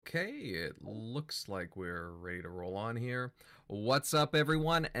Okay, it looks like we're ready to roll on here. What's up,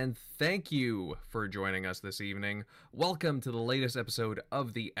 everyone, and thank you for joining us this evening. Welcome to the latest episode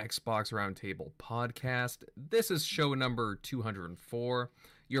of the Xbox Roundtable podcast. This is show number 204,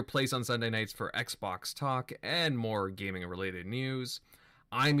 your place on Sunday nights for Xbox talk and more gaming-related news.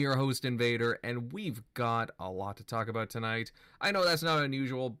 I'm your host, Invader, and we've got a lot to talk about tonight. I know that's not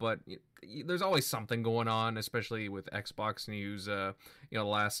unusual, but there's always something going on, especially with Xbox news. The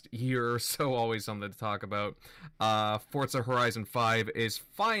last year or so, always something to talk about. Forza Horizon 5 is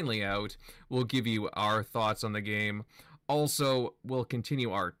finally out. We'll give you our thoughts on the game. Also, we'll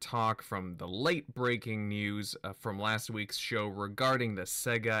continue our talk from the late-breaking news from last week's show regarding the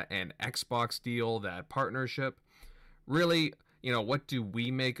Sega and Xbox deal, that partnership. Really, what do we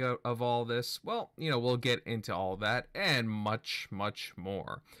make of all this? Well, we'll get into all that and much, much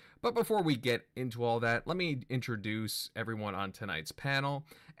more. But before we get into all that, let me introduce everyone on tonight's panel.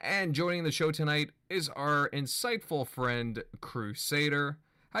 And joining the show tonight is our insightful friend, Crusader.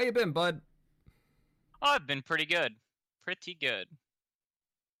 How you been, bud? Oh, I've been pretty good. Pretty good.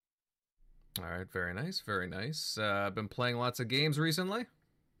 All right, very nice, very nice. Been playing lots of games recently?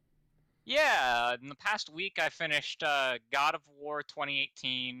 Yeah, in the past week I finished God of War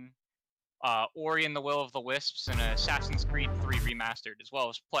 2018, Ori and the Will of the Wisps, and Assassin's Creed 3 Remastered, as well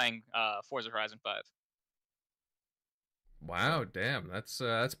as playing Forza Horizon 5. Wow, damn, that's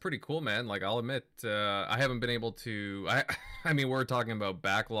pretty cool, man. Like, I'll admit, I haven't been able to. I mean, we're talking about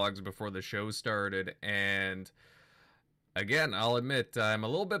backlogs before the show started, and again, I'll admit I'm a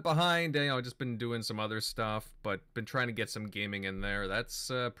little bit behind. Just been doing some other stuff, but been trying to get some gaming in there.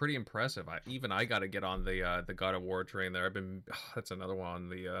 That's pretty impressive. I got to get on the God of War train there. That's another one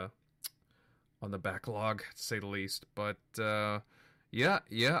on the backlog, to say the least. But yeah.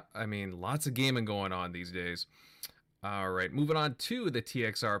 I mean, lots of gaming going on these days. All right, moving on to the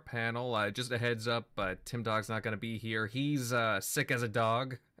TXR panel. Just a heads up, Tim Dog's not going to be here. He's sick as a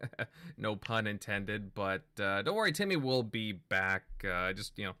dog. No pun intended, but don't worry, Timmy will be back.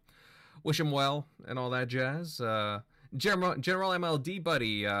 Just, wish him well and all that jazz. General MLD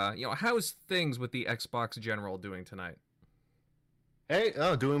buddy, how's things with the Xbox General doing tonight? Hey,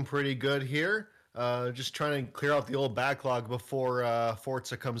 doing pretty good here. Just trying to clear out the old backlog before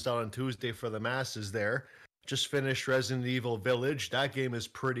Forza comes out on Tuesday for the masses there. Just finished Resident Evil Village. That game is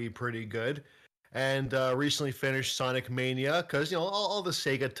pretty good. And recently finished Sonic Mania, because, all the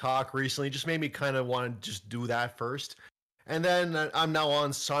Sega talk recently just made me kind of want to just do that first. And then I'm now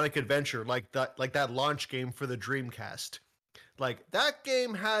on Sonic Adventure, like that launch game for the Dreamcast. Like, that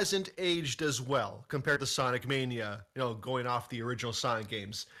game hasn't aged as well compared to Sonic Mania, going off the original Sonic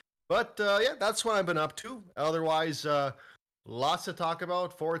games. But, yeah, that's what I've been up to. Otherwise, lots to talk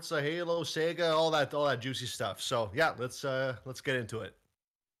about. Forza, Halo, Sega, all that juicy stuff. So, yeah, let's get into it.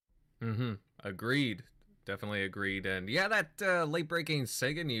 Mm-hmm. Agreed. Definitely agreed. And yeah, that late-breaking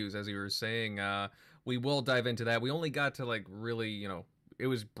Sega news, as you were saying, we will dive into that. We only got to, really, it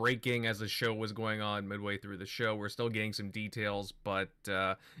was breaking as the show was going on midway through the show. We're still getting some details, but,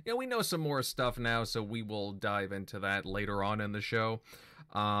 we know some more stuff now, so we will dive into that later on in the show.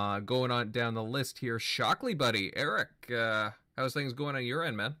 Going on down the list here, Shockley buddy, Eric, how's things going on your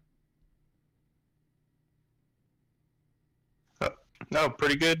end, man? No,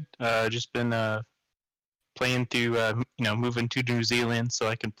 pretty good. Just been playing through, moving to New Zealand so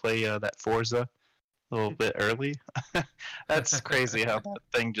I can play that Forza a little bit early. That's crazy how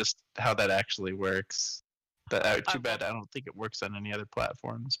that actually works. Too bad I don't think it works on any other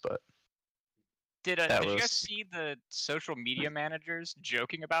platforms, but Did you guys see the social media managers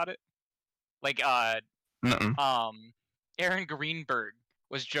joking about it? Like, Aaron Greenberg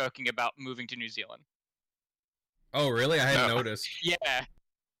was joking about moving to New Zealand. Oh, really? I hadn't noticed. Yeah.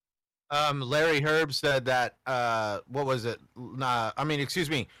 Larry Herb said that, what was it?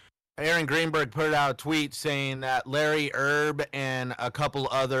 Aaron Greenberg put out a tweet saying that Larry Herb and a couple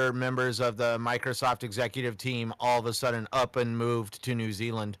other members of the Microsoft executive team all of a sudden up and moved to New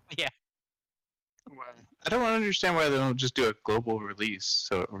Zealand. Yeah. I don't understand why they don't just do a global release,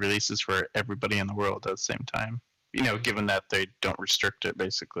 so it releases for everybody in the world at the same time. Given that they don't restrict it,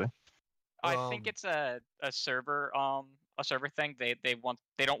 basically. I think it's a server thing. They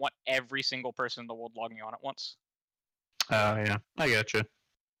don't want every single person in the world logging on at once. Oh yeah, I gotcha.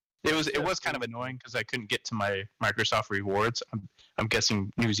 It was kind of annoying because I couldn't get to my Microsoft rewards. I'm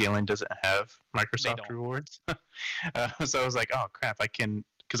guessing New Zealand doesn't have Microsoft rewards. So I was like, oh crap, I can,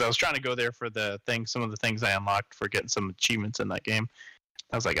 because I was trying to go there for some of the things I unlocked for getting some achievements in that game.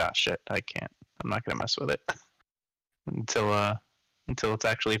 I was like, oh shit, I can't. I'm not gonna mess with it until it's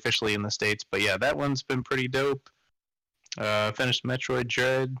actually officially in the States. But yeah, that one's been pretty dope. Finished Metroid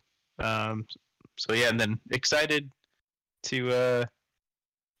Dread. So yeah, and then excited to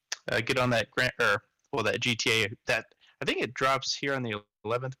get on that that GTA. That I think it drops here on the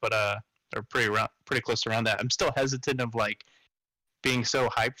 11th, but or pretty close around that. I'm still hesitant of like being so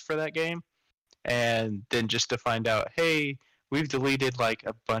hyped for that game, and then just to find out, hey, we've deleted like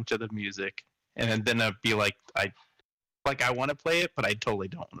a bunch of the music, and then I'd be like, I want to play it, but I totally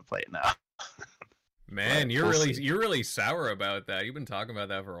don't want to play it now. Man, you're really sour about that. You've been talking about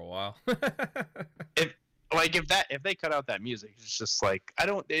that for a while. if they cut out that music, it's just like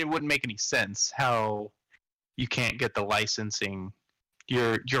it wouldn't make any sense how you can't get the licensing.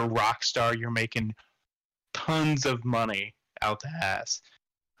 You're Rockstar, you're making tons of money out the ass.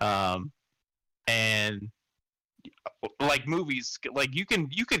 And like movies, like you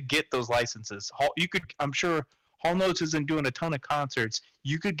could get those licenses. I'm sure Hall Notes isn't doing a ton of concerts.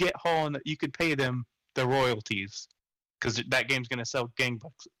 You could get you could pay them the royalties because that game's gonna sell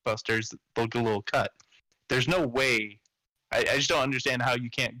gangbusters. They'll get a little cut. There's no way. I just don't understand how you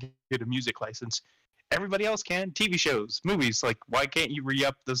can't get a music license. Everybody else can. TV shows, movies. Like, why can't you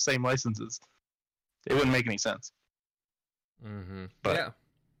re-up the same licenses? It wouldn't make any sense. Mm-hmm. But yeah.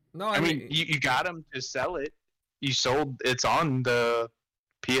 No, I mean you got them to sell it. It's on the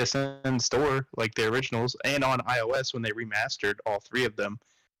PSN store, like the originals, and on iOS when they remastered all three of them.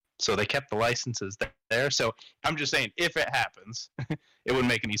 So they kept the licenses there. So I'm just saying, if it happens, it wouldn't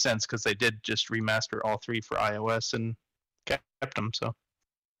make any sense because they did just remaster all three for iOS and kept them. So.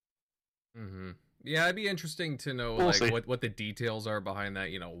 Mm-hmm. Yeah, it'd be interesting to know what the details are behind that.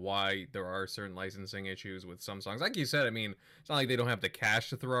 You know, why there are certain licensing issues with some songs. Like you said, I mean, it's not like they don't have the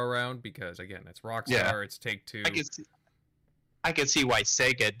cash to throw around because again, it's Rockstar, it's Take-Two. I could see why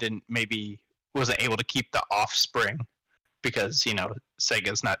Sega wasn't able to keep the Offspring because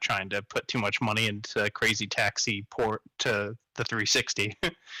Sega's not trying to put too much money into Crazy Taxi port to the 360,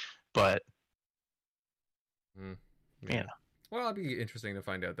 but yeah. Well, it'd be interesting to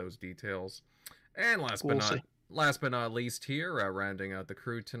find out those details. And last but not least, here rounding out the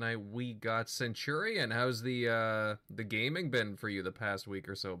crew tonight, we got Centurion. How's the gaming been for you the past week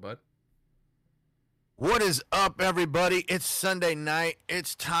or so, bud? What is up, everybody? It's Sunday night.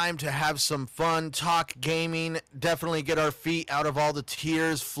 It's time to have some fun, talk gaming, definitely get our feet out of all the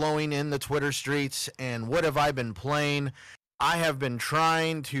tears flowing in the Twitter streets. And what have I been playing? I have been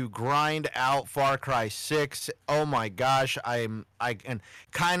trying to grind out Far Cry 6. Oh my gosh, I can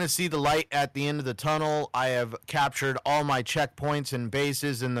kind of see the light at the end of the tunnel. I have captured all my checkpoints and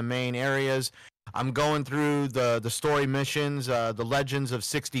bases in the main areas. I'm going through the story missions, the Legends of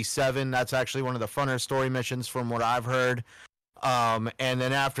 67. That's actually one of the funner story missions from what I've heard. And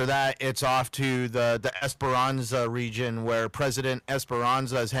then after that, it's off to the Esperanza region where President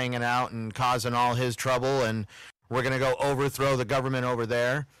Esperanza is hanging out and causing all his trouble, and we're going to go overthrow the government over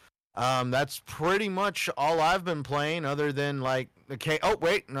there. That's pretty much all I've been playing other than like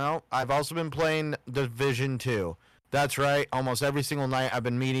I've also been playing Division 2. That's right. Almost every single night I've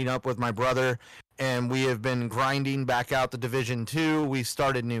been meeting up with my brother, and we have been grinding back out the Division 2. We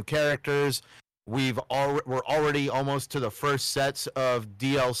started new characters. We're already almost to the first sets of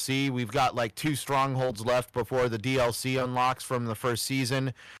DLC. We've got like 2 strongholds left before the DLC unlocks from the first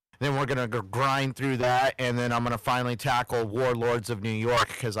season. Then we're going to grind through that, and then I'm going to finally tackle Warlords of New York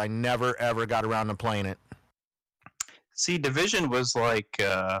because I never, ever got around to playing it. See, Division was like...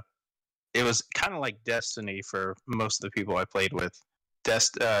 it was kind of like Destiny for most of the people I played with.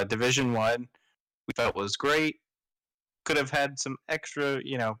 Division 1, we felt was great. Could have had some extra,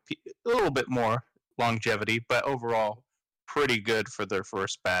 a little bit more longevity, but overall, pretty good for their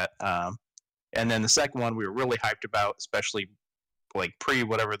first bat. And then the second one we were really hyped about, especially like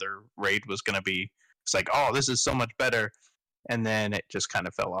whatever their raid was going to be. It's like, oh, this is so much better. And then it just kind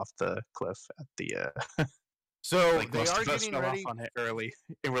of fell off the cliff at the... So like they are getting ready on it early.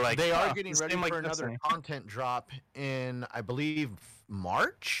 And we're like, they are getting ready for another Destiny. Content drop in, I believe,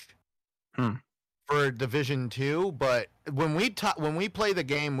 March for Division 2. But when we play the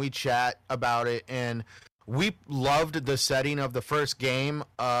game, we chat about it, and we loved the setting of the first game.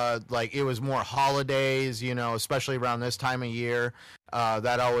 Like it was more holidays, especially around this time of year.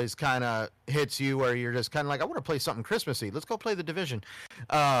 That always kind of hits you where you're just kind of like, I want to play something Christmassy. Let's go play the Division.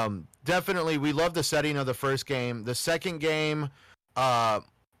 Definitely, we love the setting of the first game. The second game,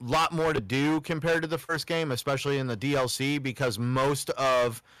 lot more to do compared to the first game, especially in the DLC, because most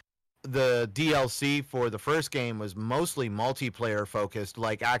of the DLC for the first game was mostly multiplayer focused,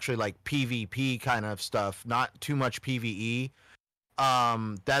 like actually like PvP kind of stuff, not too much PvE.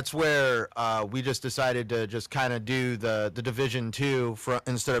 That's where we just decided to just kind of do the Division 2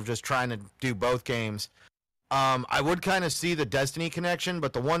 instead of just trying to do both games. I would kind of see the Destiny connection,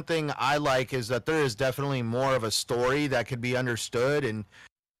 but the one thing I like is that there is definitely more of a story that could be understood, and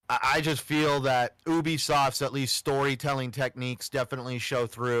I just feel that Ubisoft's at least storytelling techniques definitely show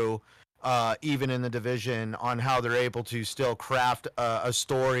through, even in the Division, on how they're able to still craft a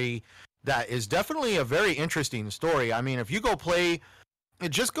story that is definitely a very interesting story. I mean, if you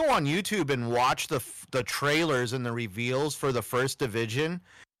just go on YouTube and watch the trailers and the reveals for the first Division,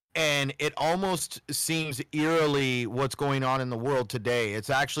 and it almost seems eerily what's going on in the world today. It's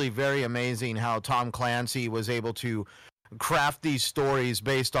actually very amazing how Tom Clancy was able to craft these stories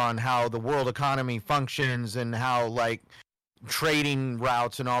based on how the world economy functions and how, like, trading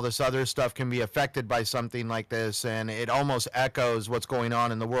routes and all this other stuff can be affected by something like this. And it almost echoes what's going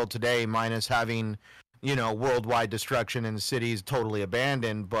on in the world today, minus having, worldwide destruction and cities totally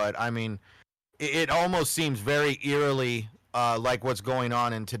abandoned. But I mean, it almost seems very eerily like what's going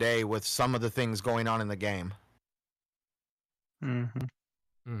on in today with some of the things going on in the game.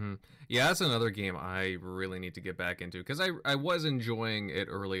 Yeah, that's another game I really need to get back into, because I was enjoying it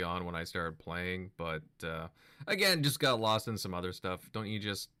early on when I started playing, but again, just got lost in some other stuff. Don't you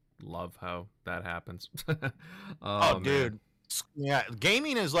just love how that happens? Oh, dude. Yeah,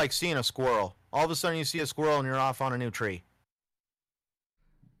 gaming is like seeing a squirrel. All of a sudden you see a squirrel and you're off on a new tree.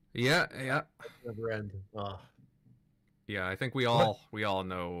 Yeah. Never end. Yeah, I think we all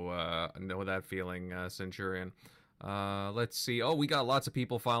know that feeling, Centurion. Let's see. Oh, we got lots of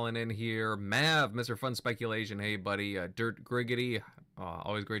people filing in here. Mav, Mr. Fun Speculation. Hey, buddy. Dirt Griggity.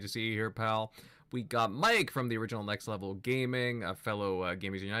 Always great to see you here, pal. We got Mike from the original Next Level Gaming, a fellow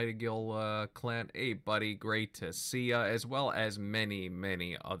Gamers United Guild clan. Hey, buddy. Great to see ya, as well as many,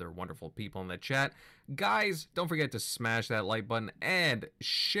 many other wonderful people in the chat. Guys, don't forget to smash that like button and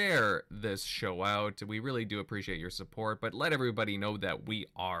share this show out. We really do appreciate your support, but let everybody know that we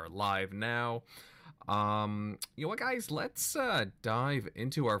are live now. You know what, guys? Let's dive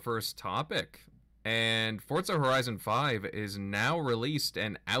into our first topic. And Forza Horizon 5 is now released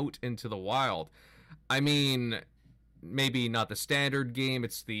and out into the wild. I mean, maybe not the standard game,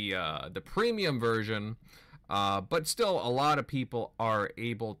 it's the premium version, but still a lot of people are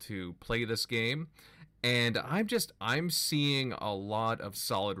able to play this game. And I'm seeing a lot of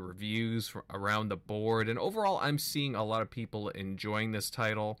solid reviews around the board, and overall I'm seeing a lot of people enjoying this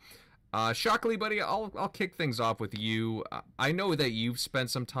title. Shockley, buddy, I'll kick things off with you. I know that you've spent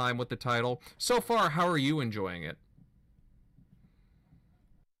some time with the title. So far, how are you enjoying it?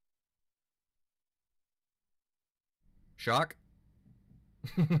 Shock?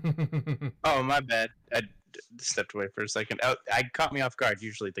 Oh, my bad. I stepped away for a second. I caught me off guard.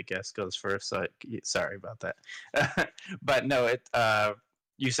 Usually the guest goes first, so sorry about that. But no,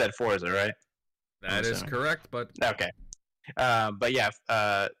 you said Forza, right? That is correct, but okay. But yeah,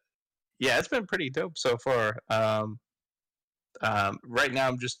 yeah, it's been pretty dope so far. Right now,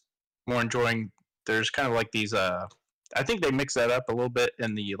 I'm just more enjoying. There's kind of like these. I think they mix that up a little bit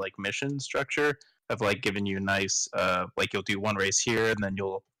in the like mission structure of like giving you a nice. Like you'll do one race here, and then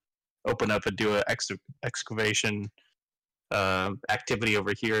you'll open up and do an excavation activity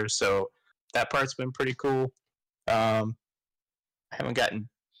over here. So that part's been pretty cool. I haven't gotten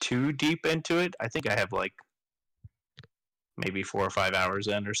too deep into it. I think I have like maybe 4 or 5 hours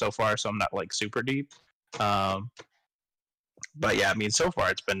in or so far, so I'm not like super deep. But yeah, I mean, so far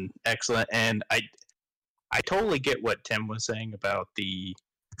it's been excellent, and I totally get what Tim was saying about the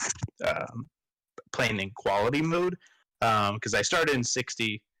playing in quality mode, because I started in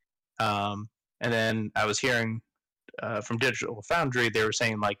 60, and then I was hearing from Digital Foundry, they were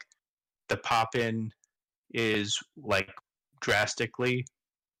saying like the pop-in is like drastically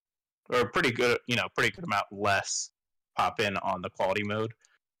or pretty good amount less pop in on the quality mode.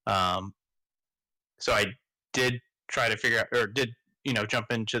 So I did try to figure out, or did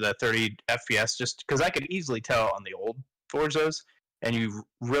jump into the 30 FPS just because I could easily tell on the old Forzas, and you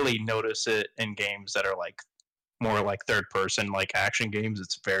really notice it in games that are like more like third person, like action games.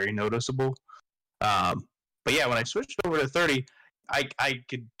 It's very noticeable. But yeah, when I switched over to 30, I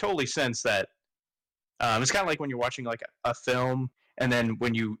could totally sense that. It's kind of like when you're watching like a film, and then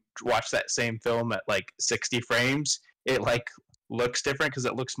when you watch that same film at like 60 frames, it like looks different because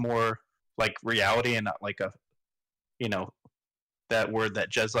it looks more like reality and not like a, that word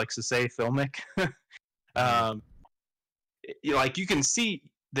that Jez likes to say, filmic. Like you can see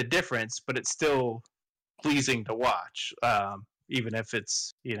the difference, but it's still pleasing to watch, even if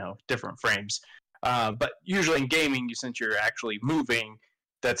it's different frames. But usually in gaming, since you're actually moving,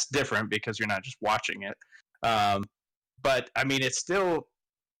 that's different because you're not just watching it. But I mean, it's still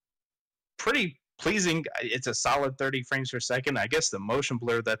pretty pleasing. It's a solid 30 frames per second. I guess the motion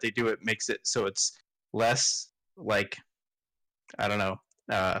blur that they do, it makes it so it's less like, I don't know,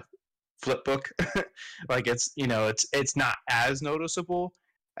 flipbook. Like it's not as noticeable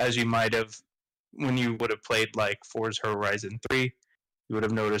as you might have when you would have played like Forza Horizon 3. You would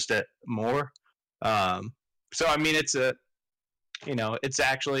have noticed it more. So I mean, it's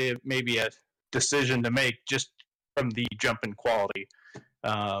actually maybe a decision to make just from the jump in quality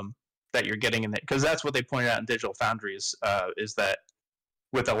that you're getting in it, because that's what they pointed out in Digital Foundry is that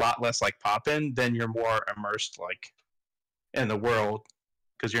with a lot less like pop-in, then you're more immersed like in the world,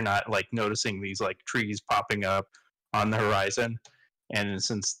 because you're not like noticing these like trees popping up on the horizon. And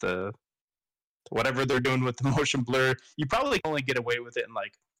since the whatever they're doing with the motion blur, you probably only get away with it in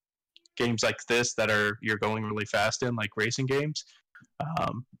like games like this that you're going really fast in, like racing games.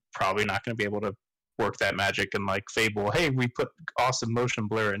 Probably not going to be able to work that magic in like Fable. Hey, we put awesome motion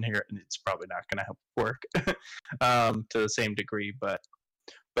blur in here, and it's probably not going to work to the same degree. But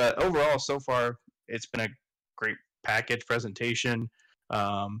overall, so far, it's been a great package presentation.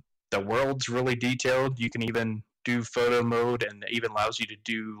 The world's really detailed. You can even do photo mode, and it even allows you to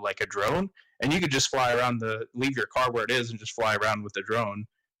do like a drone, and you could just fly around leave your car where it is and just fly around with the drone.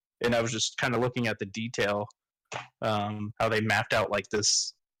 And I was just kind of looking at the detail, how they mapped out like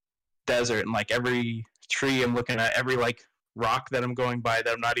this desert, and like every tree I'm looking at, every like rock that I'm going by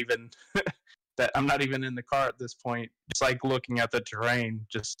that I'm not even that I'm not even in the car at this point. It's like looking at the terrain,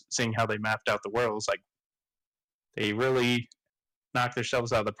 just seeing how they mapped out the world. It's like they really knocked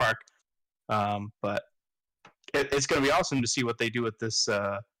themselves out of the park. But it's going to be awesome to see what they do with this.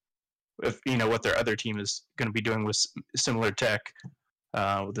 If what their other team is going to be doing with similar tech,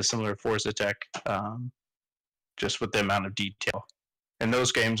 with the similar Forza tech, just with the amount of detail. And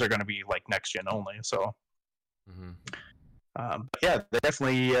those games are going to be like next gen only. So, but yeah, they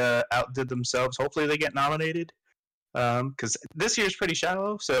definitely outdid themselves. Hopefully, they get nominated, because this year's pretty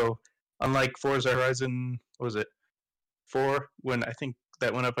shallow. So, unlike Forza Horizon, what was it, 4, when I think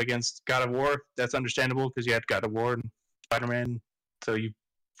that went up against God of War, that's understandable because you had God of War and Spider-Man, so you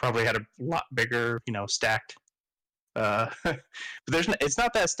probably had a lot bigger, stacked. But it's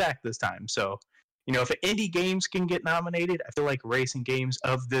not that stacked this time. So, if indie games can get nominated, I feel like racing games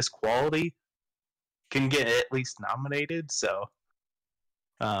of this quality can get at least nominated. So,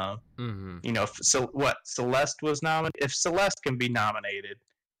 what Celeste was nominated. If Celeste can be nominated,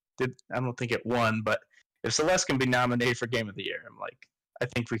 I don't think it won, but if Celeste can be nominated for Game of the Year, I'm like, I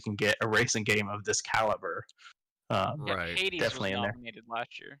think we can get a racing game of this caliber. Right. Hades definitely was in there. nominated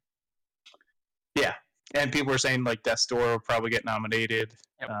last year. Yeah, and people were saying like Death's Door will probably get nominated.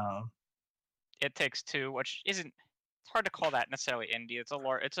 Yep. It Takes Two, which isn't, it's hard to call that necessarily indie. It's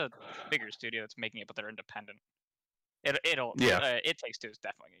a bigger studio that's making it, but they're independent. It Takes Two is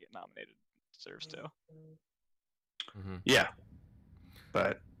definitely gonna get nominated. Deserves to. Yeah,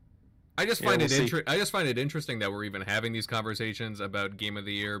 but I just find it interesting that we're even having these conversations about Game of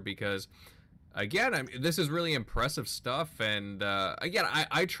the Year, because again, this is really impressive stuff, and again,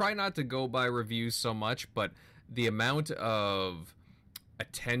 I try not to go by reviews so much, but the amount of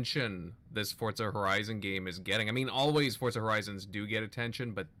attention this Forza Horizon game is getting. I mean, always Forza Horizons do get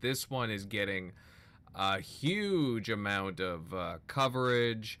attention, but this one is getting a huge amount of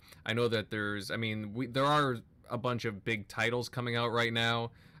coverage. I know that there are a bunch of big titles coming out right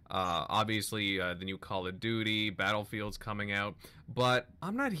now. Obviously, the new Call of Duty, Battlefield's coming out, but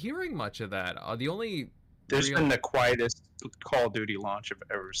I'm not hearing much of that. There's been the quietest Call of Duty launch I've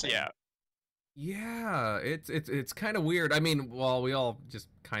ever seen. Yeah, it's kind of weird. I mean, well, we all just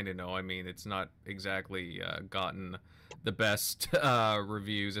kind of know. I mean, it's not exactly gotten the best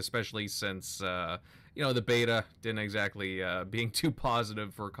reviews, especially since the beta didn't exactly being too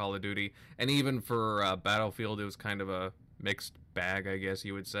positive for Call of Duty, and even for Battlefield, it was kind of a mixed bag, I guess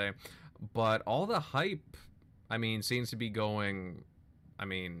you would say. But all the hype, I mean, seems to be going, I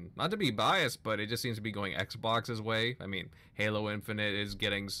mean, not to be biased, but it just seems to be going Xbox's way. I mean, Halo Infinite is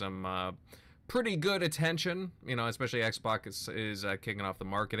getting some pretty good attention, especially Xbox is kicking off the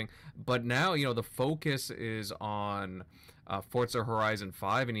marketing. But now, the focus is on Forza Horizon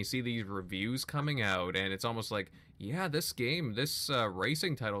 5, and you see these reviews coming out, and it's almost like, yeah, this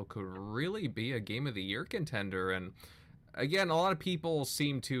racing title could really be a Game of the Year contender. And again, a lot of people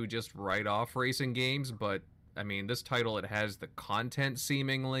seem to just write off racing games, but I mean, this title, it has the content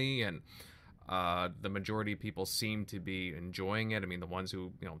seemingly, and the majority of people seem to be enjoying it. I mean, the ones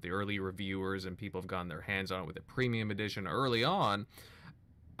who, the early reviewers and people have gotten their hands on it with the premium edition early on.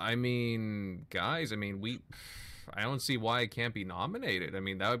 I mean, guys, I don't see why it can't be nominated. I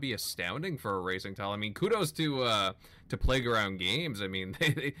mean, that would be astounding for a racing title. I mean, kudos to Playground Games. I mean,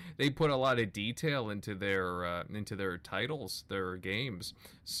 they put a lot of detail into their titles, their games.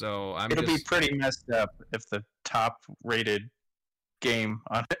 So It'll be pretty messed up if the top rated game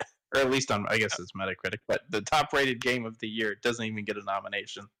on it, or at least on, I guess it's Metacritic, but the top rated game of the year doesn't even get a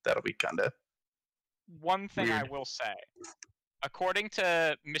nomination. That'll be kind of one thing weird. I will say, according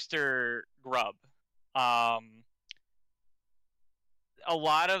to Mr. Grubb, a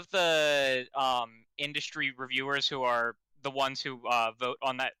lot of the industry reviewers who are the ones who vote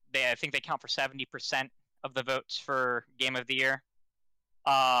on that, I think they count for 70% of the votes for Game of the Year.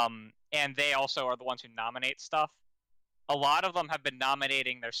 And they also are the ones who nominate stuff. A lot of them have been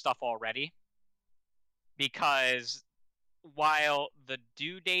nominating their stuff already, while the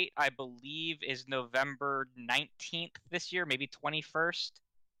due date, I believe, is November 19th this year, maybe 21st,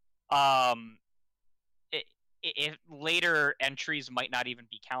 if later entries might not even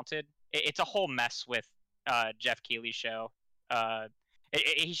be counted. It's a whole mess with Jeff Keighley's show.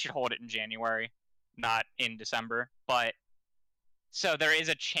 He should hold it in January, not in December. But so there is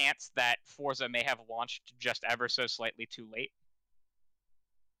a chance that Forza may have launched just ever so slightly too late.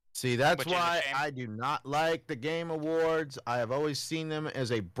 See, that's why I do not like the Game Awards. I have always seen them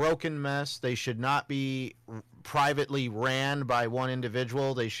as a broken mess. They should not be privately ran by one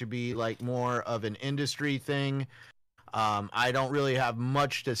individual. They should be like more of an industry thing. I don't really have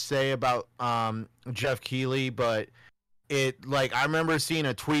much to say about Jeff Keighley, but I remember seeing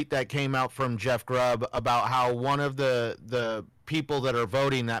a tweet that came out from Jeff Grubb about how one of the people that are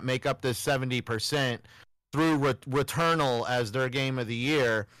voting that make up this 70% threw Returnal as their game of the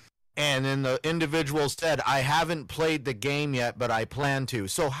year, and then the individual said, I haven't played the game yet, but I plan to.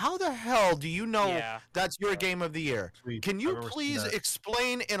 So how the hell do you know that's your game of the year? Can you please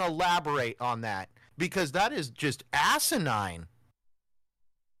explain and elaborate on that? Because that is just asinine.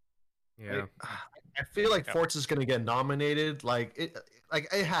 Yeah. I feel like Forza's going to get nominated.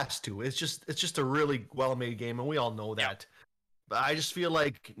 It has to. It's just a really well-made game, and we all know that. But I just feel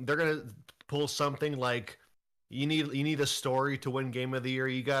like they're going to pull something like, you need a story to win Game of the Year.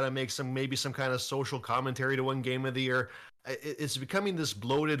 You got to make maybe some kind of social commentary to win Game of the Year. It's becoming this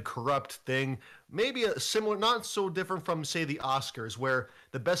bloated, corrupt thing. Maybe a similar, not so different from, say, the Oscars, where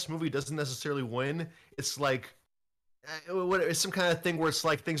the best movie doesn't necessarily win. It's like, it's some kind of thing where it's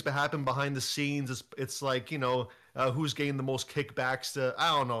like things happen behind the scenes. It's like, who's getting the most kickbacks to,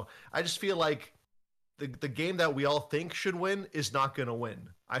 I don't know. I just feel like the game that we all think should win is not going to win.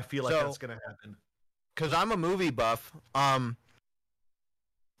 I feel like that's going to happen. Because I'm a movie buff.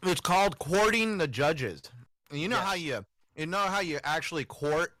 It's called courting the judges. You know how you actually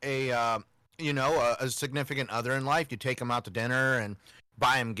court a significant other in life. You take them out to dinner and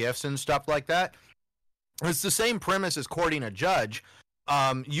buy them gifts and stuff like that. It's the same premise as courting a judge.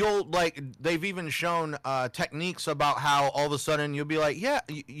 They've even shown techniques about how all of a sudden you'll be like,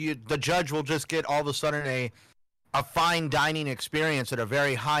 the judge will just get all of a sudden a fine dining experience at a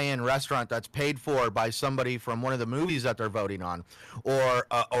very high-end restaurant that's paid for by somebody from one of the movies that they're voting on, or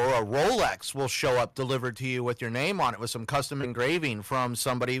a Rolex will show up delivered to you with your name on it with some custom engraving from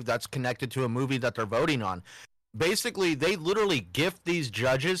somebody that's connected to a movie that they're voting on. Basically, they literally gift these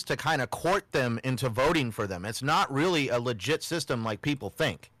judges to kind of court them into voting for them. It's not really a legit system like people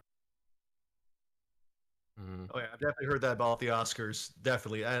think. Oh yeah, I've definitely heard that about the Oscars.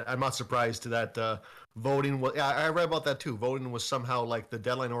 Definitely, I'm not surprised to that. Voting was. Yeah, I read about that too. Voting was somehow like the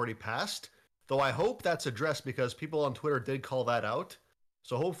deadline already passed. Though I hope that's addressed because people on Twitter did call that out.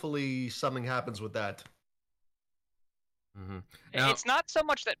 So hopefully something happens with that. Mm-hmm. It's not so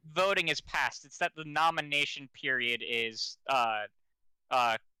much that voting is passed; it's that the nomination period is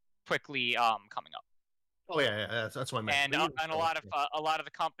quickly coming up. Oh yeah, that's what I meant. And a lot of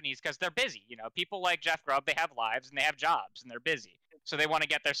the companies, because they're busy, people like Jeff Grubb, they have lives and they have jobs and they're busy, so they want to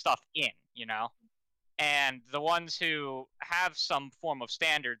get their stuff in, and the ones who have some form of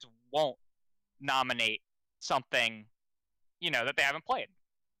standards won't nominate something, that they haven't played,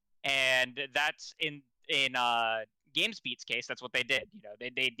 and that's in GamesBeat's case. That's what they did.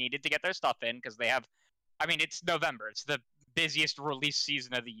 They needed to get their stuff in because they have, it's November, it's the busiest release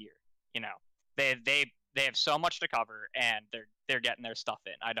season of the year. They have so much to cover, and they're getting their stuff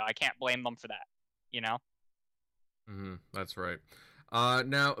in. I can't blame them for that, Mm-hmm. That's right.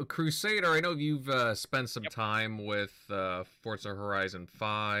 Now, Crusader, I know you've spent some time with Forza Horizon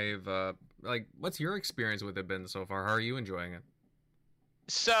 5. What's your experience with it been so far? How are you enjoying it?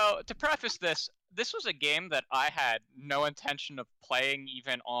 So, to preface this was a game that I had no intention of playing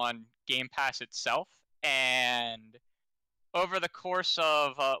even on Game Pass itself, and over the course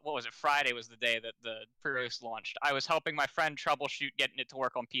of what was it? Friday was the day that the pre-release launched. I was helping my friend troubleshoot getting it to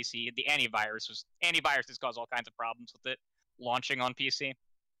work on PC. The antiviruses cause all kinds of problems with it launching on PC.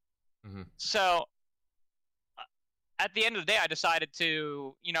 Mm-hmm. So at the end of the day, I decided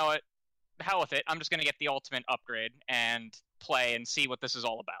to, you know what, the hell with it. I'm just gonna get the ultimate upgrade and play and see what this is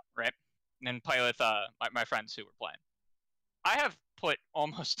all about, right? And then play with my friends who were playing. I have put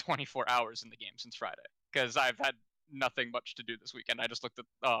almost 24 hours in the game since Friday because I've had nothing much to do this weekend. I just looked at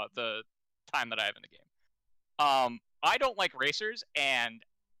the time that I have in the game. I don't like racers, and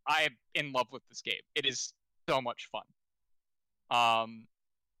I'm in love with this game. It is so much fun.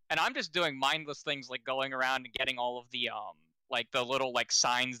 And I'm just doing mindless things like going around and getting all of the like the little like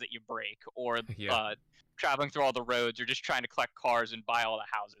signs that you break, or traveling through all the roads, or just trying to collect cars and buy all the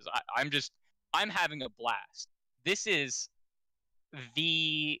houses. I'm having a blast. This is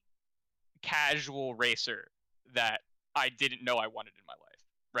the casual racer that I didn't know I wanted in my life,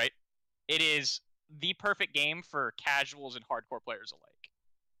 right? It is the perfect game for casuals and hardcore players alike.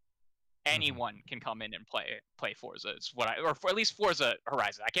 Anyone can come in and play Forza. It's or at least Forza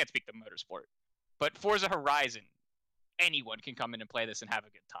Horizon. I can't speak to motorsport, but Forza Horizon, anyone can come in and play this and have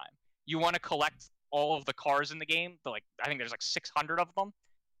a good time. You want to collect all of the cars in the game? I think there's like 600 of them.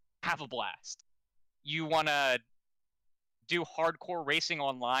 Have a blast. You want to do hardcore racing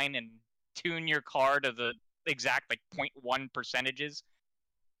online and tune your car to the exact like 0.1 percentages?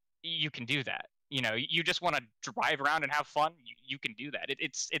 You can do that. You know, you just want to drive around and have fun. You can do that.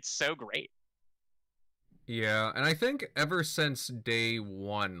 It's so great. Yeah, and I think ever since day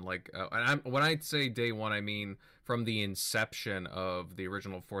one, like, when I say day one, I mean from the inception of the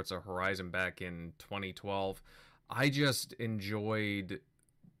original Forza Horizon back in 2012, I just enjoyed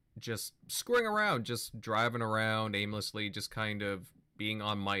just screwing around, just driving around aimlessly, just kind of being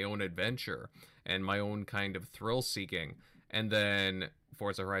on my own adventure and my own kind of thrill seeking. And then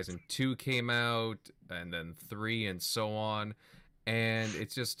Forza Horizon 2 came out, and then 3, and so on. And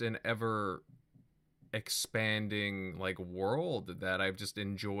it's just an ever expanding like world that I've just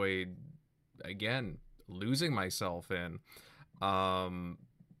enjoyed, again, losing myself in.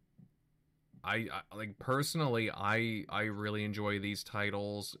 I like personally, I really enjoy these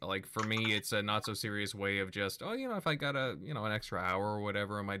titles. Like for me, it's a not so serious way of just, oh, you know, if I got an extra hour or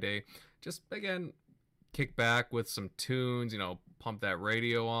whatever in my day, just again kick back with some tunes, you know, pump that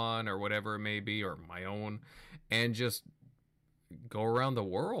radio on or whatever it may be, or my own, and just go around the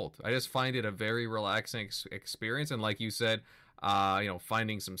world. I just find it a very relaxing experience, and like you said,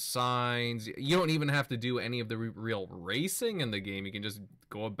 finding some signs. You don't even have to do any of the real racing in the game. You can just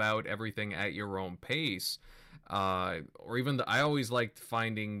go about everything at your own pace. Or even I always liked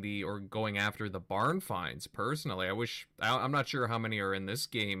finding or going after the barn finds personally. I'm not sure how many are in this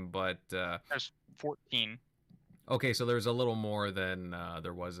game, but there's 14. Okay, so there's a little more than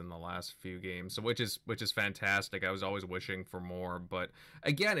there was in the last few games, so which is fantastic. I was always wishing for more, but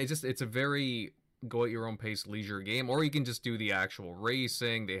again, it's a very go at your own pace leisure game, or you can just do the actual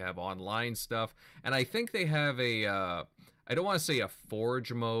racing. They have online stuff, and I think they have I don't want to say a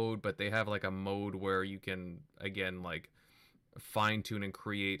forge mode, but they have like a mode where you can, again, like fine tune and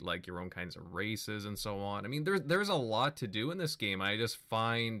create like your own kinds of races and so on. I mean, there's a lot to do in this game. I just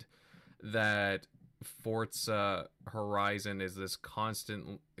find that Forza Horizon is this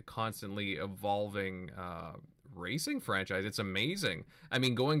constantly evolving racing franchise. It's amazing. I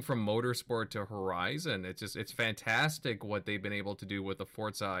mean, going from motorsport to Horizon, it's fantastic what they've been able to do with the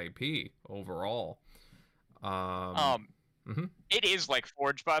Forza IP overall. It is like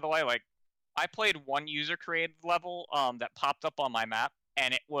Forge, by the way. Like, I played one user created level that popped up on my map,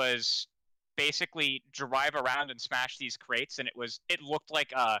 and it was basically drive around and smash these crates, and it looked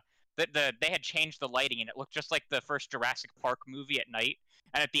like they had changed the lighting, and it looked just like the first Jurassic Park movie at night.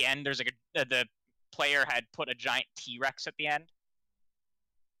 And at the end, there's like the player had put a giant T-Rex at the end,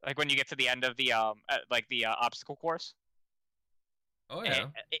 like when you get to the end of the obstacle course. Oh yeah,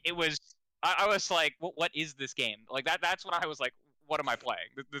 it was. I was like, what is this game? Like that's when I was like, what am I playing?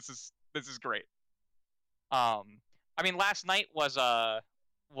 This is great. I mean, last night was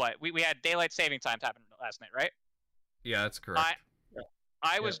what we had daylight saving times happen last night, right? Yeah, that's correct.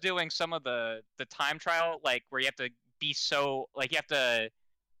 I was doing some of the time trial, like where you have to be you have to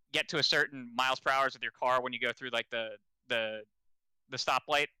get to a certain miles per hour with your car when you go through like the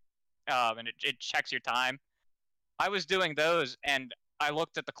stoplight, and it checks your time. I was doing those, and I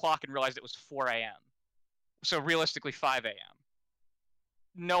looked at the clock and realized it was 4 a.m. So realistically 5 a.m.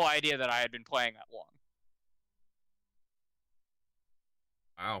 No idea that I had been playing that long.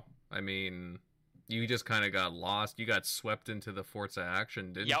 Wow. I mean, you just kind of got lost. You got swept into the Forza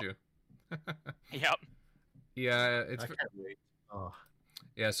action, didn't you? Yep. Yeah, I can't wait. Oh.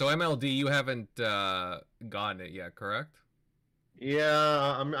 yeah. So MLD, you haven't gotten it yet, correct?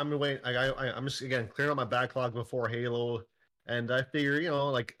 Yeah, I'm waiting. I'm just again clearing out my backlog before Halo, and I figure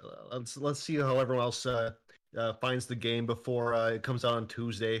like let's see how everyone else finds the game before it comes out on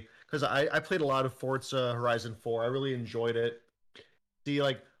Tuesday. Because I played a lot of Forza Horizon 4. I really enjoyed it. See,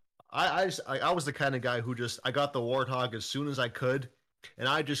 like I was the kind of guy who just I got the Warthog as soon as I could, and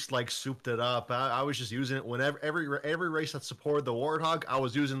I just like souped it up. I was just using it whenever every race that supported the Warthog, I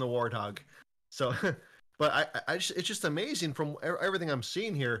was using the Warthog. So, but it's just amazing from everything I'm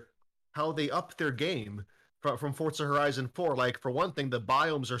seeing here how they up their game from Forza Horizon 4. Like for one thing, the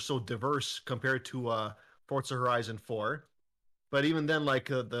biomes are so diverse compared to Forza Horizon 4. But even then, like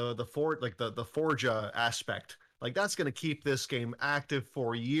the Forja aspect, like that's going to keep this game active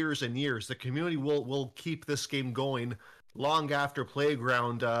for years and years. The community will keep this game going long after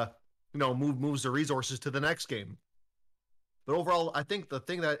Playground, moves the resources to the next game. But overall, I think the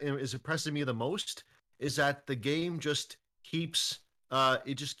thing that is impressing me the most is that the game just keeps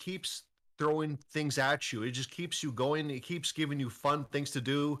it just keeps throwing things at you. It just keeps you going. It keeps giving you fun things to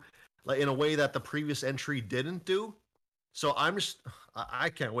do, like in a way that the previous entry didn't do. So I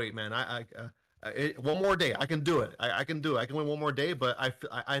can't wait, man. One more day, I can do it. I can do it. I can win one more day, but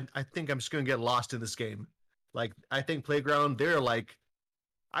I think I'm just gonna get lost in this game. Like I think Playground,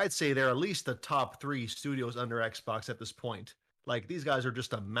 I'd say they're at least the top 3 studios under Xbox at this point. Like these guys are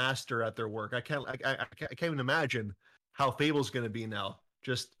just a master at their work. I can't even imagine how Fable's gonna be now.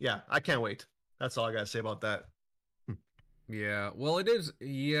 Just yeah, I can't wait. That's all I gotta say about that. Yeah, well, it is.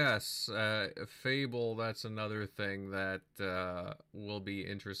 Yes, Fable. That's another thing that will be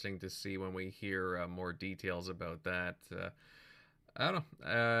interesting to see when we hear more details about that. I don't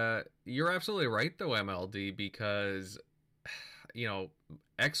know. You're absolutely right, though, MLD, because Xbox,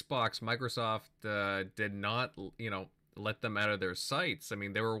 Microsoft did not, let them out of their sights. I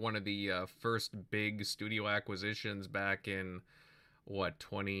mean, they were one of the first big studio acquisitions back in what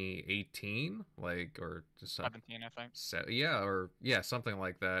 2018 like or just 17, I think. Something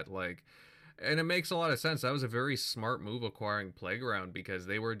like that, like, and it makes a lot of sense. That was a very smart move acquiring Playground because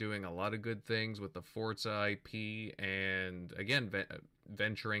they were doing a lot of good things with the Forza IP and again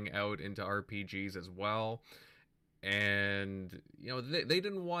venturing out into RPGs as well. And they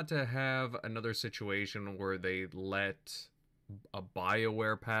didn't want to have another situation where they let a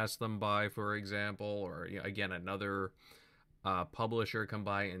BioWare pass them by, for example, or again another publisher come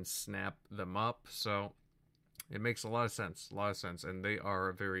by and snap them up. So it makes a lot of sense, and they are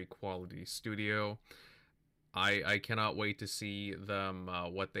a very quality studio. I cannot wait to see them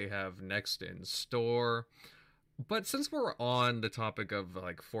what they have next in store. But since we're on the topic of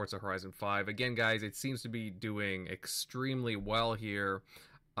like Forza Horizon 5, again, guys, it seems to be doing extremely well here.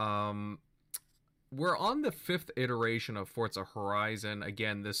 We're on the 5th iteration of Forza Horizon.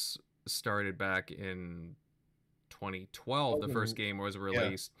 Again, this started back in 2012. The first game was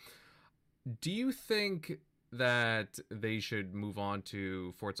released. Yeah. Do you think that they should move on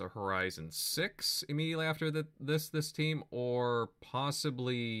to Forza Horizon 6 immediately after this team, or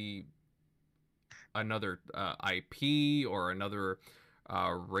possibly another IP or another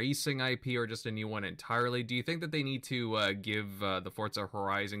racing IP, or just a new one entirely? Do you think that they need to give the Forza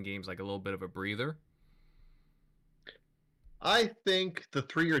Horizon games like a little bit of a breather? I think the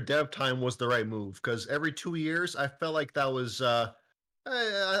 3-year dev time was the right move because every 2 years I felt like that was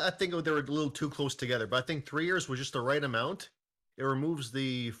I think they were a little too close together, but I think 3 years was just the right amount. It removes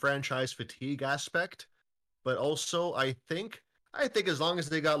the franchise fatigue aspect, but also I think as long as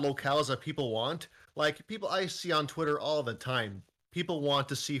they got locales that people want, like people I see on Twitter all the time, people want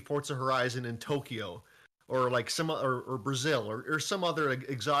to see Forza Horizon in Tokyo or like or Brazil or some other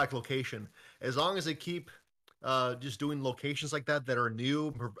exotic location. As long as they keep just doing locations like that are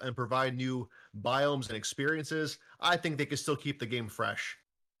new and provide new biomes and experiences, I think they could still keep the game fresh.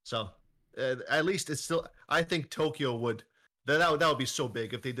 So at least it's still. I think Tokyo would that would be so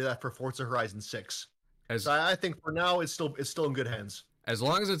big if they did that for Forza Horizon 6. So I think for now it's still in good hands. As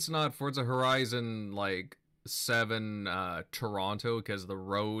long as it's not Forza Horizon like 7 Toronto, because the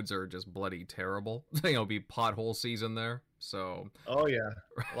roads are just bloody terrible. It'll be pothole season there. So. Oh yeah,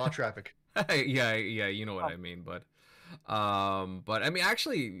 a lot of traffic. yeah, you know what I mean, but I mean,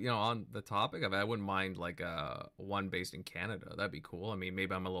 actually, on the topic of it, I wouldn't mind like one based in Canada. That'd be cool. I mean,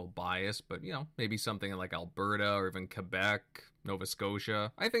 maybe I'm a little biased, but maybe something in like Alberta or even Quebec, Nova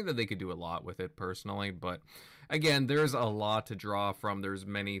Scotia. I think that they could do a lot with it personally, but again, there's a lot to draw from. There's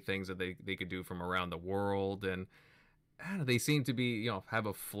many things that they could do from around the world, and they seem to be have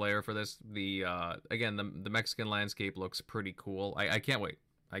a flair for this. The again, the Mexican landscape looks pretty cool. I can't wait.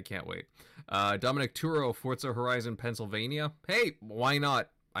 I can't wait. Dominic Turo, Forza Horizon, Pennsylvania. Hey, why not?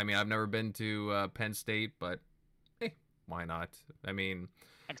 I mean, I've never been to Penn State, but hey, why not? I mean,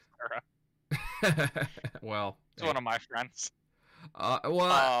 Thanks, Sarah. well, It's one of my friends.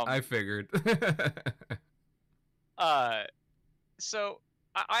 Well, I figured. So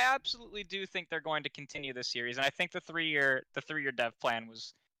I absolutely do think they're going to continue this series, and I think the three-year dev plan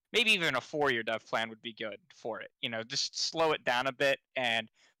was maybe even a 4-year dev plan would be good for it. You know, just slow it down a bit and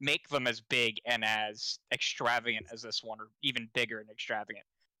make them as big and as extravagant as this one, or even bigger and extravagant.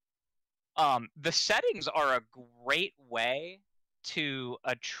 The settings are a great way to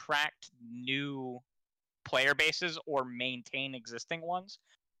attract new player bases or maintain existing ones.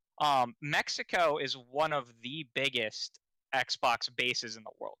 Mexico is one of the biggest Xbox bases in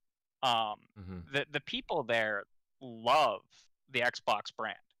the world. The people there love the Xbox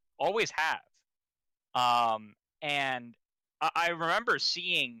brand, always have. And I remember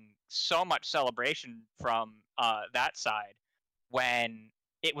seeing so much celebration from that side when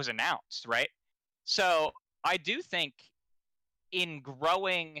it was announced, right? So I do think in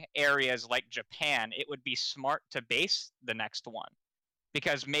growing areas like Japan, it would be smart to base the next one,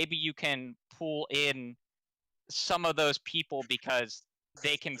 because maybe you can pull in some of those people because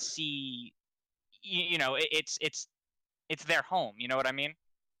they can see, you know, it's their home. You know what I mean?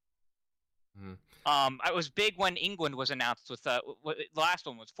 I was big when England was announced with the last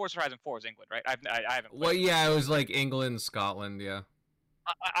one was Forza Horizon 4 was England, right? I haven't. Well, yeah, it was like England, Scotland, yeah.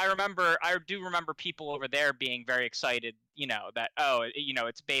 I do remember people over there being very excited, you know, that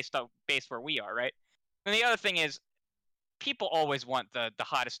it's based where we are, right? And the other thing is, people always want the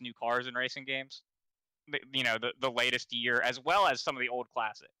hottest new cars in racing games, the latest year, as well as some of the old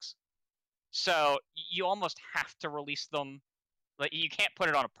classics. So you almost have to release them. Like, you can't put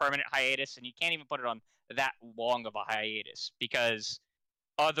it on a permanent hiatus, and you can't even put it on that long of a hiatus, because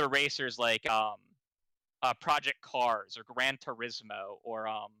other racers like Project Cars or Gran Turismo or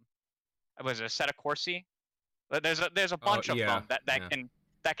was it Assetto Corsa? There's a bunch of them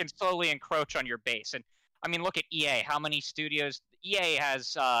that can slowly encroach on your base. And I mean, look at EA. How many studios? EA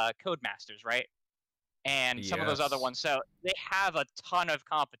has Codemasters, right? And some of those other ones. So they have a ton of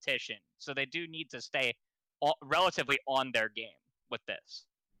competition. So they do need to stay relatively on their game with this.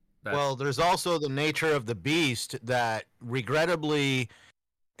 Well, there's also the nature of the beast that, regrettably,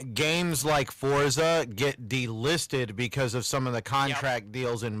 games like Forza get delisted because of some of the contract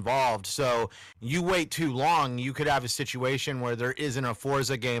deals involved. So you wait too long, you could have a situation where there isn't a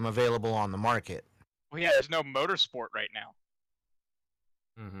Forza game available on the market. Well, yeah, there's no Motorsport right now.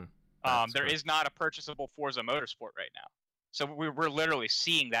 There is not a purchasable Forza Motorsport right now. So we're literally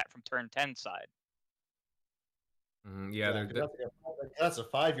seeing that from Turn 10 side. That's a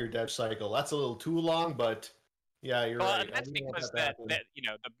 5-year dev cycle. That's a little too long, but yeah, you're right. That's because the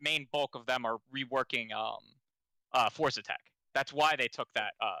main bulk of them are reworking Forza Tech. That's why they took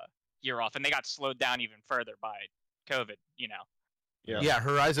that year off, and they got slowed down even further by COVID. You know. Yeah,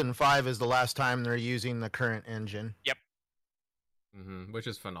 Horizon 5 is the last time they're using the current engine. Yep. Which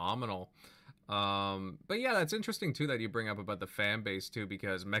is phenomenal. But yeah, that's interesting too that you bring up about the fan base too,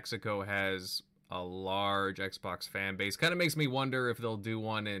 because Mexico has a large Xbox fan base. Kind of makes me wonder if they'll do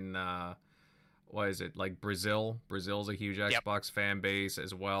one in what is it, like Brazil? Brazil's a huge Xbox fan base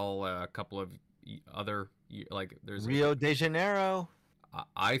as well. A couple of other, like, there's Rio de Janeiro.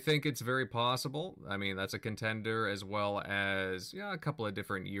 I think it's very possible. I mean, that's a contender, as well as a couple of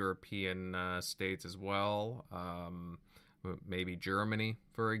different European states as well. Maybe Germany,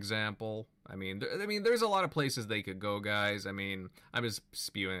 for example. I mean, there's a lot of places they could go, guys. I mean, I'm just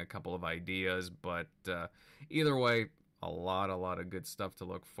spewing a couple of ideas, but either way, a lot of good stuff to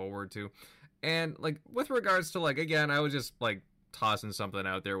look forward to. And, like, with regards to, like, again, I was just, like, tossing something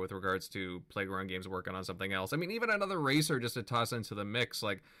out there with regards to Playground Games working on something else. I mean, even another racer just to toss into the mix.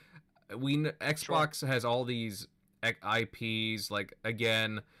 Like, Xbox has all these IPs. Like,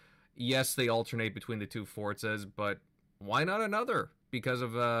 again, yes, they alternate between the two Forzas, but why not another? Because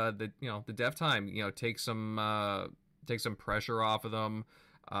of the dev time, take some pressure off of them.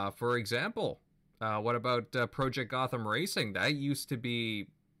 For example, what about Project Gotham Racing? That used to be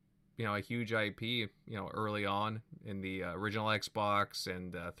a huge IP, early on in the original Xbox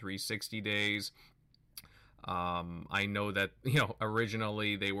and 360 days. I know that,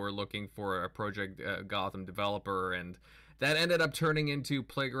 originally they were looking for a Project Gotham developer, and that ended up turning into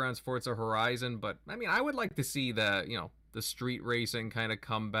Playground's Forza Horizon. But I mean, I would like to see the street racing kind of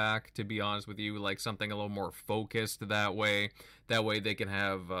come back, to be honest with you, like something a little more focused that way. That way they can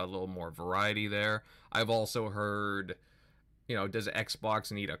have a little more variety there. I've also heard, does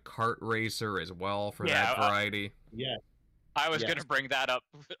Xbox need a kart racer as well for that variety? I was Yes. going to bring that up.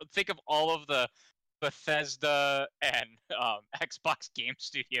 Think of all of the Bethesda and Xbox Game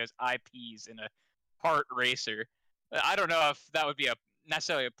Studios IPs in a kart racer. I don't know if that would be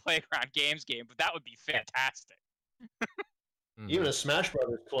necessarily a Playground Games game, but that would be fantastic. Even a Smash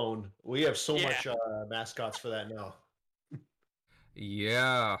Brothers clone. We have so Yeah. much mascots for that now.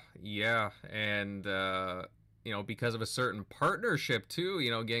 Yeah, and because of a certain partnership too,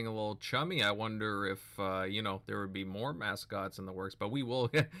 getting a little chummy. I wonder if there would be more mascots in the works, but we will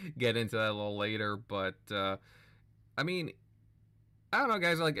get into that a little later. But I mean, I don't know,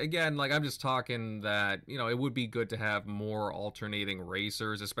 guys. I'm just talking that it would be good to have more alternating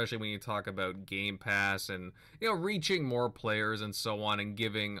racers, especially when you talk about Game Pass and reaching more players and so on, and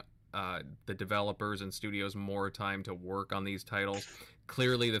giving the developers and studios more time to work on these titles.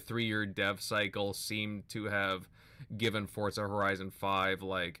 Clearly, the 3-year dev cycle seemed to have given Forza Horizon 5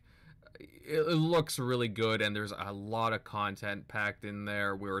 it looks really good, and there's a lot of content packed in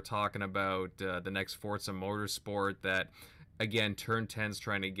there. We were talking about the next Forza Motorsport that. Again, Turn 10's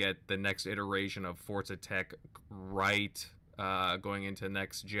trying to get the next iteration of Forza Tech right, going into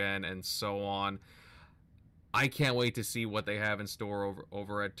next gen and so on. I can't wait to see what they have in store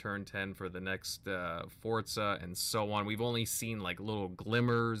over at Turn 10 for the next Forza and so on. We've only seen little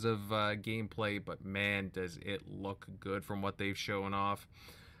glimmers of gameplay, but man, does it look good from what they've shown off.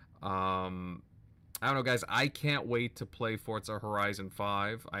 I don't know, guys. I can't wait to play Forza Horizon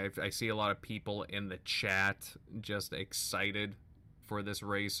 5. I see a lot of people in the chat just excited for this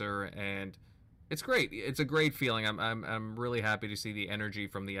racer, and it's great. It's a great feeling. I'm really happy to see the energy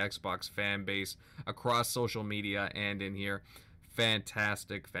from the Xbox fan base across social media and in here.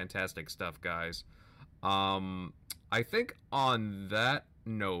 Fantastic stuff, guys. I think on that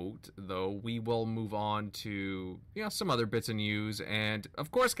note, though, we will move on to some other bits of news. And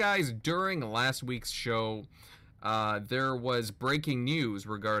of course, guys, during last week's show, there was breaking news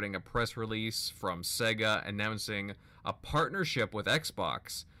regarding a press release from Sega announcing a partnership with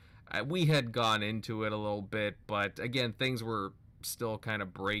Xbox. We had gone into it a little bit, but again, things were still kind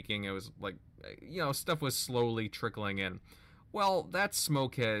of breaking. It was stuff was slowly trickling in. Well, that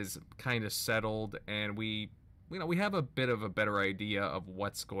smoke has kind of settled, and we have a bit of a better idea of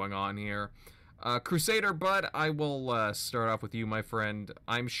what's going on here. Crusader Bud, I will start off with you, my friend.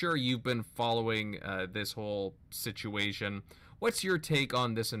 I'm sure you've been following this whole situation. What's your take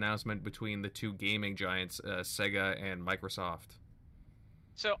on this announcement between the two gaming giants, Sega and Microsoft?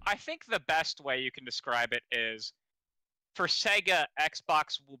 So I think the best way you can describe it is, for Sega,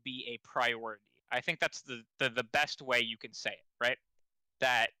 Xbox will be a priority. I think that's the best way you can say it, right?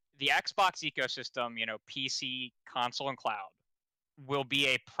 That the Xbox ecosystem, PC, console, and cloud, will be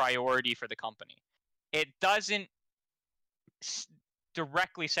a priority for the company. It doesn't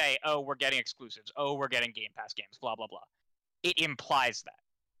directly say, oh, we're getting exclusives, oh, we're getting Game Pass games, blah, blah, blah. It implies that.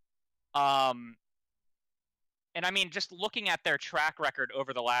 And I mean, just looking at their track record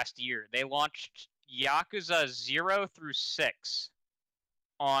over the last year, they launched Yakuza 0 through 6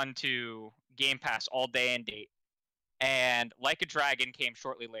 onto Game Pass all day and date. And Like a Dragon came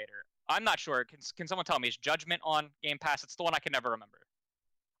shortly later. I'm not sure. Can someone tell me, is Judgment on Game Pass? It's the one I can never remember.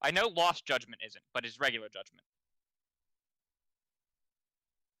 I know Lost Judgment isn't, but it's regular Judgment.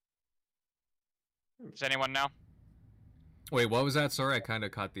 Does anyone know? Wait, what was that? Sorry, I kind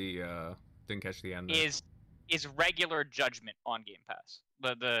of caught the didn't catch the end there. Is regular Judgment on Game Pass?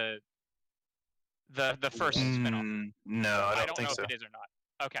 The first spin-off. No, I don't think know so. if it is or not.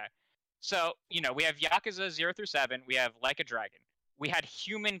 Okay. So, we have Yakuza 0 through 7, we have Like a Dragon. We had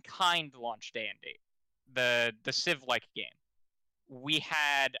Humankind launch day and date. The Civ-like game. We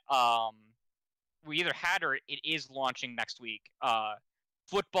had we either had or it is launching next week.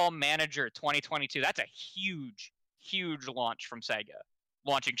 Football Manager 2022. That's a huge launch from Sega.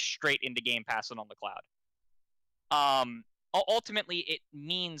 Launching straight into Game Pass and on the cloud. Ultimately, it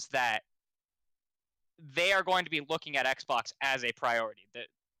means that they are going to be looking at Xbox as a priority.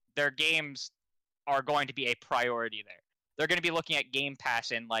 Their games are going to be a priority there. They're going to be looking at Game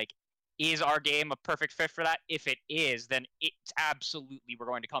Pass and is our game a perfect fit for that? If it is, then it's absolutely we're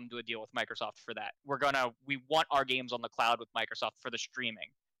going to come to a deal with Microsoft for that. We want our games on the cloud with Microsoft for the streaming.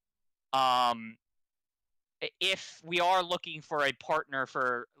 If we are looking for a partner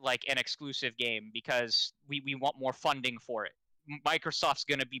for an exclusive game because we want more funding for it, Microsoft's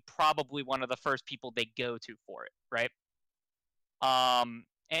going to be probably one of the first people they go to for it, right?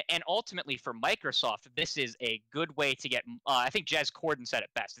 And ultimately for Microsoft, this is a good way to get. I think Jez Corden said it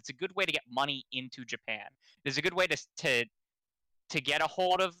best. It's a good way to get money into Japan. It's a good way to get a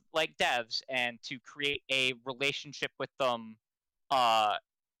hold of devs and to create a relationship with them,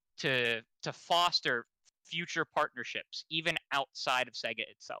 to foster future partnerships, even outside of Sega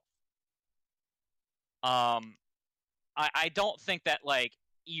itself. I don't think that like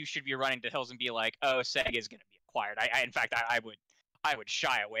you should be running to hills and be like, oh, Sega is going to be acquired. In fact, I would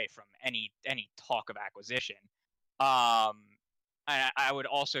shy away from any talk of acquisition. I would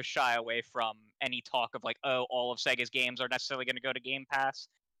also shy away from any talk of like, oh, all of Sega's games are necessarily going to go to Game Pass.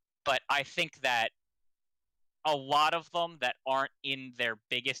 But I think that a lot of them that aren't in their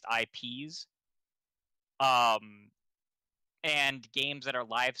biggest IPs, and games that are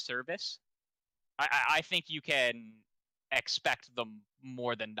live service, I think you can expect them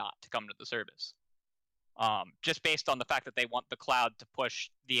more than not to come to the service. Just based on the fact that they want the cloud to push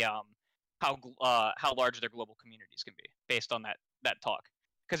the how large their global communities can be, based on that talk.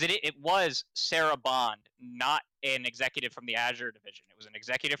 Because it was Sarah Bond, not an executive from the Azure division. It was an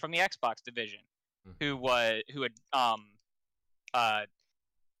executive from the Xbox division who had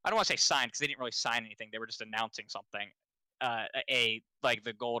I don't want to say signed, because they didn't really sign anything. They were just announcing something,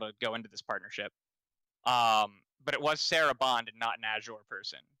 the goal to go into this partnership. But it was Sarah Bond and not an Azure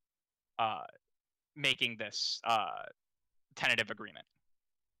person making this tentative agreement.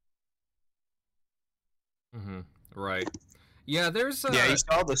 Right. Yeah, there's yeah, you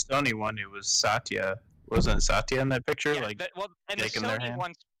saw the Sony one. It was Satya. Wasn't it Satya in that picture? Yeah,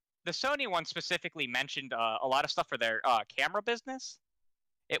 the Sony one specifically mentioned a lot of stuff for their camera business.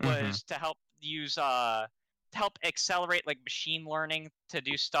 It was to help use to help accelerate like machine learning to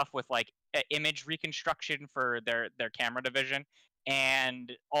do stuff with like image reconstruction for their camera division,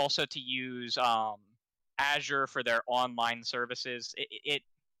 and also to use Azure for their online services.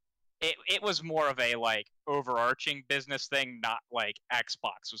 It was more of a like overarching business thing, not like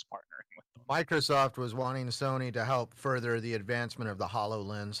Xbox was partnering with them. Microsoft was wanting Sony to help further the advancement of the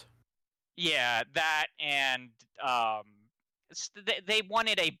HoloLens. Yeah, that, and they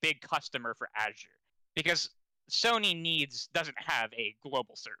wanted a big customer for Azure, because Sony doesn't have a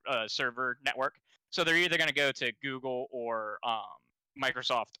global server network, so they're either going to go to Google or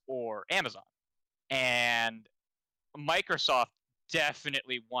Microsoft or Amazon, and Microsoft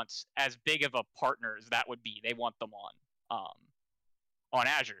definitely wants as big of a partner as that would be. They want them on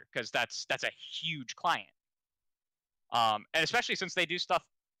Azure, because that's a huge client, and especially since they do stuff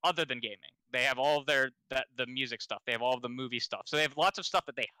other than gaming. They have all of the music stuff. They have all of the movie stuff. So they have lots of stuff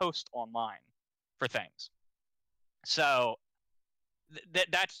that they host online for things. So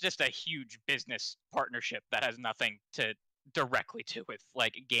that's just a huge business partnership that has nothing to directly do with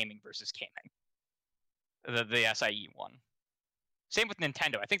like gaming versus gaming. The SIE one. Same with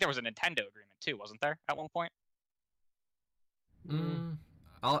Nintendo. I think there was a Nintendo agreement too, wasn't there, at one point?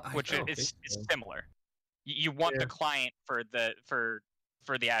 Which is similar. You want the client for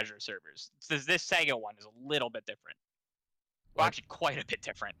the Azure servers. This Sega one is a little bit different. Well, actually, quite a bit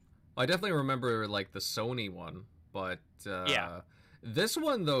different. I definitely remember like the Sony one, but this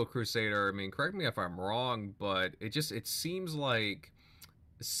one though, Crusader. I mean, correct me if I'm wrong, but it seems like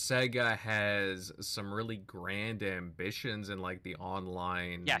Sega has some really grand ambitions in like the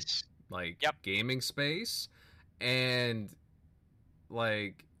online gaming space, and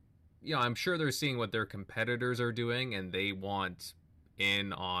like I'm sure they're seeing what their competitors are doing, and they want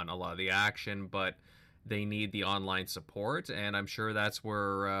in on a lot of the action, but they need the online support, and I'm sure that's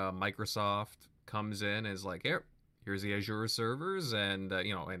where Microsoft comes in, is like, here's the Azure servers, and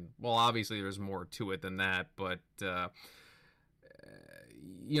and well, obviously there's more to it than that, but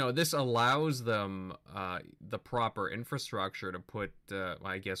this allows them the proper infrastructure to put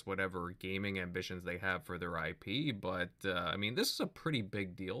I guess whatever gaming ambitions they have for their IP, but I mean, this is a pretty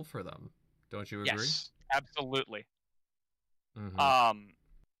big deal for them, don't you agree? Yes, absolutely.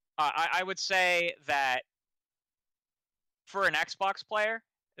 I would say that for an Xbox player,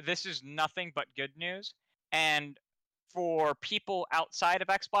 this is nothing but good news. And for people outside of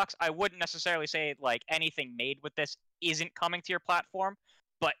Xbox, I wouldn't necessarily say like anything made with this isn't coming to your platform,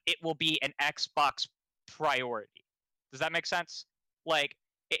 but it will be an Xbox priority. Does that make sense? Like,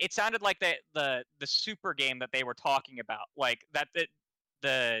 it sounded like the super game that they were talking about, like that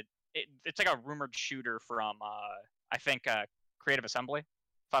it's like a rumored shooter from I think Creative Assembly,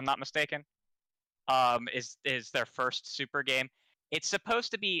 if I'm not mistaken, is their first super game. It's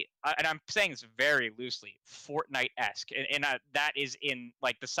supposed to be, and I'm saying this very loosely, Fortnite-esque, and that is in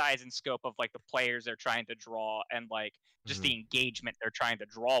like the size and scope of like the players they're trying to draw, and like just the engagement they're trying to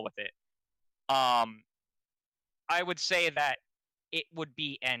draw with it. I would say that it would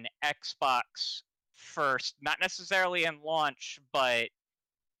be an Xbox first, not necessarily in launch, but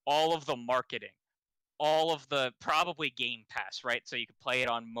all of the marketing, all of the probably Game Pass, right? So you could play it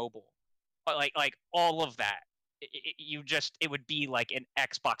on mobile, but like all of that. It would be like an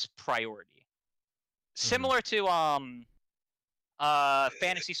Xbox priority. similar to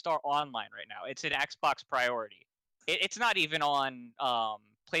Phantasy Star Online right now. It's an Xbox priority. It's not even on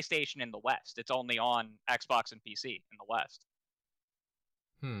PlayStation in the West. It's only on Xbox and PC in the West.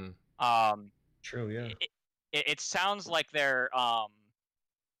 True, yeah. It sounds like they're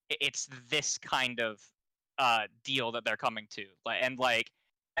it's this kind of deal that they're coming to, and like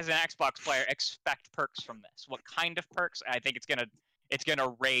as an Xbox player, expect perks from this. What kind of perks? I think it's gonna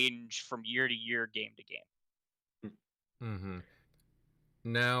range from year to year, game to game. Mm-hmm.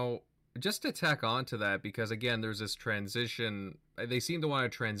 Now, just to tack on to that, because again, there's this transition. They seem to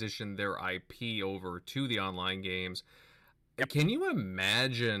want to transition their IP over to the online games. Yep. Can you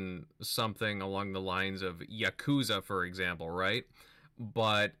imagine something along the lines of Yakuza, for example, right?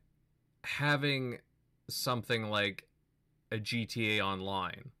 But having something like a GTA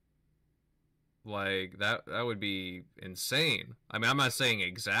Online. Like, that would be insane. I mean, I'm not saying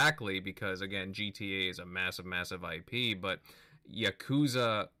exactly, because, again, GTA is a massive, massive IP, but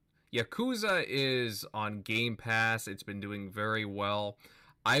Yakuza is on Game Pass. It's been doing very well.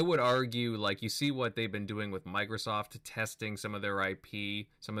 I would argue, like, you see what they've been doing with Microsoft, testing some of their IP,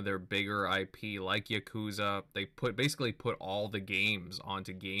 some of their bigger IP, like Yakuza. They basically put all the games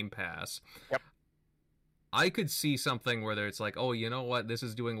onto Game Pass. Yep. I could see something where it's like, oh, you know what, this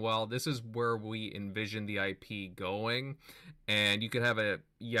is doing well. This is where we envision the IP going. And you could have a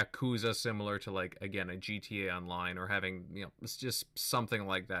Yakuza similar to, like, again, a GTA Online, or having, you know, it's just something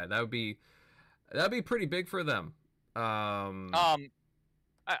like that. That'd be pretty big for them. I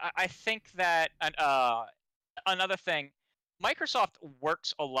think that another thing, Microsoft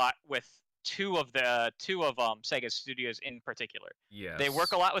works a lot with two of Sega studios in particular. Yes. They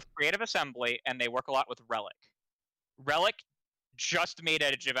work a lot with Creative Assembly, and they work a lot with Relic. Relic just made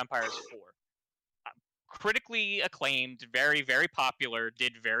Age of Empires 4. Critically acclaimed, very, very popular,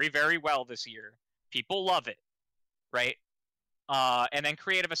 did very, very well this year. People love it, right? And then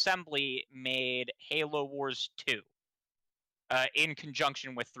Creative Assembly made Halo Wars 2 in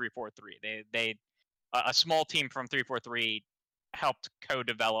conjunction with 343. They a small team from 343 helped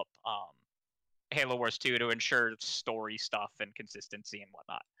co-develop Halo Wars 2 to ensure story stuff and consistency and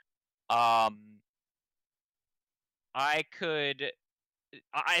whatnot. I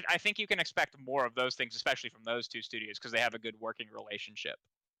think you can expect more of those things, especially from those two studios, because they have a good working relationship.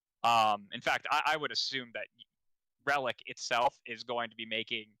 In fact, I would assume that Relic itself is going to be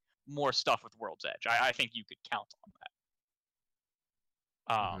making more stuff with World's Edge. I think you could count on that.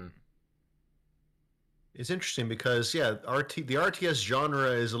 It's interesting because, yeah, the RTS genre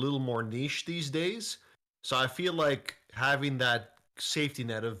is a little more niche these days. So I feel like having that safety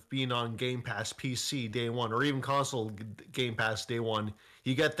net of being on Game Pass PC day one, or even console Game Pass day one,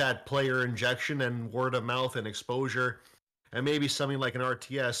 you get that player injection and word of mouth and exposure. And maybe something like an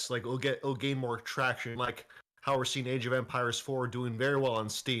RTS, like it'll gain more traction, like how we're seeing Age of Empires 4 doing very well on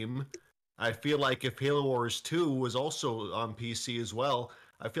Steam. I feel like if Halo Wars 2 was also on PC as well,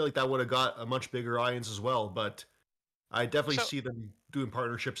 I feel like that would have got a much bigger audience as well, but I definitely see them doing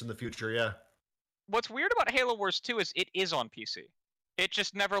partnerships in the future, yeah. What's weird about Halo Wars 2 is it is on PC. It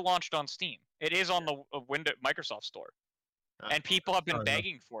just never launched on Steam. It is on the Microsoft Store. And people have been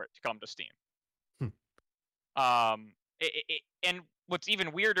begging for it to come to Steam. And what's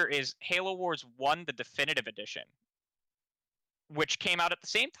even weirder is Halo Wars 1, the Definitive Edition, which came out at the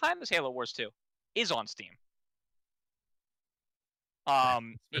same time as Halo Wars 2, is on Steam.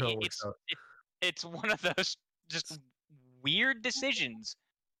 It's one of those just weird decisions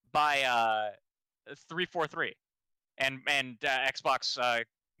by 343 and Xbox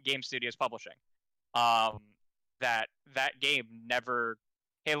Game Studios Publishing. That game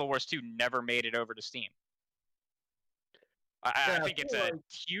Halo Wars 2 never made it over to Steam. I think it's a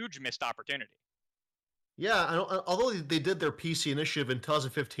huge missed opportunity. Yeah, although they did their PC initiative in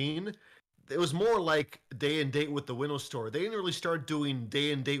 2015, it was more like day and date with the Windows Store. They didn't really start doing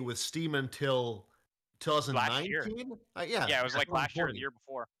day and date with Steam until 2019. Yeah, it was like last year or the year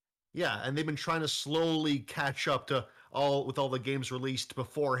before. Yeah, and they've been trying to slowly catch up to all the games released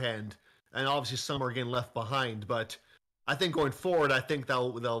beforehand, and obviously some are getting left behind. But I think going forward, I think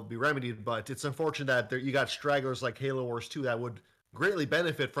they'll be remedied. But it's unfortunate that you got stragglers like Halo Wars 2 that would greatly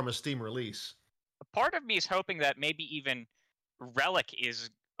benefit from a Steam release. Part of me is hoping that maybe even Relic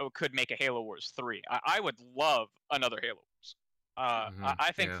could make a Halo Wars 3. I would love another Halo Wars.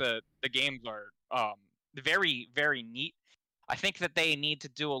 I think the games are very, very neat. I think that they need to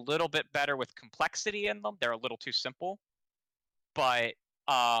do a little bit better with complexity in them. They're a little too simple. But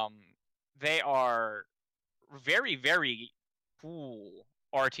they are very, very cool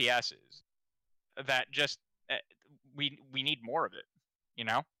RTSs that just we need more of it, you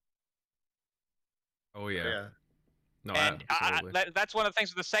know? Oh yeah. No, And absolutely. that's one of the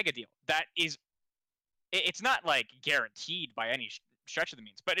things with the Sega deal. That is, it's not like guaranteed by any stretch of the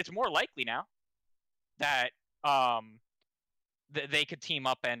means, but it's more likely now that they could team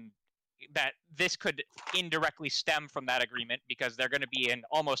up, and that this could indirectly stem from that agreement, because they're going to be in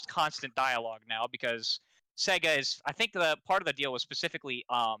almost constant dialogue now, because Sega is, I think the part of the deal was specifically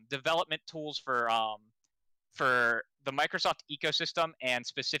development tools for the Microsoft ecosystem, and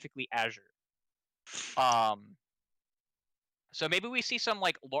specifically Azure. So maybe we see some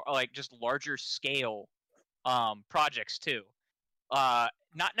like just larger scale projects too.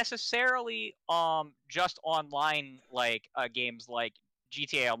 Not necessarily just online, like games like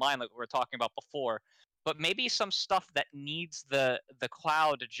GTA Online, like we were talking about before, but maybe some stuff that needs the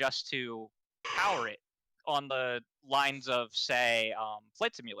cloud just to power it, on the lines of, say,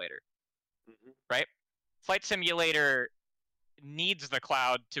 Flight Simulator. Right? Flight Simulator needs the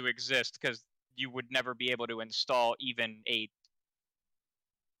cloud to exist, because you would never be able to install even a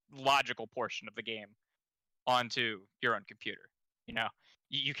logical portion of the game onto your own computer. You know,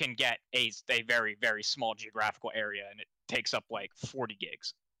 you can get a very, very small geographical area, and it takes up like 40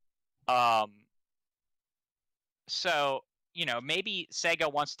 gigs. So, you know, maybe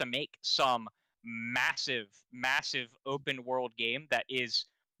Sega wants to make some massive open world game that is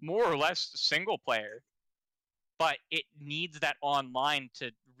more or less single player, but it needs that online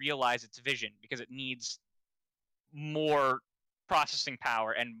to realize its vision, because it needs more processing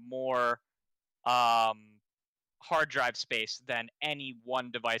power and more hard drive space than any one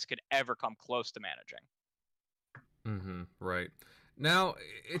device could ever come close to managing. Right. Now,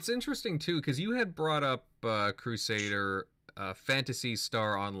 it's interesting too, because you had brought up Crusader Phantasy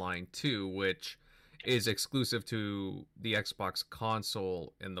Star Online 2, which is exclusive to the Xbox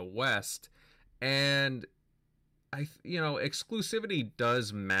console in the West, and exclusivity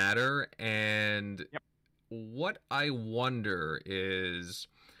does matter, and what I wonder is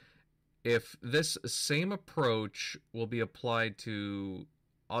if this same approach will be applied to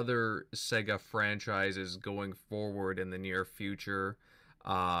other Sega franchises going forward in the near future,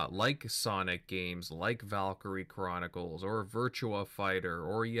 like Sonic games, like Valkyrie Chronicles, or Virtua Fighter,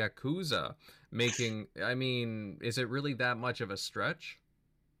 or Yakuza. Is it really that much of a stretch?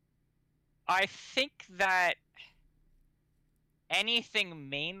 I think that anything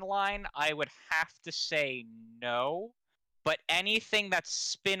mainline, I would have to say no. But anything that's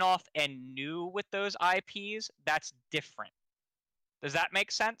spin-off and new with those IPs, that's different. Does that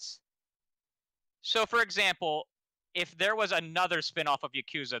make sense? So, for example, if there was another spin-off of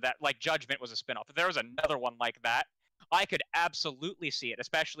Yakuza that, like Judgment was a spin-off, if there was another one like that, I could absolutely see it,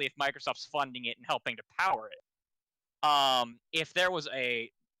 especially if Microsoft's funding it and helping to power it. If there was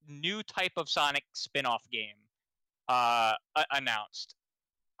a new type of Sonic spin-off game announced,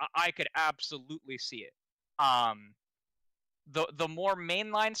 I could absolutely see it. The more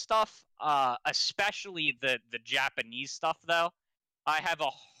mainline stuff, especially the Japanese stuff, though, I have a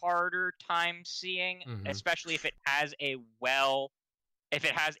harder time seeing, especially if it has a lot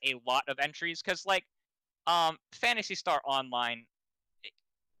of entries. Because, like, Phantasy Star Online,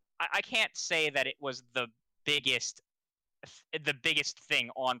 I can't say that it was the biggest thing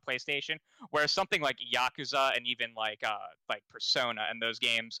on PlayStation, whereas something like Yakuza and even like Persona and those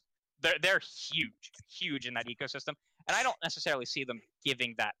games, they're huge in that ecosystem, and I don't necessarily see them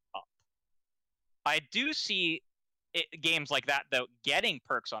giving that up. I do see games like that, though, getting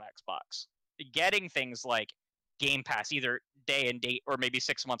perks on Xbox, getting things like Game Pass either day and date or maybe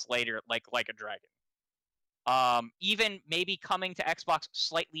 6 months later, like a Dragon. Even maybe coming to Xbox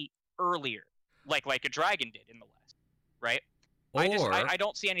slightly earlier, like a Dragon did in the West, right? I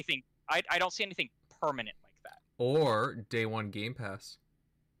don't see anything. I don't see anything permanent like that. Or day one Game Pass.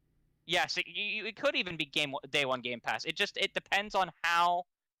 Yes, it could even be day one Game Pass. It depends on how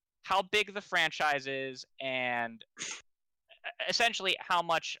big the franchise is, and essentially how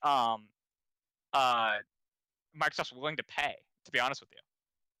much Microsoft's willing to pay. To be honest with you,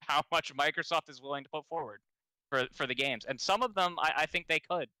 how much Microsoft is willing to put forward for the games, and some of them I think they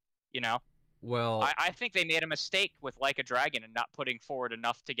could. You know, well, I think they made a mistake with Like a Dragon and not putting forward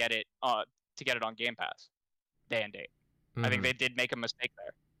enough to get it on Game Pass day and date. I think they did make a mistake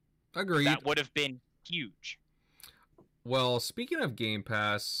there. Agreed. That would have been huge. Well, speaking of Game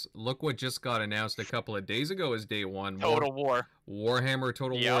Pass, look what just got announced a couple of days ago as day one. Total War. Warhammer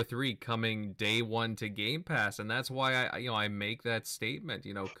Total War 3 coming day one to Game Pass, and that's why I make that statement.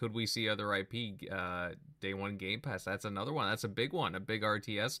 Could we see other IP day one Game Pass? That's another one. That's a big one, a big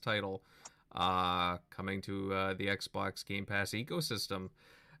RTS title coming to the Xbox Game Pass ecosystem.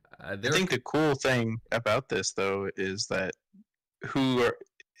 I think the cool thing about this, though, is that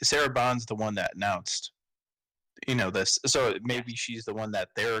Sarah Bond's the one that announced, this. So maybe she's the one that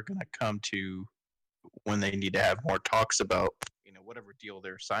they're gonna come to when they need to have more talks about, whatever deal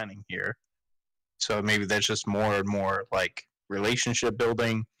they're signing here. So maybe that's just more and more like relationship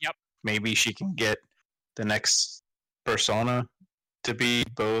building. Yep. Maybe she can get the next Persona to be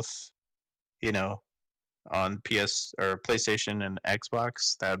both, on PS or PlayStation and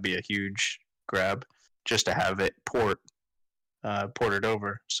Xbox. That would be a huge grab just to have it ported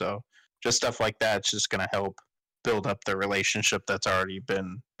over. So just stuff like that's just going to help build up the relationship that's already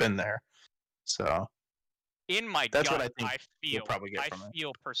been there. So in my that's gut, what I think feel we'll probably get from it.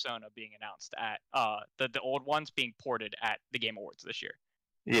 feel Persona being announced at the old ones being ported at the Game Awards this year.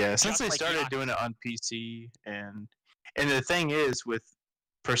 Yeah, since Just they like started doing it on PC, and the thing is with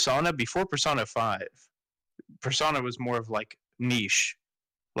Persona, before Persona 5, Persona was more of like niche.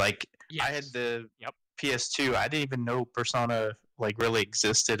 Like I had the PS2, I didn't even know Persona like really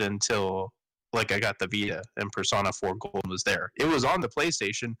existed until like I got the Vita and Persona 4 Gold was there. It was on the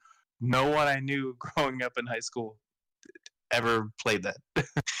PlayStation. No one I knew growing up in high school ever played that.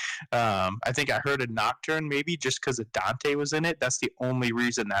 I think I heard a Nocturne maybe just because Dante was in it. That's the only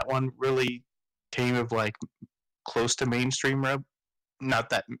reason that one really came of like close to mainstream. Not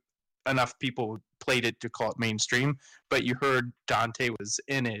that enough people played it to call it mainstream, but you heard Dante was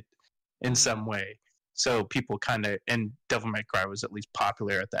in it in some way. So people kind of, and Devil May Cry was at least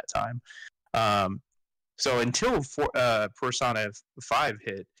popular at that time. So until Persona 5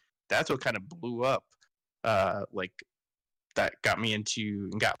 hit, that's what kind of blew up. Like that got me into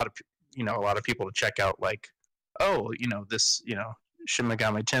and got a lot of people to check out like, this, Shin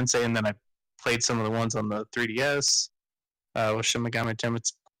Megami Tensei, and then I played some of the ones on the 3DS with Shin Megami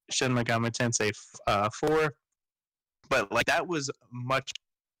Tensei 4. But like that was much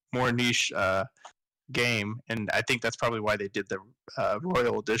more niche game, and I think that's probably why they did the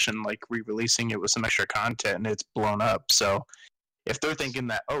Royal Edition, like re-releasing it with some extra content, and it's blown up. So if they're thinking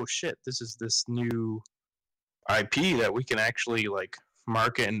that, oh shit, this is this new IP that we can actually like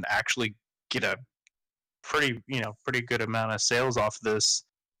market and actually get a pretty good amount of sales off this,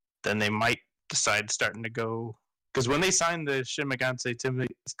 then they might decide starting to go. Because when they signed the Shin Megami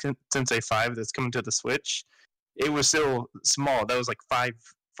Tensei 5 that's coming to the Switch, it was still small. That was like 5+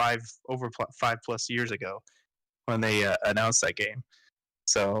 years ago when they announced that game.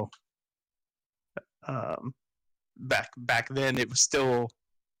 So back then it was still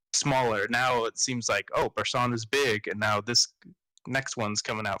smaller. Now it seems like, oh, Persona's big, and now this next one's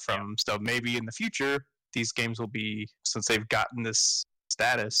coming out from. So maybe in the future these games will be, since they've gotten this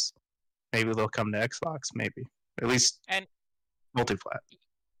status, maybe they'll come to Xbox. Maybe at least and multi-plat.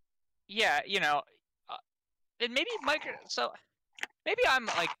 Yeah, and maybe maybe I'm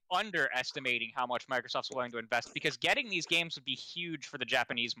like underestimating how much Microsoft's willing to invest, because getting these games would be huge for the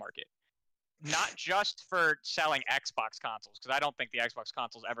Japanese market. Not just for selling Xbox consoles, because I don't think the Xbox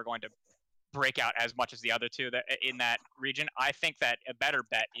console is ever going to break out as much as the other two that in that region. I think that a better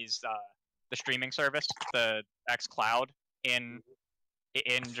bet is the streaming service, the xCloud in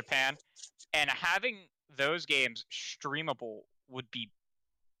Japan, and having those games streamable would be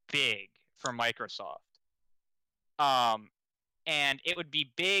big for Microsoft. And it would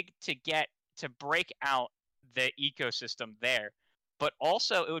be big to break out the ecosystem there. But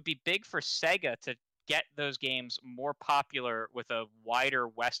also, it would be big for Sega to get those games more popular with a wider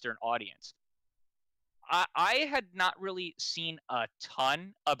Western audience. I had not really seen a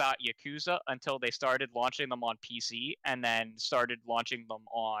ton about Yakuza until they started launching them on PC and then started launching them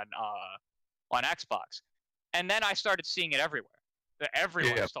on Xbox. And then I started seeing it everywhere.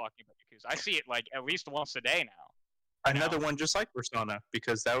 Everyone is talking about Yakuza. I see it like at least once a day now. Another one just like Persona,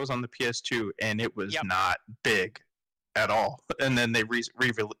 because that was on the PS2 and it was not big at all. And then they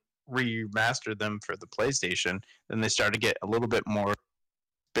remastered them for the PlayStation. Then they started to get a little bit more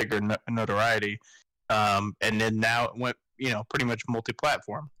bigger notoriety. And then now it went, pretty much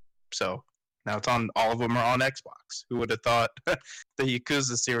multi-platform. So now it's on, all of them are on Xbox. Who would have thought the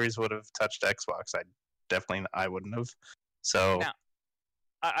Yakuza series would have touched Xbox? I wouldn't have. So now,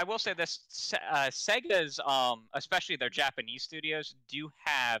 I will say this: Sega's, especially their Japanese studios, do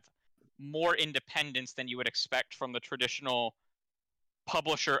have more independence than you would expect from the traditional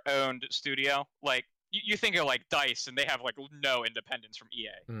publisher-owned studio. Like you think of like DICE, and they have like no independence from EA.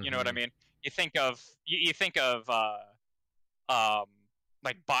 Mm-hmm. You know what I mean? You think of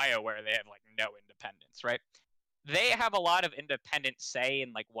like BioWare, they have like no independence, right? They have a lot of independent say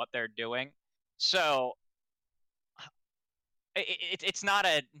in like what they're doing. So it's not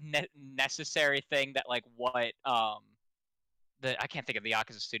a necessary thing that like what I can't think of the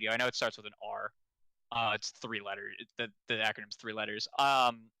Yakuza studio. I know it starts with an R. It's 3 letters. The acronym's 3 letters.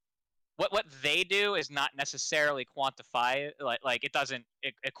 What they do is not necessarily quantify it. Like it doesn't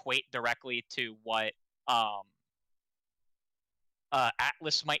equate directly to what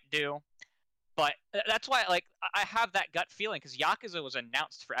Atlas might do. But that's why, like, I have that gut feeling because Yakuza was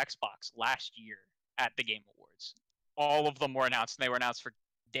announced for Xbox last year at the Game Awards. All of them were announced, and they were announced for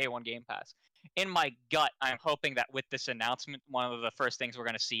Day 1 Game Pass. In my gut, I'm hoping that with this announcement, one of the first things we're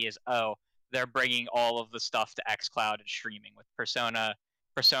going to see is, they're bringing all of the stuff to xCloud and streaming with Persona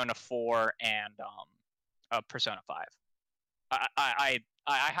 4, and Persona 5. I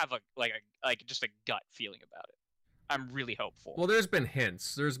have just a gut feeling about it. I'm really hopeful. Well, there's been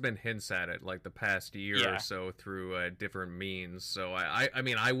hints. There's been hints at it, like the past year Yeah. or so through different means. So I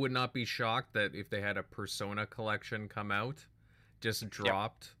mean, I would not be shocked that if they had a Persona collection come out, just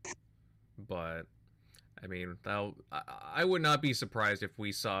dropped. But I mean, I would not be surprised if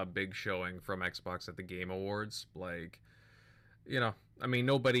we saw a big showing from Xbox at the Game Awards. Like, you know, I mean,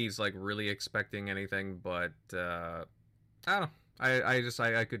 nobody's like really expecting anything, but I don't know.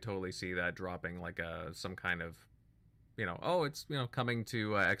 I could totally see that dropping like some kind of, you know, it's, you know, coming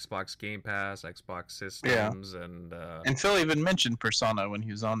to Xbox Game Pass, Xbox systems, and Phil even mentioned Persona when he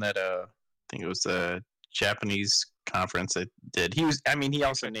was on that. I think it was a Japanese conference that did. He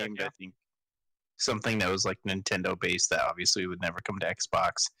also named, I think, something that was like Nintendo based that obviously would never come to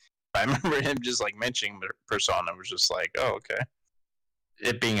Xbox. I remember him just like mentioning Persona, was just like, oh, okay.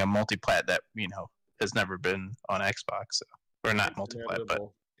 It being a multiplat that, you know, has never been on Xbox, so. Or not multiplat, but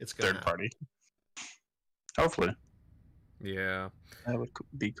it's third party. Hopefully. Yeah. That would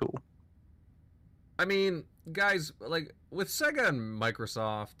be cool. I mean, guys, like, with Sega and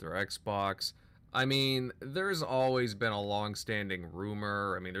Microsoft or Xbox, I mean, there's always been a long-standing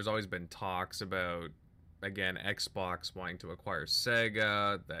rumor. I mean, there's always been talks about, again, Xbox wanting to acquire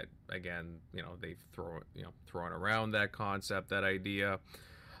Sega, that, again, you know, they've thrown around that concept, that idea.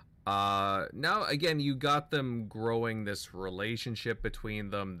 Now, again, you got them growing this relationship between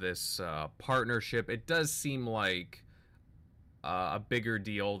them, this partnership. It does seem like a bigger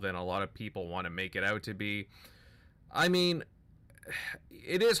deal than a lot of people want to make it out to be. I mean,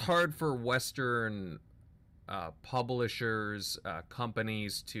 it is hard for Western publishers,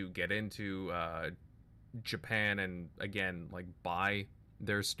 companies to get into Japan and, again, like, buy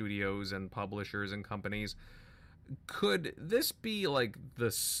their studios and publishers and companies. Could this be like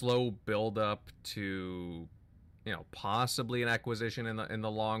the slow build up to, you know, possibly an acquisition in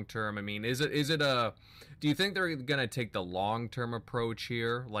the long term? I mean, is it a, do you think they're gonna take the long term approach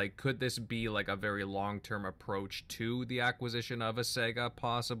here? Like, could this be like a very long term approach to the acquisition of a Sega,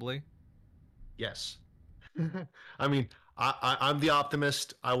 possibly? Yes. I mean, I'm the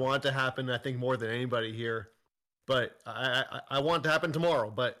optimist. I want it to happen, I think, more than anybody here. But I want it to happen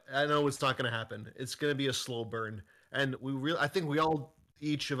tomorrow. But I know it's not going to happen. It's going to be a slow burn. And I think we all,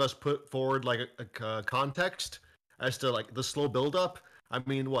 each of us, put forward like a context as to like the slow build up. I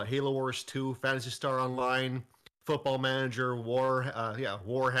mean, what, Halo Wars 2, Phantasy Star Online, Football Manager,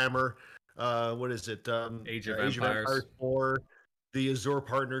 Warhammer. What is it? Age of Empires 4, the Azure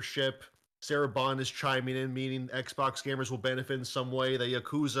partnership. Sarah Bond is chiming in, meaning Xbox gamers will benefit in some way. The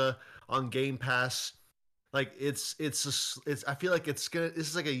Yakuza on Game Pass. Like it's I feel like this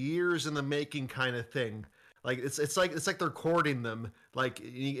is like a years in the making kind of thing. Like it's like they're courting them. Like,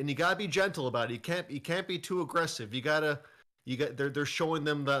 and you gotta be gentle about it. You can't be too aggressive. They're showing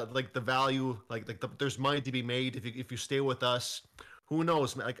them the value. There's money to be made if you stay with us. Who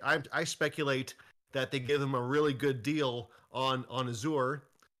knows? Like I speculate that they give them a really good deal on Azure,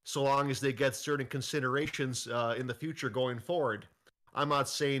 so long as they get certain considerations in the future going forward. I'm not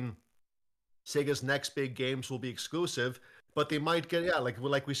saying Sega's next big games will be exclusive, but they might get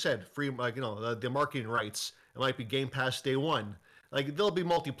like we said, free, like, you know, the marketing rights. It might be Game Pass day one. Like, they'll be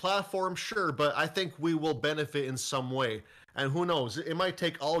multi-platform, sure, but I think we will benefit in some way. And who knows? It might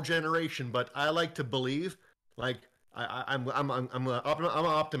take all generation, but I like to believe. Like, I'm an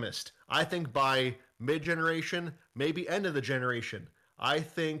optimist. I think by mid-generation, maybe end of the generation, I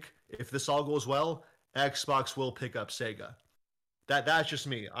think if this all goes well, Xbox will pick up Sega. That's just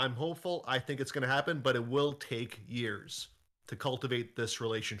me. I'm hopeful. I think it's going to happen, but it will take years to cultivate this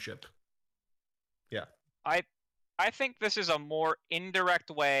relationship. Yeah. I think this is a more indirect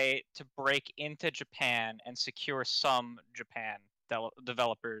way to break into Japan and secure some Japan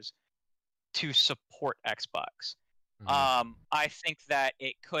developers to support Xbox. Mhm. I think that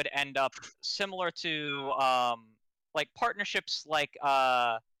it could end up similar to like partnerships like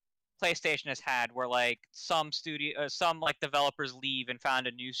PlayStation has had, where like some like developers leave and found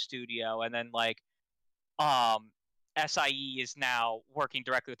a new studio, and then like SIE is now working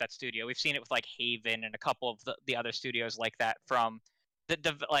directly with that studio. We've seen it with like Haven and a couple of the other studios like that from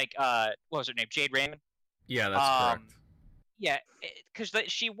the like what was her name, Jade Raymond. Yeah, that's correct. Yeah, because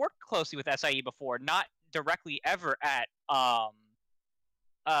she worked closely with SIE before, not directly ever at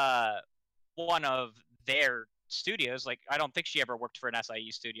one of their studios. Like, I don't think she ever worked for an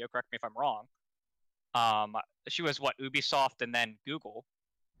SIE studio. Correct me if I'm wrong. She was Ubisoft and then Google.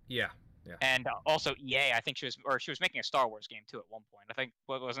 Yeah, yeah. And also EA. I think she was making a Star Wars game too at one point. I think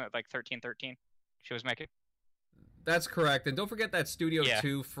wasn't it like 1313? She was making. That's correct. And don't forget that Studio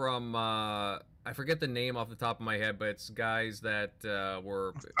 2 from I forget the name off the top of my head, but it's guys that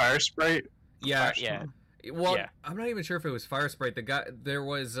were Firesprite. Yeah, yeah. Well, yeah. I'm not even sure if it was Firesprite. There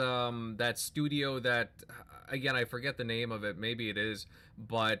was that studio that, again, I forget the name of it. Maybe it is,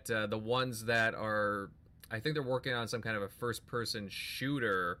 but the ones that are, I think they're working on some kind of a first-person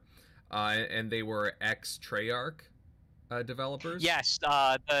shooter, and they were ex-Treyarch developers. Yes,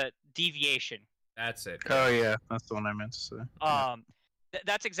 the Deviation. That's it. Oh yeah, that's the one I meant to say.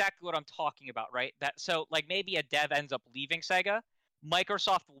 That's exactly what I'm talking about, right? So like maybe a dev ends up leaving Sega,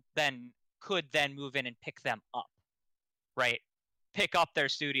 Microsoft could then move in and pick them up, right? Pick up their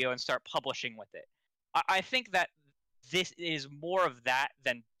studio and start publishing with it. I think that this is more of that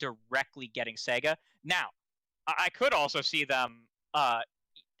than directly getting Sega. Now, I could also see them.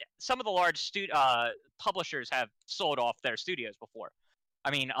 Some of the large publishers have sold off their studios before.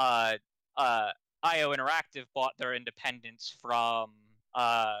 I mean, IO Interactive bought their independence from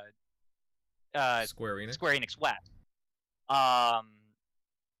Square Enix West.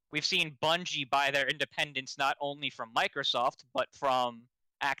 We've seen Bungie buy their independence not only from Microsoft but from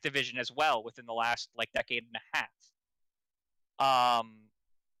Activision as well within the last decade and a half.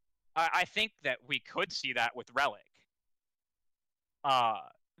 I think that we could see that with Relic.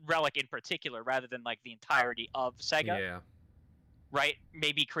 Relic in particular, rather than the entirety of Sega. Yeah. Right?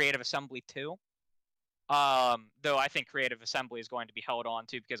 Maybe Creative Assembly too. Though I think Creative Assembly is going to be held on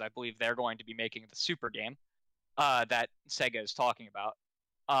to because I believe they're going to be making the super game that Sega is talking about.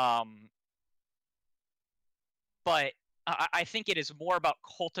 But I think it is more about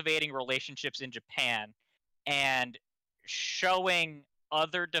cultivating relationships in Japan and showing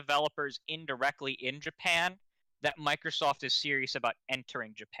other developers indirectly in Japan that Microsoft is serious about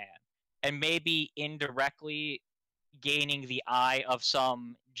entering Japan, and maybe indirectly gaining the eye of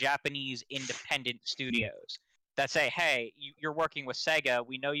some Japanese independent studios that say, hey, you're working with Sega,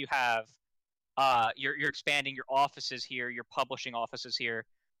 we know you have you're expanding your offices here, your publishing offices here,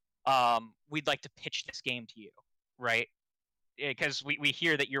 we'd like to pitch this game to you, right? Because we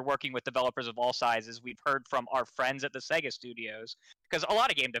hear that you're working with developers of all sizes. We've heard from our friends at the Sega studios, because a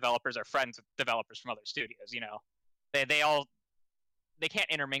lot of game developers are friends with developers from other studios. They can't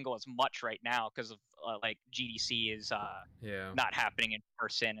intermingle as much right now because of GDC is not happening in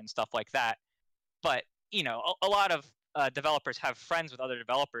person and stuff like that. But a lot of developers have friends with other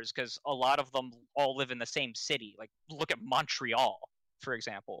developers because a lot of them all live in the same city. Like, look at Montreal, for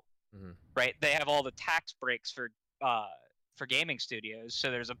example. Mm-hmm. Right? They have all the tax breaks for gaming studios,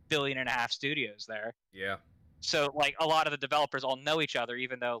 so there's 1.5 billion studios there. Yeah. So a lot of the developers all know each other,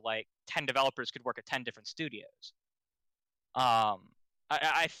 even though 10 developers could work at 10 different studios.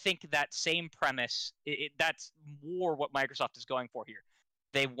 I think that same premise, that's more what Microsoft is going for here.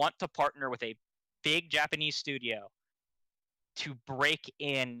 They want to partner with a big Japanese studio to break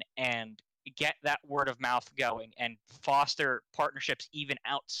in and get that word of mouth going and foster partnerships even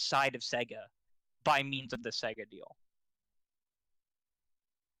outside of Sega by means of the Sega deal.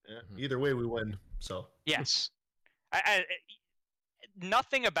 Yeah, either way we win. So yes,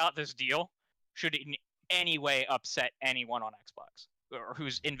 nothing about this deal should in any way upset anyone on Xbox or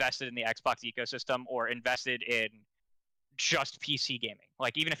who's invested in the Xbox ecosystem or invested in just PC gaming.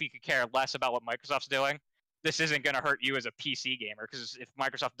 Even if you could care less about what Microsoft's doing, this isn't going to hurt you as a PC gamer, because if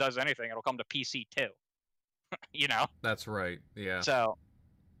Microsoft does anything, it'll come to PC too. That's right. Yeah. So,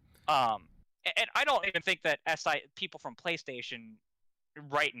 and I don't even think that people from PlayStation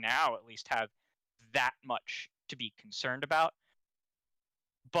right now at least have that much to be concerned about.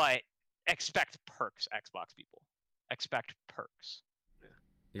 But expect perks, Xbox people. Expect perks.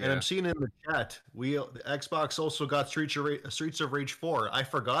 Yeah. And I'm seeing in the chat, the Xbox also got Streets of Rage 4. I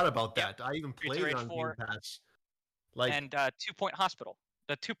forgot about that. I even played it on Game Pass. And 2 Point Hospital,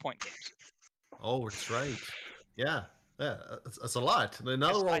 the 2 Point games. Oh, that's right. Yeah, that's a lot.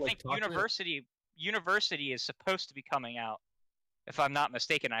 I think University is supposed to be coming out, if I'm not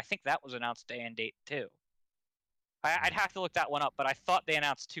mistaken. I think that was announced day and date too. I'd have to look that one up, but I thought they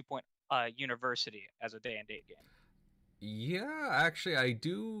announced 2 Point University as a day and date game. Yeah, actually, I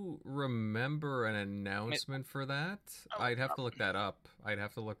do remember an announcement for that. I'd have to look that up. I'd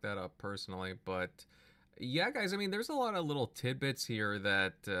have to look that up personally, but yeah, guys, I mean, there's a lot of little tidbits here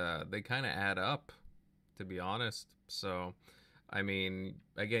that they kind of add up, to be honest. So, I mean,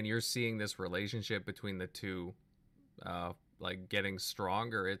 again, you're seeing this relationship between the two, like getting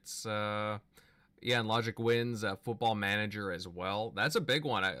stronger. It's yeah, and Logic Wins Football Manager as well. That's a big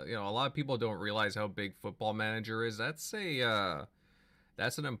one. A lot of people don't realize how big Football Manager is. That's an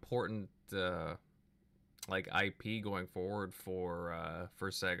important like IP going forward for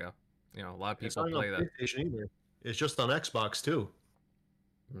Sega. A lot of people play that. PlayStation either. It's just on Xbox too.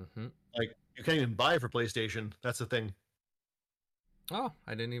 Mm-hmm. Like you can't even buy it for PlayStation. That's the thing. Oh,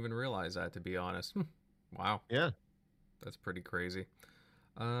 I didn't even realize that, to be honest. Wow. Yeah. That's pretty crazy.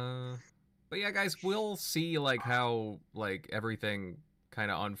 But yeah, guys, we'll see like how like everything kind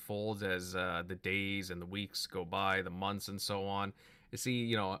of unfolds as the days and the weeks go by, the months and so on. To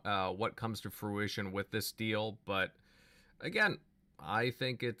see what comes to fruition with this deal. But again, I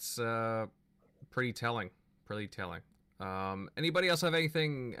think it's pretty telling. Pretty telling. Anybody else have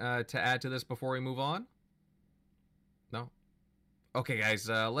anything to add to this before we move on? No. Okay, guys,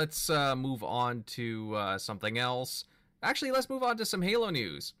 let's move on to something else. Actually, let's move on to some Halo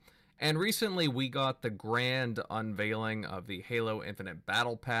news. And recently we got the grand unveiling of the Halo Infinite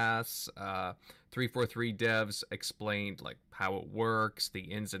Battle Pass. 343 devs explained like how it works, the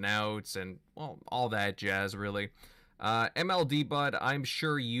ins and outs, and well, all that jazz really. MLD Bud, I'm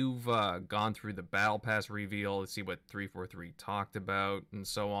sure you've gone through the Battle Pass reveal to see what 343 talked about and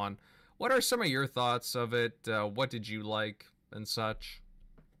so on. What are some of your thoughts of it? What did you like and such?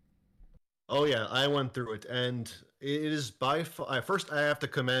 Oh yeah, I went through it, and it is by far. First, I have to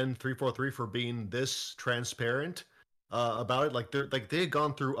commend 343 for being this transparent about it. Like they had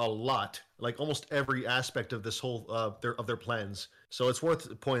gone through a lot, like almost every aspect of this whole of their plans. So it's worth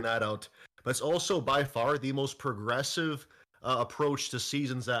pointing that out. But it's also by far the most progressive approach to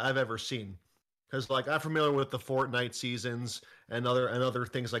seasons that I've ever seen. Because like I'm familiar with the Fortnite seasons and other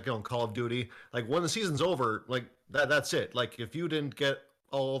things like Call of Duty. Like when the season's over, like that's it. Like if you didn't get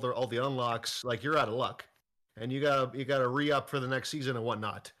all the unlocks, like you're out of luck, and you gotta re-up for the next season and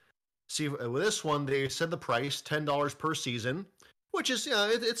whatnot. See, with this one, they said the price $10 per season, which is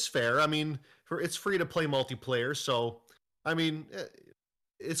it's fair. I mean, it's free to play multiplayer, so I mean,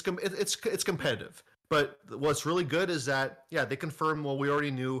 it's competitive. But what's really good is that they confirmed what we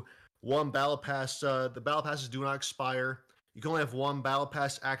already knew. One battle pass, the battle passes do not expire. You can only have one battle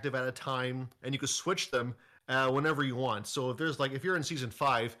pass active at a time, and you can switch them whenever you want. So if you're in season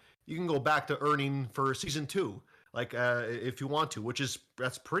 5, you can go back to earning for season 2, if you want to,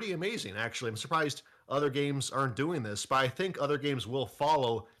 that's pretty amazing. Actually, I'm surprised other games aren't doing this, but I think other games will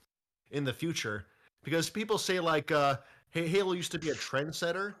follow in the future, because people say hey, Halo used to be a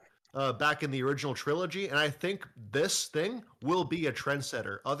trendsetter back in the original trilogy, and I think this thing will be a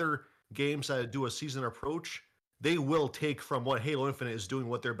trendsetter. Other games that do a season approach, they will take from what Halo Infinite is doing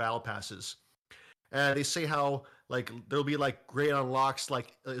with their battle passes. And they say how there'll be great unlocks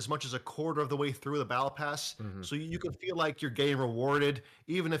as much as a quarter of the way through the battle pass, so you can feel like you're getting rewarded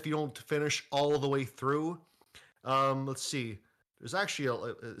even if you don't finish all the way through. Let's see. There's actually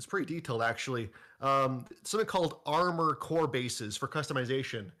it's pretty detailed actually. Something called armor core bases for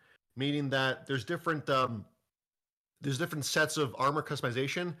customization, meaning that there's different sets of armor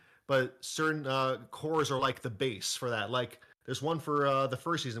customization, but certain cores are like the base for that. Like there's one for the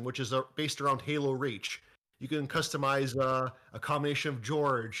first season, which is based around Halo Reach. You can customize a combination of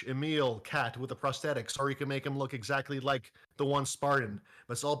George, Emil, Kat with the prosthetics, or you can make them look exactly like the one Spartan.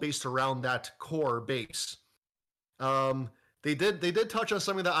 But it's all based around that core base. They did touch on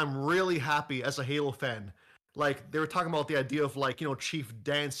something that I'm really happy as a Halo fan. Like they were talking about the idea of Chief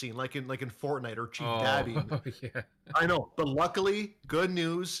dancing, like in Fortnite, or Chief dabbing. Yeah. I know, but luckily, good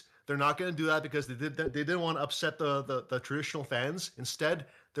news. They're not going to do that because they didn't want to upset the traditional fans. Instead,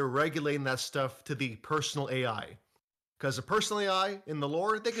 they're regulating that stuff to the personal AI. Because the personal AI in the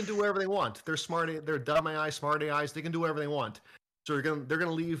lore, they can do whatever they want. They're dumb AI, smart AIs. They can do whatever they want. So they're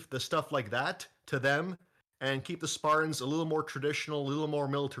gonna leave the stuff like that to them and keep the Spartans a little more traditional, a little more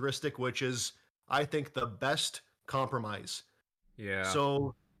militaristic, which is, I think, the best compromise. Yeah.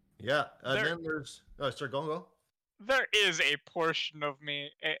 So, yeah. Then there's... Oh, sorry, go. There is a portion of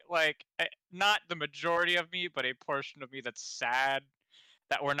me, not the majority of me, but a portion of me that's sad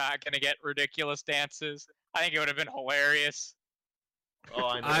that we're not going to get ridiculous dances. I think it would have been hilarious. Oh,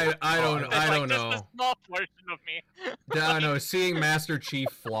 I know. I don't know. Just a small portion of me. I don't know. Seeing Master Chief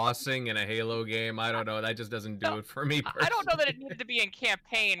flossing in a Halo game, I don't know. That just doesn't do it for me personally. I don't know that it needed to be in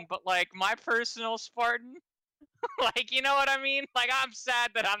campaign, but my personal Spartan, Like, you know what I mean? Like, I'm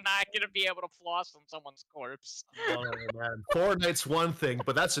sad that I'm not gonna be able to floss on someone's corpse. Oh man, Fortnite's one thing,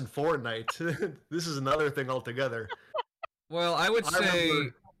 but that's in Fortnite. This is another thing altogether. Well, I would I say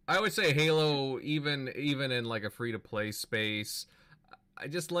remember- I would say Halo, even in like a free to play space, I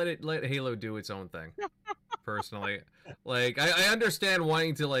just let Halo do its own thing. Personally, like I understand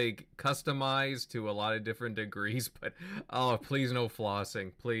wanting to like customize to a lot of different degrees, but oh please no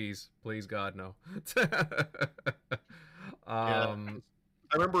flossing, please God no. I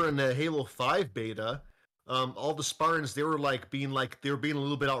remember in the Halo 5 beta, all the Spartans they were being a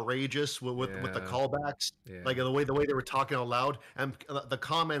little bit outrageous with the Yeah. callbacks, Yeah. like the way they were talking out loud, and the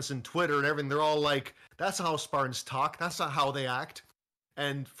comments in Twitter and everything. They're all like, "That's not how Spartans talk. That's not how they act."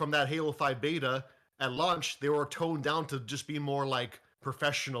 And from that Halo 5 beta at launch, they were toned down to just be more like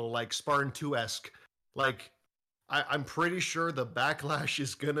professional, like Spartan 2-esque. Like, I'm pretty sure the backlash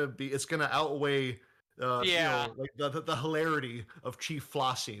is gonna outweigh, Yeah. like the hilarity of Chief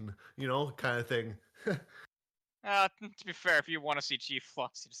flossing, kind of thing. To be fair, if you want to see Chief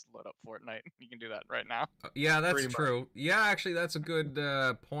Floss, you just load up Fortnite. You can do that right now. Yeah, that's Pretty much. true. Yeah, actually, that's a good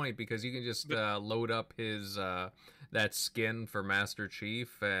point because you can just load up his that skin for Master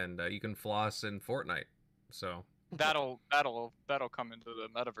Chief, and you can floss in Fortnite. So That'll come into the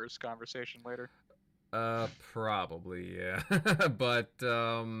metaverse conversation later. probably yeah, but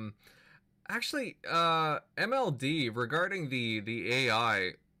actually, MLD regarding the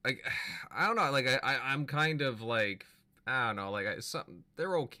AI, like I don't know, like I'm kind of like I don't know, like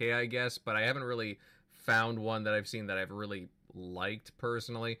they're okay, I guess, but I haven't really found one that I've seen that I've really liked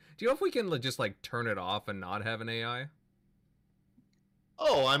personally. Do you know if we can just like turn it off and not have an AI?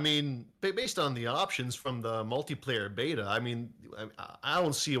 Oh, I mean, based on the options from the multiplayer beta, I mean, I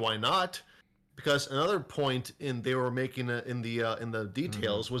don't see why not. Because another point they were making in the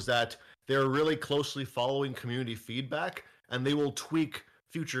details was that they're really closely following community feedback, and they will tweak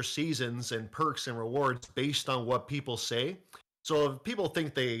future seasons and perks and rewards based on what people say. So if people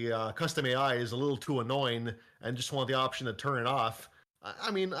think custom AI is a little too annoying and just want the option to turn it off,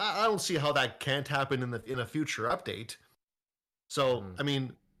 I mean, I don't see how that can't happen in a future update. So, I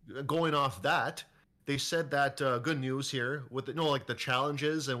mean, going off that, they said that good news here with the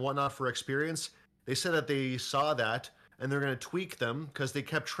challenges and whatnot for experience. They said that they saw that and they're going to tweak them because they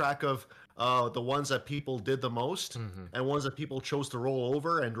kept track of the ones that people did the most and ones that people chose to roll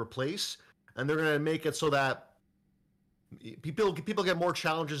over and replace. And they're going to make it so that people get more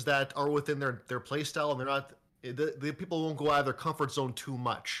challenges that are within their play style, and they're not the people won't go out of their comfort zone too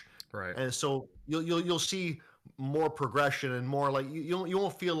much. Right. And so you'll see more progression and more like you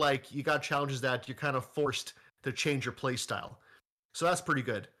won't feel like you got challenges that you're kind of forced to change your play style. So that's pretty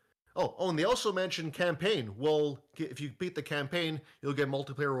good. Oh, and they also mentioned campaign. Well, if you beat the campaign, you'll get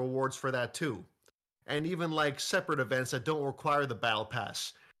multiplayer rewards for that too. And even like separate events that don't require the battle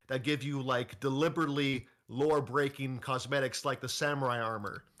pass, that give you like deliberately lore breaking cosmetics like the samurai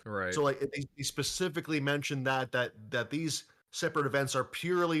armor. Right. So like they specifically mentioned that these separate events are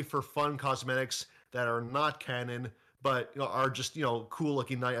purely for fun cosmetics that are not canon, but are just cool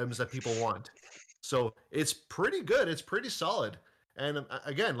looking items that people want. So it's pretty good. It's pretty solid. And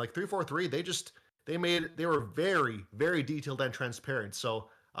again, like 343, they were very, very detailed and transparent. So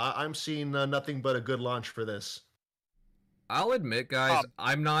I'm seeing nothing but a good launch for this. I'll admit, guys,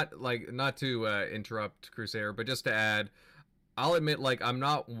 I'm not to interrupt Crusader, but just to add, I'll admit, like, I'm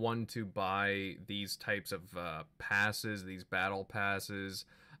not one to buy these types of passes, these battle passes.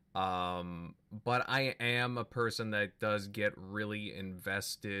 But I am a person that does get really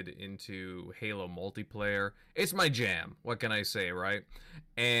invested into Halo multiplayer. It's my jam. What can I say, right?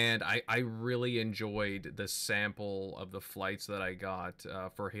 And I really enjoyed the sample of the flights that I got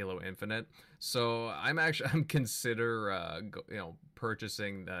for Halo Infinite. So I'm consider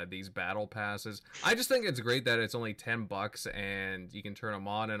purchasing these battle passes. I just think it's great that it's only $10 and you can turn them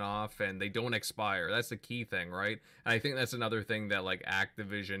on and off and they don't expire. That's the key thing, right? And I think that's another thing that like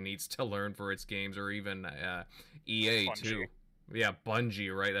Activision needs to learn for its games, or even EA Bungie. too. Yeah,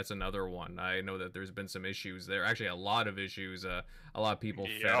 Bungie, right? That's another one. I know that there's been some issues there. Actually, a lot of issues. A lot of people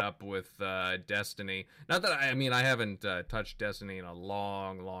fed up with Destiny. Not that I haven't touched Destiny in a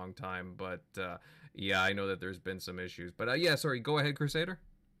long, long time, but yeah, I know that there's been some issues. But yeah, sorry. Go ahead, Crusader.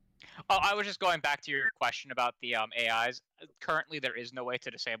 Oh, I was just going back to your question about the AIs. Currently, there is no way to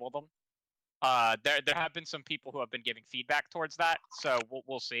disable them. There have been some people who have been giving feedback towards that, so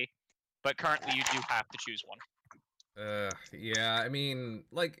we'll see. But currently, you do have to choose one. Yeah, I mean,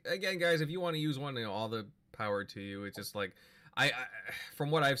 like, again, guys, if you want to use one, all the power to you. It's just like, I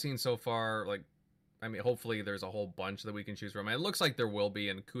from what I've seen so far, like, I mean, hopefully there's a whole bunch that we can choose from. It looks like there will be,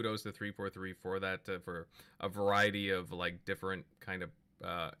 and kudos to 343 for that, for a variety of like different kind of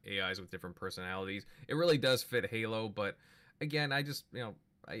AIs with different personalities. It really does fit Halo, but again, I just,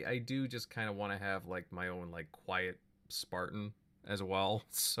 I do just kind of want to have like my own like quiet Spartan as well.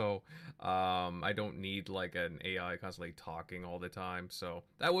 So I don't need like an AI constantly talking all the time. So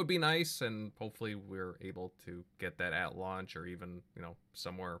that would be nice, and hopefully we're able to get that at launch or even,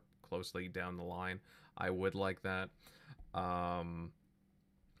 somewhere closely down the line. I would like that.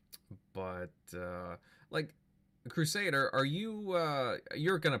 But like Crusader, are you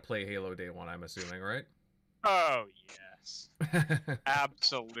you're gonna play Halo Day One, I'm assuming, right? Oh yes,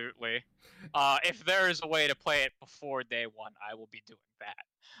 absolutely. If there is a way to play it before day one, I will be doing that.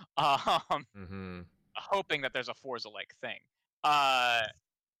 Hoping that there's a Forza-like thing.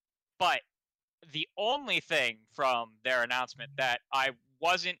 But the only thing from their announcement that I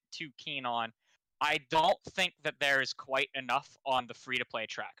wasn't too keen on, I don't think that there is quite enough on the free-to-play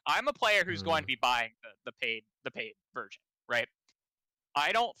track. I'm a player who's going to be buying the paid version, right?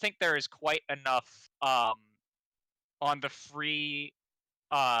 I don't think there is quite enough on the free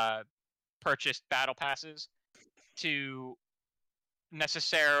purchased battle passes to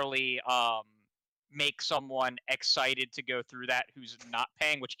necessarily make someone excited to go through that who's not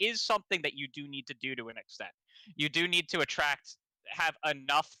paying, which is something that you do need to do to an extent. You do need to have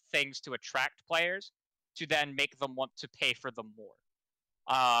enough things to attract players to then make them want to pay for them more.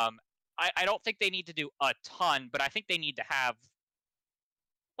 I don't think they need to do a ton, but I think they need to have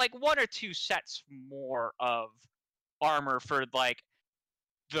like 1 or 2 sets more of armor for like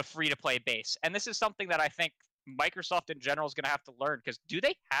the free-to-play base. And this is something that I think Microsoft in general is going to have to learn, because do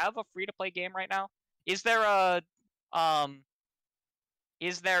they have a free-to-play game right now? Is there a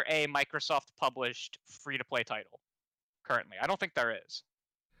Microsoft published free-to-play title currently? I don't think there is.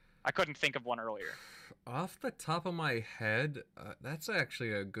 I couldn't think of one earlier. Off the top of my head, that's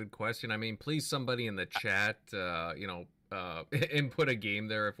actually a good question. I mean, please, somebody in the chat, input a game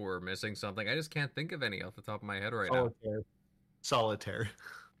there if we're missing something. I just can't think of any off the top of my head right now. Solitaire.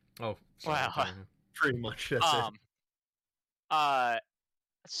 Oh, wow. Pretty much that's it.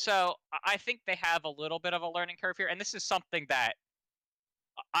 So I think they have a little bit of a learning curve here, and this is something that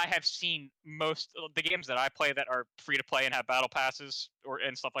I have seen most of the games that I play that are free to play and have battle passes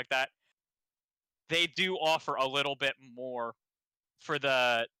and stuff like that. They do offer a little bit more for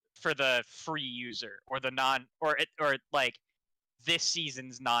the free user or the like this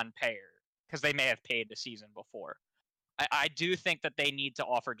season's non-payer, because they may have paid the season before. I do think that they need to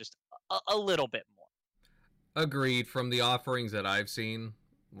offer just a little bit more. Agreed. From the offerings that I've seen,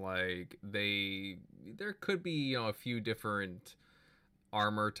 like there could be a few different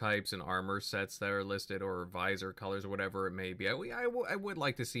armor types and armor sets that are listed, or visor colors or whatever it may be. I would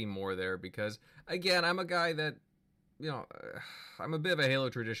like to see more there, because again, I'm a guy that I'm a bit of a Halo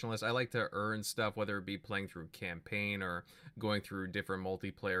traditionalist. I like to earn stuff, whether it be playing through campaign or going through different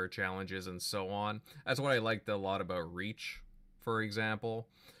multiplayer challenges and so on. That's what I liked a lot about Reach, for example.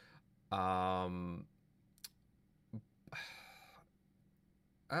 I'm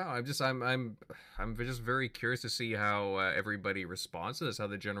just very curious to see how everybody responds to this, how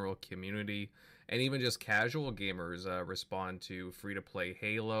the general community and even just casual gamers respond to free-to-play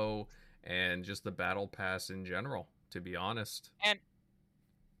Halo and just the Battle Pass in general, to be honest. And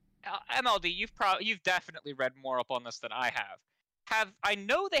MLD, you've definitely read more up on this than I have. I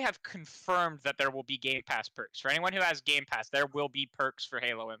know they have confirmed that there will be Game Pass perks. For anyone who has Game Pass, there will be perks for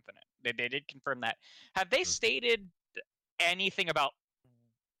Halo Infinite. They did confirm that. Have they stated anything about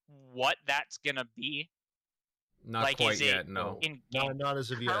what that's gonna be? Not quite yet, no. Not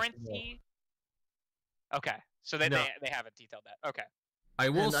as of yet. Currency? No. Okay, so they haven't detailed that. Okay. I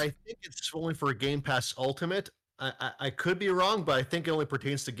think it's only for Game Pass Ultimate. I could be wrong, but I think it only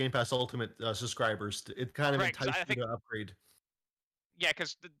pertains to Game Pass Ultimate subscribers. It kind of entices you to upgrade. Yeah,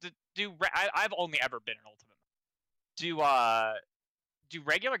 because I've only ever been an Ultimate. Do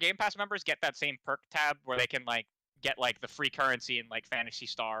regular Game Pass members get that same perk tab where they can like get like the free currency in like Phantasy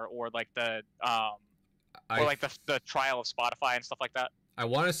Star, or like the the trial of Spotify and stuff like that? I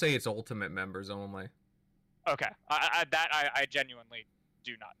want to say it's Ultimate members only. Okay, I genuinely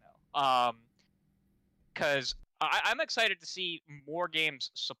do not know. Because I'm excited to see more games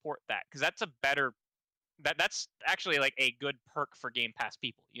support that, because that's that's actually like a good perk for Game Pass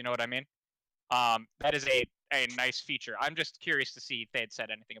people. You know what I mean? That is a nice feature. I'm just curious to see if they had said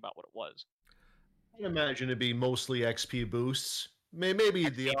anything about what it was. I imagine it'd be mostly XP boosts. Maybe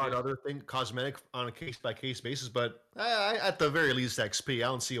the odd other thing, cosmetic on a case-by-case basis, but at the very least XP. I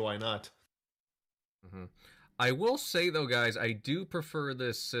don't see why not. Mm-hmm. I will say though, guys, I do prefer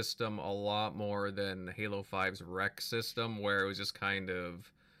this system a lot more than Halo 5's rec system, where it was just kind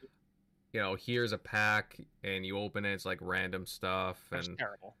of, here's a pack and you open it, it's like random stuff, That's and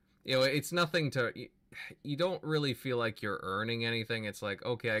terrible. it's nothing to. You don't really feel like you're earning anything. It's like,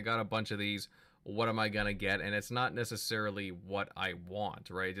 okay, I got a bunch of these. What am I gonna get? And it's not necessarily what I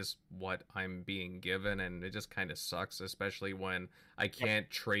want, right? Just what I'm being given, and it just kind of sucks, especially when I can't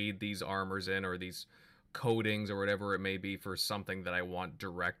trade these armors in or these coatings or whatever it may be for something that I want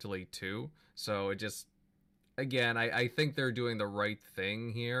directly to. So it just, again, I think they're doing the right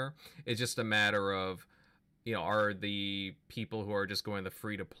thing here. It's just a matter of, are the people who are just going the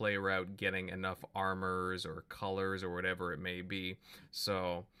free-to-play route getting enough armors or colors or whatever it may be.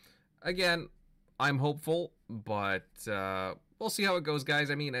 So, again, I'm hopeful, but we'll see how it goes,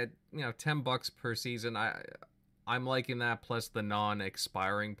 guys. I mean, at $10 per season, I'm liking that. Plus the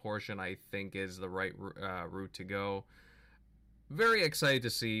non-expiring portion, I think, is the right route to go. Very excited to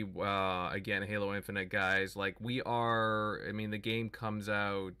see again Halo Infinite, guys. Like, the game comes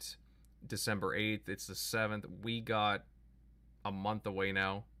out December 8th. It's the 7th. We got a month away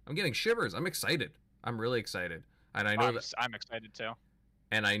now. I'm getting shivers. I'm excited. I'm really excited, and I know I'm excited too.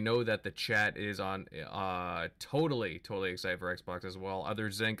 And I know that the chat is on totally excited for Xbox as well. Other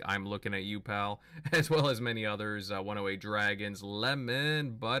Zinc, I'm looking at you, pal, as well as many others. 108 Dragons,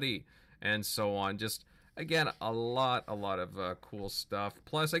 Lemon, Buddy, and so on. Just, again, a lot of cool stuff.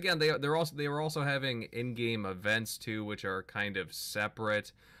 Plus, again, they were also having in-game events too, which are kind of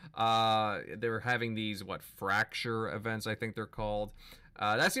separate. They were having these Fracture events, I think they're called.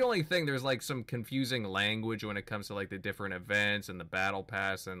 That's the only thing. There's like some confusing language when it comes to like the different events and the battle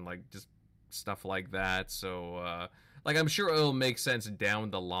pass and like just stuff like that. So I'm sure it'll make sense down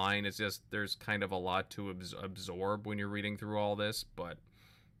the line. It's just there's kind of a lot to absorb when you're reading through all this. But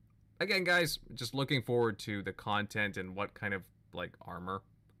again, guys, just looking forward to the content and what kind of like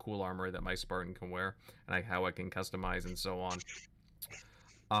cool armor that my Spartan can wear and how I can customize and so on.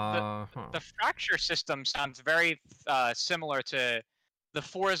 The fracture system sounds very similar to the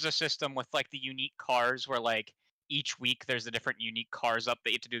Forza system with like the unique cars, where like each week there's a different unique cars up that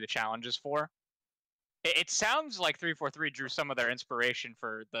you have to do the challenges for. It sounds like 343 drew some of their inspiration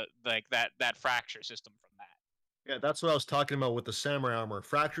for that fracture system from that. Yeah, that's what I was talking about with the samurai armor.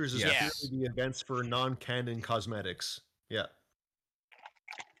 Fractures is Yes. the events for non-canon cosmetics. Yeah.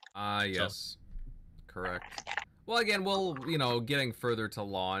 Yes. Correct. Well, again, we'll, getting further to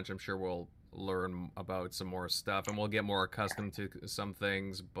launch, I'm sure we'll learn about some more stuff and we'll get more accustomed to some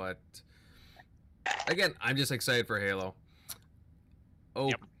things, but again, I'm just excited for Halo.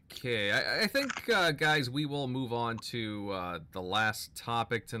 Okay, yep. I think, guys, we will move on to the last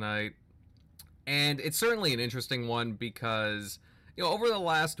topic tonight, and it's certainly an interesting one because, over the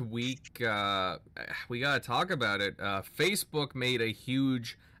last week, we gotta talk about it. Facebook made a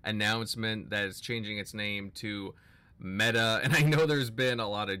huge announcement that is changing its name to Meta, and I know there's been a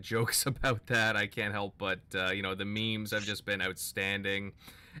lot of jokes about that. I can't help but, the memes have just been outstanding.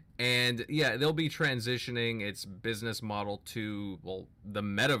 And yeah, they'll be transitioning its business model to, the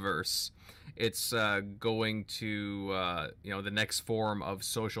metaverse. It's going to, the next form of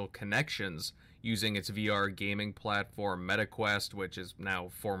social connections using its VR gaming platform, MetaQuest, which is now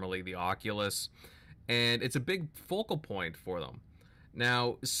formerly the Oculus. And it's a big focal point for them.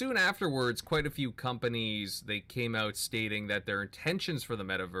 Now, soon afterwards, quite a few companies, they came out stating that their intentions for the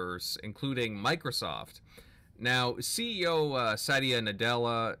metaverse, including Microsoft. Now, CEO Satya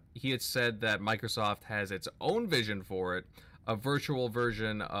Nadella, he had said that Microsoft has its own vision for it, a virtual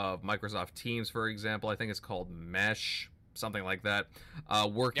version of Microsoft Teams, for example. I think it's called Mesh, something like that,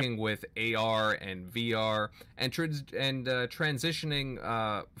 working with AR and VR, and transitioning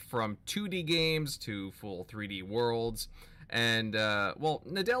from 2D games to full 3D worlds. And,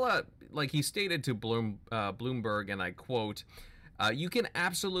 Nadella, like he stated to Bloomberg, and I quote, you can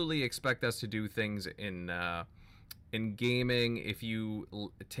absolutely expect us to do things in gaming. If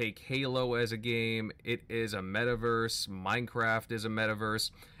you take Halo as a game, it is a metaverse. Minecraft is a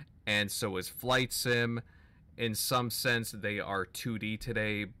metaverse, and so is Flight Sim. In some sense, they are 2D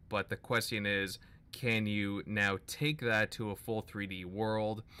today, but the question is, can you now take that to a full 3D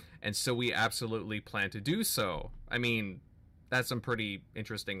world? And so we absolutely plan to do so. I mean, that's some pretty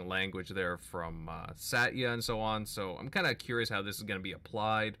interesting language there from Satya and so on. So I'm kind of curious how this is going to be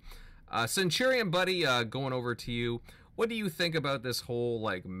applied. Centurion Buddy, going over to you. What do you think about this whole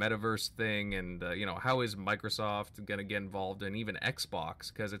metaverse thing, and how is Microsoft going to get involved, and even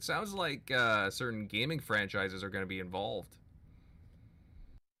Xbox? Because it sounds like certain gaming franchises are going to be involved.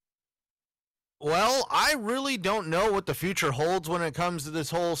 Well, I really don't know what the future holds when it comes to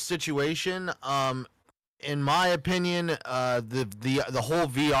this whole situation. in my opinion, the whole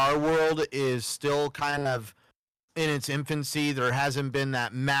VR world is still kind of in its infancy. There hasn't been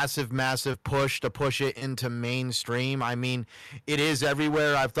that massive push to push it into mainstream. I mean, it is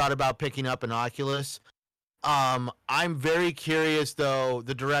everywhere. I've thought about picking up an Oculus. I'm very curious, though,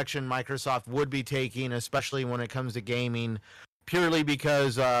 the direction Microsoft would be taking, especially when it comes to gaming, purely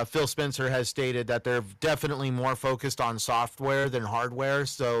because Phil Spencer has stated that they're definitely more focused on software than hardware.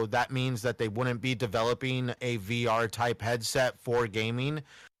 So that means that they wouldn't be developing a VR type headset for gaming.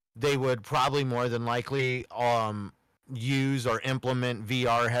 They would probably more than likely use or implement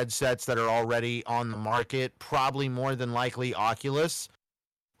VR headsets that are already on the market, probably more than likely Oculus.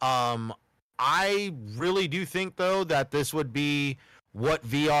 I really do think, though, that this would be what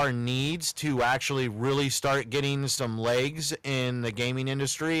VR needs to actually really start getting some legs in the gaming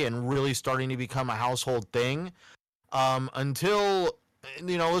industry and really starting to become a household thing. Until,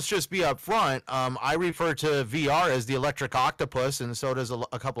 let's just be upfront. I refer to VR as the electric octopus, and so does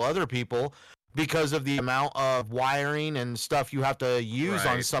a couple other people, because of the amount of wiring and stuff you have to use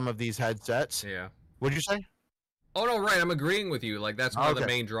on some of these headsets. Yeah. What'd you say? Oh, no, right. I'm agreeing with you. Like, that's one of the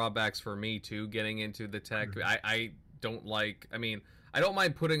main drawbacks for me, too, getting into the tech. I don't like, I don't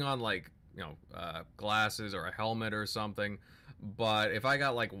mind putting on, like, glasses or a helmet or something, but if I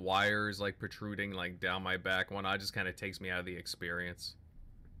got, like, wires, like, protruding, like, down my back, it just kind of takes me out of the experience.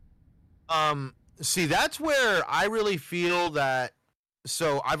 See, that's where I really feel that,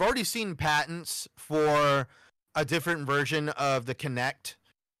 so I've already seen patents for a different version of the Kinect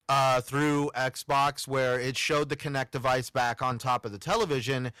through Xbox, where it showed the Kinect device back on top of the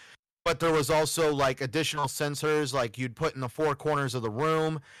television, but there was also like additional sensors like you'd put in the four corners of the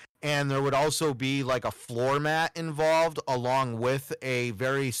room, and there would also be like a floor mat involved along with a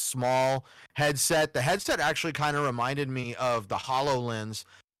very small headset. The headset actually kind of reminded me of the HoloLens.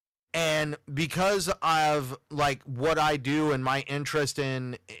 And because of like what I do and my interest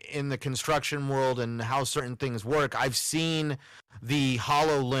in the construction world and how certain things work, I've seen the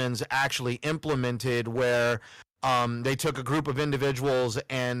HoloLens actually implemented where they took a group of individuals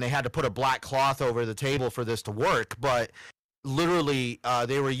and they had to put a black cloth over the table for this to work. But literally,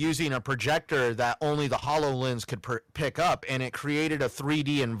 they were using a projector that only the HoloLens could pick up, and it created a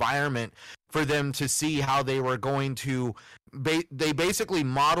 3D environment for them to see how they were going to they basically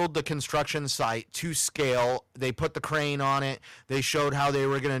modeled the construction site to scale. They put the crane on it. They showed how they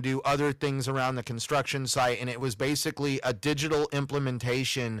were going to do other things around the construction site, and it was basically a digital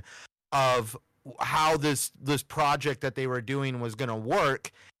implementation of how this project that they were doing was going to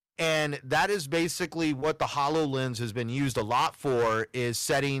work. And that is basically what the HoloLens has been used a lot for, is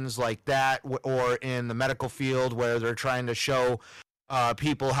settings like that, or in the medical field where they're trying to show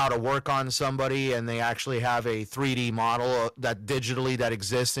people how to work on somebody, and they actually have a 3D model that digitally that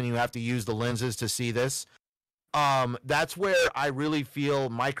exists, and you have to use the lenses to see this. That's where I really feel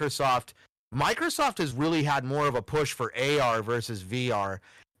Microsoft has really had more of a push for AR versus VR.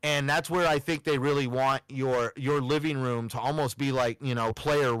 And that's where I think they really want your living room to almost be like, Ready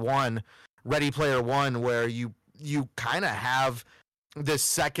Player One, where you kind of have this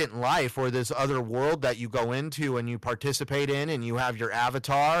second life or this other world that you go into and you participate in, and you have your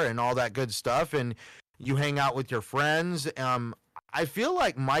avatar and all that good stuff, and you hang out with your friends. I feel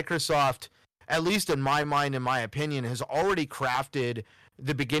like Microsoft, at least in my mind, in my opinion, has already crafted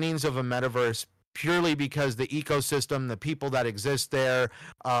the beginnings of a metaverse purely because the ecosystem, the people that exist there,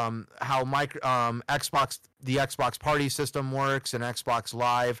 how Xbox, the Xbox Party system works, and Xbox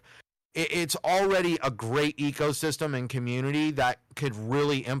Live. It's already a great ecosystem and community that could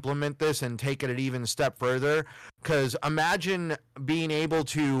really implement this and take it an even step further. Because imagine being able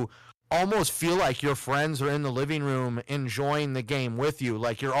to almost feel like your friends are in the living room enjoying the game with you,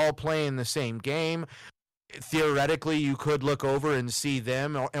 like you're all playing the same game. Theoretically, you could look over and see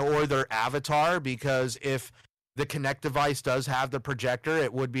them or their avatar, because if the Kinect device does have the projector,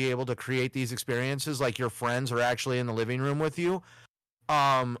 it would be able to create these experiences like your friends are actually in the living room with you.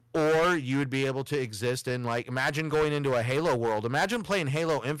 Or you would be able to exist in, like, imagine going into a Halo world. Imagine playing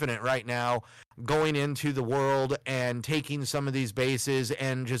Halo Infinite right now, going into the world and taking some of these bases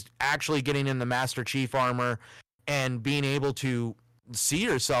and just actually getting in the Master Chief armor and being able to see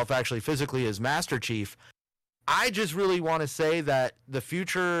yourself actually physically as Master Chief. I just really want to say that the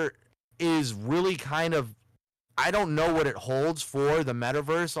future is really kind of, I don't know what it holds for the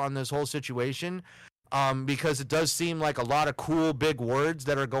metaverse on this whole situation. Because it does seem like a lot of cool big words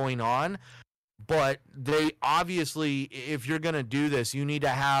that are going on, but they obviously, if you're going to do this, you need to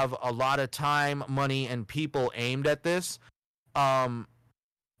have a lot of time, money, and people aimed at this. What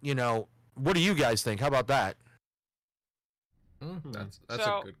do you guys think? How about that? That's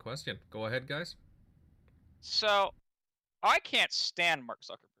a good question. Go ahead, guys. So, I can't stand Mark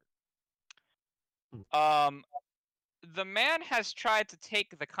Zuckerberg. The man has tried to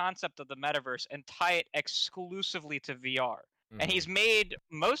take the concept of the metaverse and tie it exclusively to VR. And he's made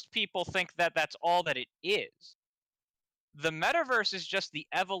most people think that that's all that it is. The metaverse is just the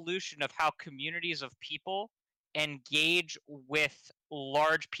evolution of how communities of people engage with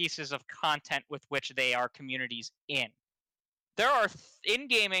large pieces of content with which they are communities in. In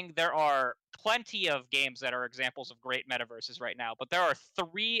gaming, there are plenty of games that are examples of great metaverses right now, but there are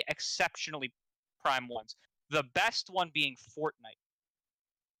 3 exceptionally prime ones. The best one being Fortnite.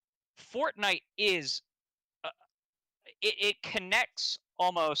 Fortnite is it connects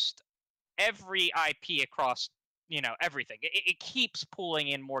almost every IP across, everything. It keeps pulling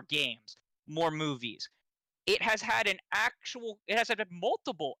in more games, more movies. It has had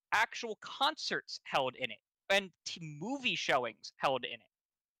multiple actual concerts held in it and movie showings held in it.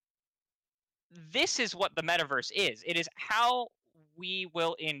 This is what the metaverse is. It is how we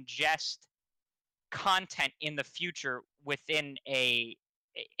will ingest content in the future within a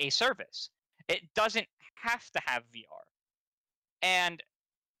service. It doesn't have to have VR. And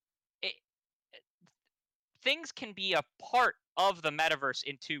things can be a part of the metaverse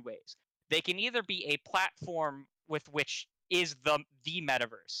in 2 ways. They can either be a platform with which is the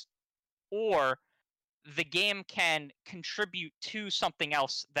metaverse, or the game can contribute to something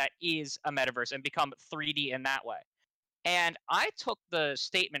else that is a metaverse and become 3D in that way. And I took the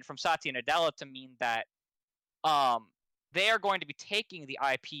statement from Satya Nadella to mean that they are going to be taking the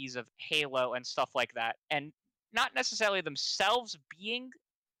IPs of Halo and stuff like that, and not necessarily themselves being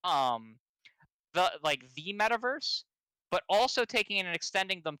the metaverse, but also taking it and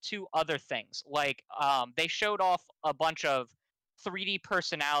extending them to other things. Like they showed off a bunch of 3D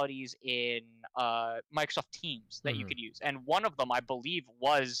personalities in Microsoft Teams that you could use, and one of them, I believe,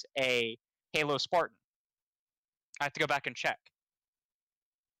 was a Halo Spartan. I have to go back and check.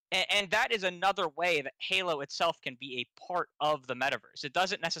 And that is another way that Halo itself can be a part of the metaverse. It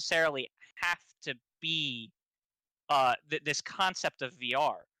doesn't necessarily have to be this concept of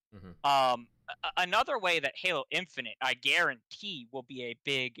VR. Another way that Halo Infinite, I guarantee, will be a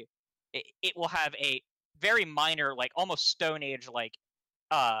big... It will have a very minor, like almost Stone Age like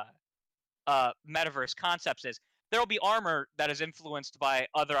metaverse concepts is there will be armor that is influenced by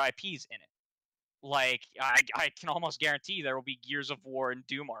other IPs in it. Like I can almost guarantee there will be Gears of War and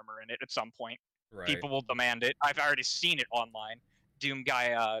Doom armor in it at some point. Right. People will demand it. I've already seen it online. Doom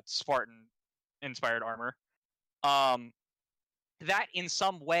guy Spartan inspired armor. That in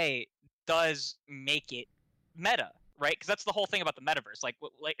some way does make it meta, right? Because that's the whole thing about the metaverse. Like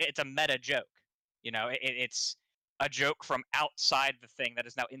it's a meta joke. It's a joke from outside the thing that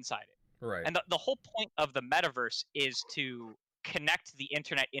is now inside it. Right. And the whole point of the metaverse is to connect the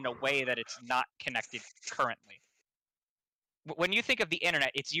internet in a way that it's not connected currently. When you think of the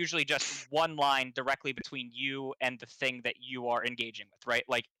internet, it's usually just one line directly between you and the thing that you are engaging with, right?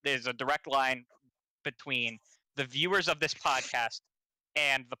 Like there's a direct line between the viewers of this podcast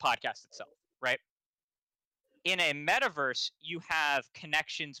and the podcast itself, right? In a metaverse, you have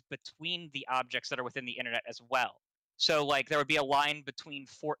connections between the objects that are within the internet as well. So like there would be a line between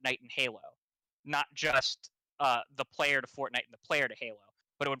Fortnite and Halo, not just the player to Fortnite and the player to Halo,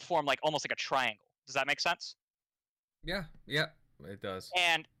 but it would form like almost like a triangle. Does that make sense? Yeah, it does.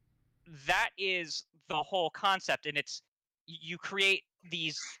 And that is the whole concept, and it's you create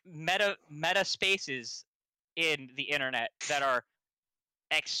these meta spaces in the internet that are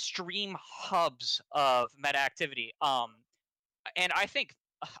extreme hubs of meta activity. And I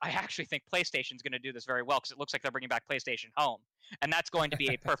actually think PlayStation's going to do this very well because it looks like they're bringing back PlayStation Home, and that's going to be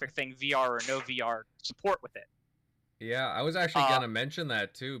a perfect thing, VR or no VR support with it. Yeah, I was actually going to mention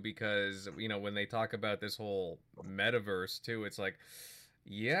that too, because, when they talk about this whole metaverse too, it's like,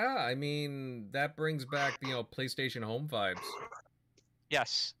 yeah, I mean, that brings back, PlayStation Home vibes.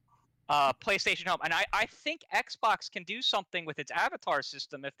 Yes. PlayStation Home. And I think Xbox can do something with its avatar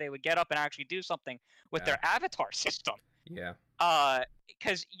system if they would get up and actually do something with their avatar system. Yeah.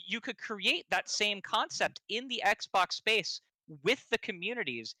 Because you could create that same concept in the Xbox space with the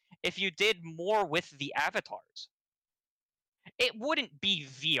communities if you did more with the avatars. It wouldn't be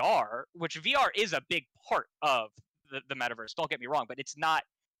VR, which VR is a big part of the metaverse, don't get me wrong, but it's not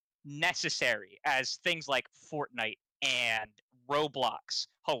necessary as things like Fortnite and Roblox,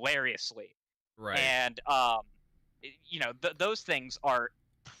 hilariously. Right. And, those things are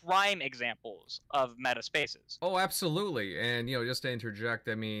prime examples of meta spaces. Oh, absolutely. And, just to interject,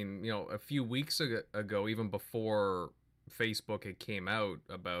 I mean, a few weeks ago, even before Facebook had came out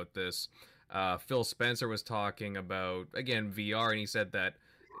about this, Phil Spencer was talking about, again, VR, and he said that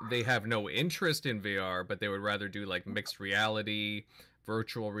they have no interest in VR, but they would rather do like mixed reality,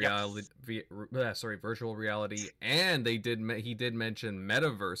 virtual reality, virtual reality, and he did mention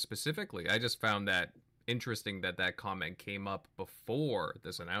metaverse specifically. I just found that interesting that comment came up before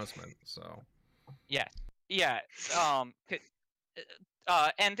this announcement. So yeah.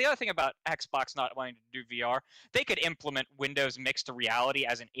 And the other thing about Xbox not wanting to do VR, they could implement Windows Mixed Reality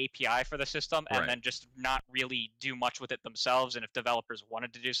as an API for the system, and then just not really do much with it themselves. And if developers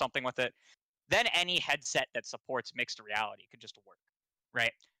wanted to do something with it, then any headset that supports mixed reality could just work,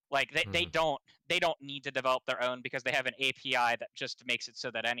 right? Like they don't need to develop their own, because they have an API that just makes it so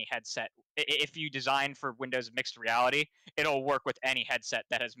that any headset, if you design for Windows Mixed Reality, it'll work with any headset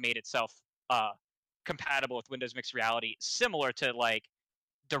that has made itself compatible with Windows Mixed Reality, similar to like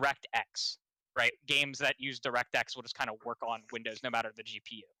DirectX, right? Games that use DirectX will just kind of work on Windows no matter the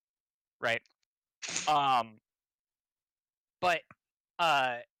GPU, right? But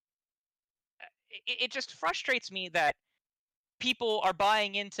it just frustrates me that people are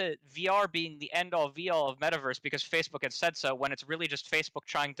buying into VR being the end-all be-all of metaverse because Facebook had said so, when it's really just Facebook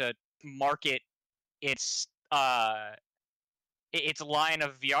trying to market its line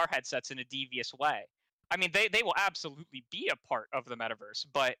of VR headsets in a devious way. I mean, they will absolutely be a part of the metaverse,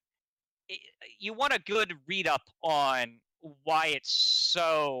 but you want a good read-up on why it's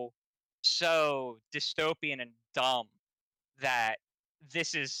so dystopian and dumb that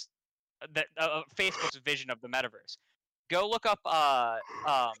this is Facebook's vision of the metaverse. Go look up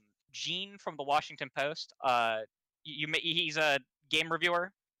Gene from the Washington Post. He's a game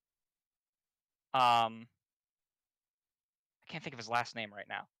reviewer. I can't think of his last name right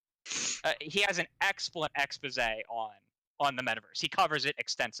now. He has an excellent expose on the metaverse. He covers it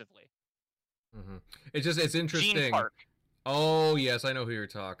extensively. Mm-hmm. It's interesting. Gene Park. Oh yes, I know who you're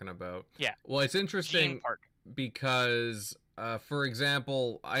talking about. Yeah. Well, it's interesting Gene Park. because, for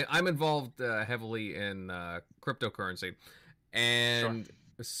example, I'm involved heavily in cryptocurrency, and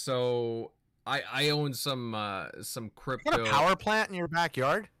so I own some crypto. You got a power plant in your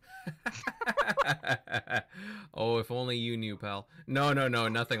backyard? Oh, if only you knew, pal. No,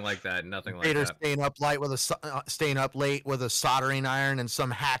 nothing like that. Nothing like Vader that. staying up late with a soldering iron and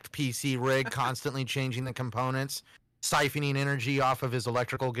some hacked PC rig, constantly changing the components, siphoning energy off of his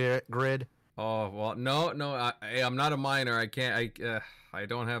electrical grid. Oh well, no. I'm not a miner. I can't. I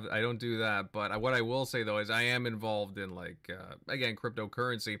don't do that. But what I will say though is I am involved in again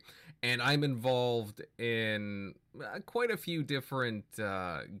cryptocurrency, and I'm involved in quite a few different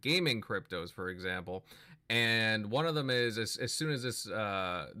gaming cryptos, for example. And one of them is as soon as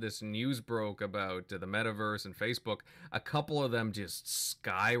this news broke about the metaverse and Facebook, a couple of them just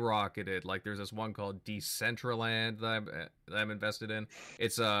skyrocketed. Like there's this one called Decentraland that I'm invested in.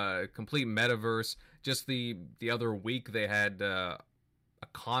 It's a complete metaverse. Just the other week they had a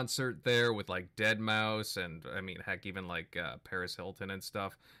concert there with like Deadmau5 and I mean heck even like Paris Hilton and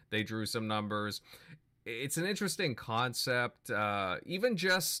stuff. They drew some numbers. It's an interesting concept. Even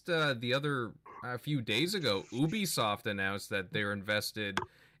just a few days ago, Ubisoft announced that they're invested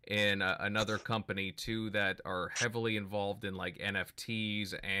in another company too that are heavily involved in like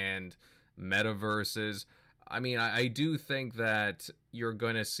NFTs and metaverses. I mean, I do think that you're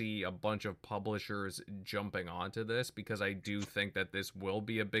going to see a bunch of publishers jumping onto this because I do think that this will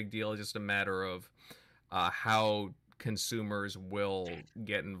be a big deal. It's just a matter of how consumers will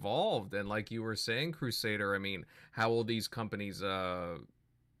get involved. And like you were saying, Crusader, I mean, how will these companies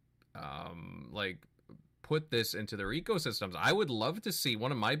put this into their ecosystems? I would love to see.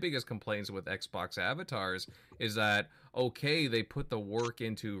 One of my biggest complaints with Xbox avatars is that okay, they put the work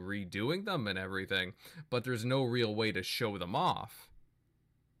into redoing them and everything, but there's no real way to show them off.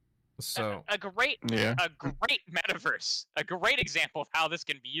 So a great metaverse, a great example of how this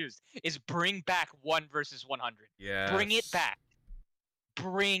can be used is bring back 1 versus 100. Yeah, bring it back.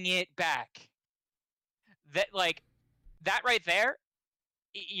 That right there,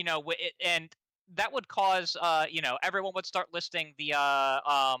 and that would cause everyone would start listing the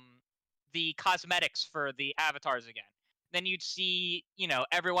cosmetics for the avatars again. Then you'd see,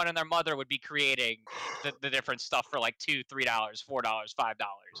 everyone and their mother would be creating the different stuff for like $2, $3, $4, $5.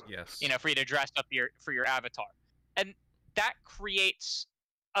 Yes. For you to dress up for your avatar, and that creates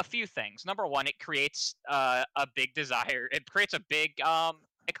a few things. Number one, it creates a big desire. It creates a big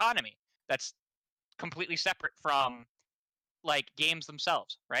economy that's completely separate from like games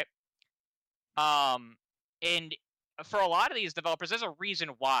themselves, right? And for a lot of these developers, there's a reason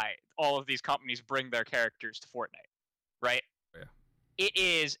why all of these companies bring their characters to Fortnite. Right? Yeah. It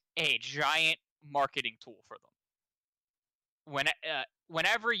is a giant marketing tool for them.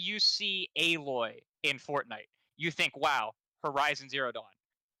 Whenever you see Aloy in Fortnite, you think, wow, Horizon Zero Dawn.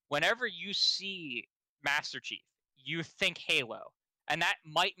 whenever you see Master Chief, you think Halo, and that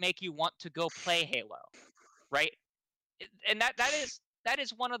might make you want to go play Halo, right? And that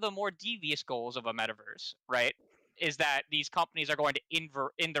is one of the more devious goals of a metaverse, right? Is that these companies are going to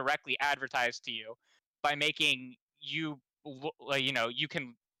indirectly advertise to you by making you, you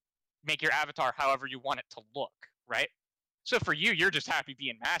can make your avatar however you want it to look, right? So for you, you're just happy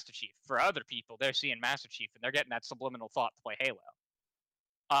being Master Chief. For other people, they're seeing Master Chief and they're getting that subliminal thought to play Halo.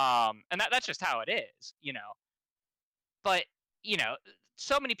 And that's just how it is, But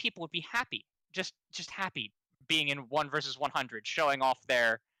so many people would be happy, just happy being in 1 versus 100, showing off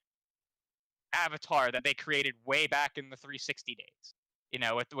their avatar that they created way back in the 360 days,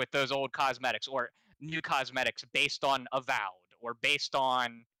 with those old cosmetics or new cosmetics based on Avowed or based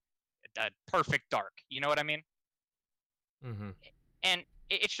on Perfect Dark. You know what I mean? Mm-hmm. And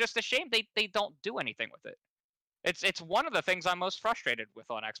it's just a shame they don't do anything with it. It's one of the things I'm most frustrated with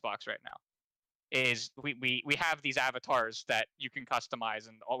on Xbox right now. Is we have these avatars that you can customize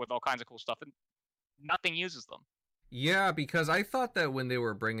and with all kinds of cool stuff, and nothing uses them. Yeah, because I thought that when they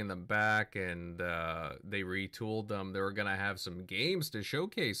were bringing them back and they retooled them, they were gonna have some games to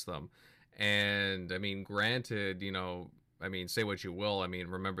showcase them. And I mean, granted, I mean, say what you will. I mean,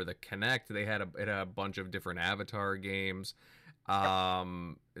 remember the Kinect? It had a bunch of different Avatar games.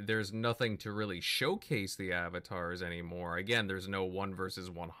 There's nothing to really showcase the avatars anymore. Again, there's no 1 versus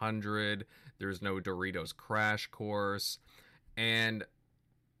 100. There's no Doritos Crash Course, and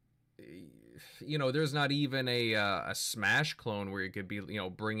there's not even a Smash clone where you could be,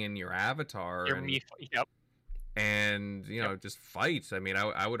 bring in your avatar. Yep. And just fight. I mean,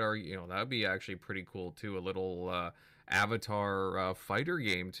 I would argue, that would be actually pretty cool too. A little avatar fighter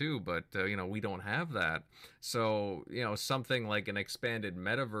game too, but we don't have that. So something like an expanded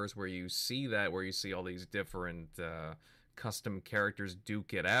metaverse where you see all these different custom characters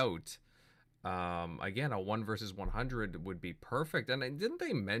duke it out. Again, a 1 versus 100 would be perfect. And didn't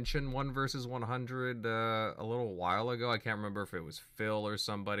they mention 1 versus 100 a little while ago? I can't remember if it was Phil or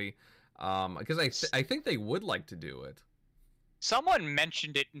somebody. Because I think they would like to do it. Someone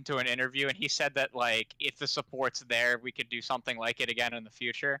mentioned it into an interview, and he said that, like, if the support's there, we could do something like it again in the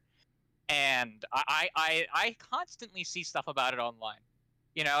future. And I constantly see stuff about it online,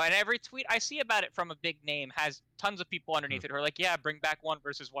 and every tweet I see about it from a big name has tons of people underneath it who are like, yeah, bring back 1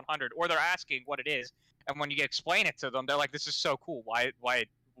 versus 100, or they're asking what it is, and when you explain it to them, they're like, this is so cool. Why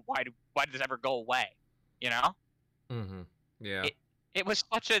did this ever go away? Mm-hmm. Yeah. It was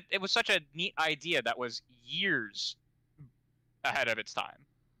such a neat idea that was years ahead of its time.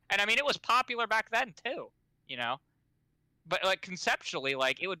 And I mean, it was popular back then too, but like conceptually,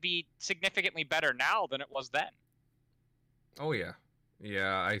 like it would be significantly better now than it was then. Oh yeah.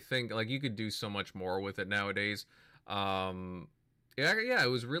 I think like you could do so much more with it nowadays. Yeah, it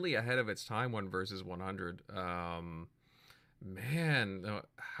was really ahead of its time. 1 versus 100. Man,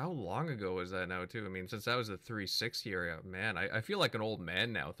 how long ago was that now too? I mean, since that was the 360 area, man, I feel like an old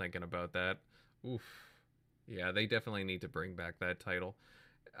man now thinking about that. Oof. Yeah, they definitely need to bring back that title.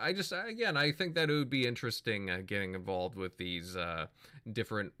 I think that it would be interesting getting involved with these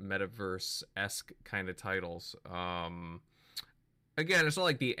different metaverse-esque kind of titles. Again, it's not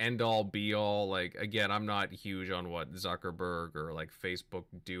like the end-all, be-all. Like, again, I'm not huge on what Zuckerberg or like Facebook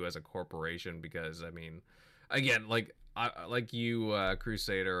do as a corporation because, I mean, again, like you,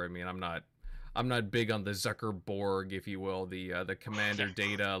 Crusader. I mean, I'm not big on the Zuckerborg, if you will, the Commander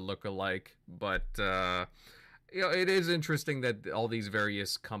Data lookalike, but it is interesting that all these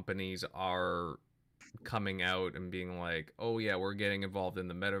various companies are coming out and being like, oh yeah, we're getting involved in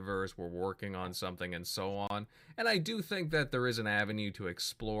the metaverse, we're working on something, and so on. And I do think that there is an avenue to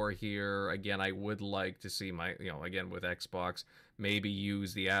explore here. Again, I would like to see again with Xbox, maybe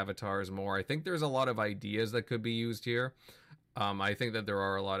use the avatars more. I think there's a lot of ideas that could be used here. I think that there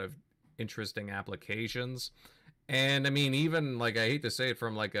are a lot of interesting applications. And I mean, even like, I hate to say it,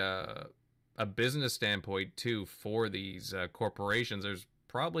 from like a business standpoint too, for these corporations, there's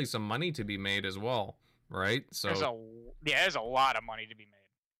probably some money to be made as well, right? So there's a lot of money to be made.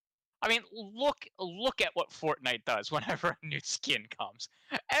 I mean, look at what Fortnite does whenever a new skin comes.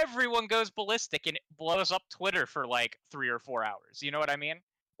 Everyone goes ballistic and it blows up Twitter for like 3 or 4 hours. You know what I mean?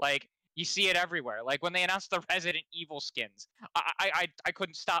 Like, you see it everywhere. Like when they announced the Resident Evil skins, I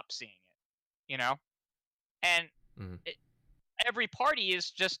couldn't stop seeing it. And every party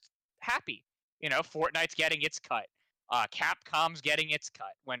is just happy. Fortnite's getting its cut. Capcom's getting its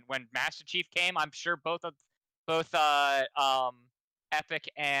cut. When Master Chief came, I'm sure both Epic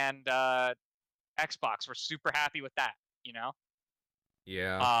and Xbox were super happy with that.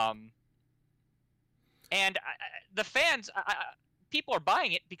 Yeah. And the fans, people are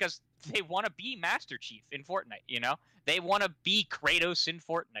buying it because they want to be Master Chief in Fortnite. You know, they want to be Kratos in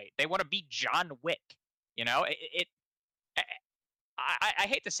Fortnite. They want to be John Wick. You know, I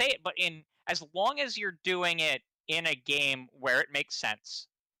hate to say it, but as long as you're doing it in a game where it makes sense,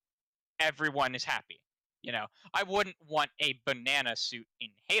 everyone is happy. You know, I wouldn't want a banana suit in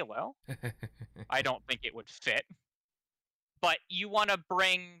Halo. I don't think it would fit. But you want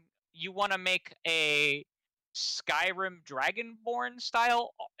to make a Skyrim Dragonborn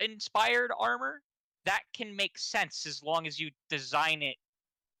style inspired armor that can make sense as long as you design it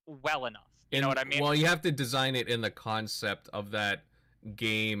well enough. You know what I mean? Well, you have to design it in the concept of that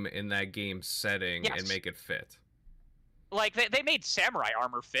game, in that game setting, and make it fit. Like they made samurai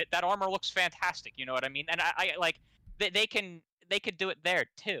armor fit. That armor looks fantastic. You know what I mean? And I like they could do it there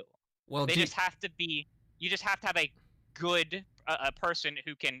too. Well, you just have to have a good a person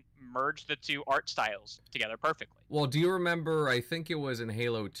who can merge the two art styles together perfectly. Well, do you remember? I think it was in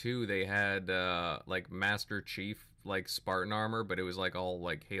Halo 2. They had like Master Chief like Spartan armor, but it was like all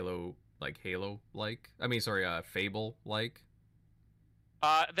like Halo like. I mean, sorry, Fable like.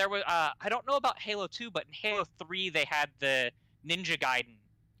 There was I don't know about Halo 2, but in Halo 3 they had the Ninja Gaiden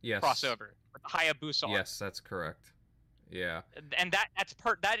crossover with the Hayabusa armor. Yes, that's correct. Yeah. And that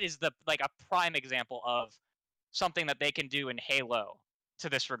is the like a prime example of something that they can do in Halo to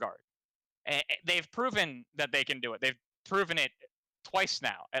this regard. And they've proven that they can do it. They've proven it twice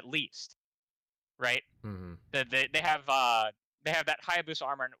now, at least. Right? Mm-hmm. They have that Hayabusa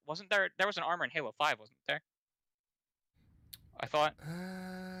armor, and wasn't there was an armor in Halo 5, wasn't there? I thought.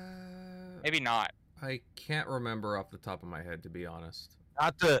 Maybe not. I can't remember off the top of my head, to be honest.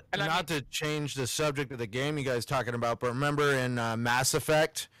 Not to change the subject of the game you guys talking about, but remember in Mass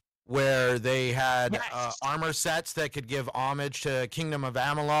Effect where they had armor sets that could give homage to Kingdom of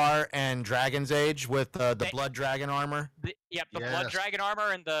Amalur and Dragon's Age with the Blood Dragon armor. Blood Dragon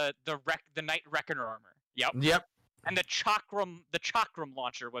armor and the Night Reckoner armor. Yep. And the Chakram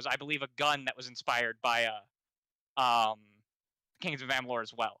launcher was, I believe, a gun that was inspired by Kings of Amalur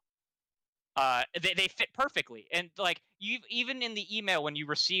as well. They fit perfectly, and like even in the email when you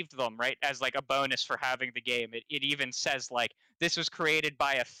received them, right, as like a bonus for having the game, it even says like this was created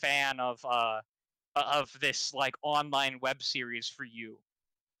by a fan of this like online web series for you,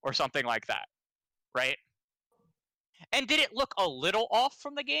 or something like that, right? And did it look a little off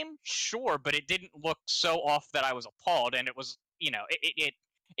from the game? Sure, but it didn't look so off that I was appalled, and it was, you know,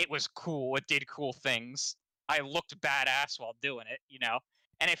 it was cool. It did cool things. I looked badass while doing it, you know.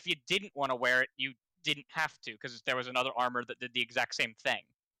 And if you didn't want to wear it, you didn't have to, because there was another armor that did the exact same thing.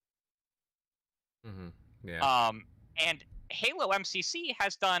 Mm-hmm. Yeah. And Halo MCC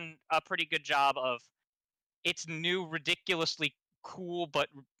has done a pretty good job of its new, ridiculously cool, but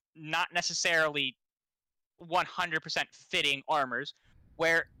not necessarily 100% fitting armors,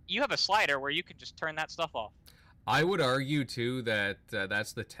 where you have a slider where you can just turn that stuff off. I would argue too that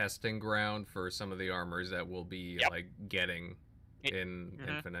that's the testing ground for some of the armors that we'll be like getting in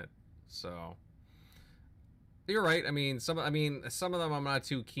Infinite. So you're right. I mean, some of them I'm not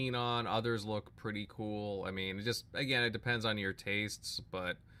too keen on. Others look pretty cool. I mean, it just, again, it depends on your tastes,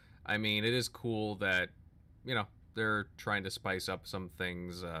 but I mean, it is cool that, you know, they're trying to spice up some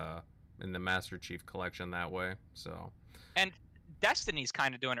things in the Master Chief collection that way. So, and Destiny's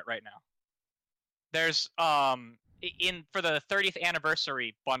kind of doing it right now. There's for the 30th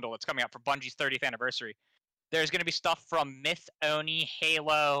anniversary bundle that's coming out for Bungie's 30th anniversary, there's going to be stuff from Myth, Oni,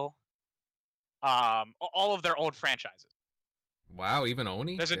 Halo, all of their old franchises. Wow, even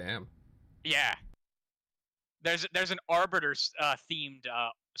Oni? Damn. Yeah. There's an Arbiter themed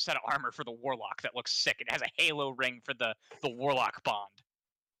set of armor for the Warlock that looks sick. It has a Halo ring for the Warlock bond.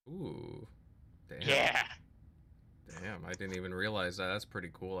 Ooh. Damn. Yeah. Damn, I didn't even realize that. That's pretty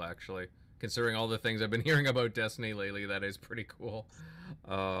cool, actually. Considering all the things I've been hearing about Destiny lately, that is pretty cool.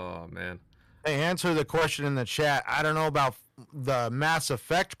 Oh, man. Hey, answer the question in the chat. I don't know about the Mass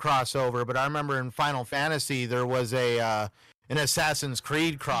Effect crossover, but I remember in Final Fantasy there was an Assassin's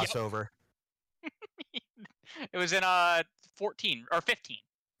Creed crossover. Yep. It was in 14 or 15.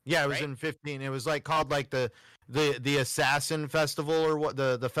 Yeah, it was in 15. It was like called like the Assassin Festival, or what,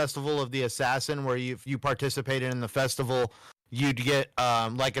 the Festival of the Assassin, where if you participated in the festival, you'd get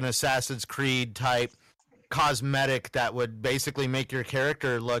like an Assassin's Creed type cosmetic that would basically make your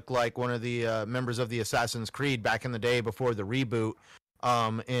character look like one of the members of the Assassin's Creed back in the day before the reboot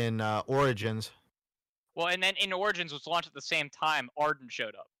in Origins. Well, and then in Origins, was launched at the same time, Arden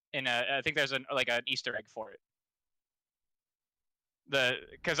showed up. I think there's an Easter egg for it.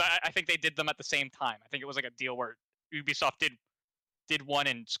 Because I think they did them at the same time. I think it was like a deal where Ubisoft did one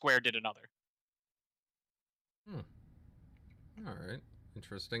and Square did another. All right,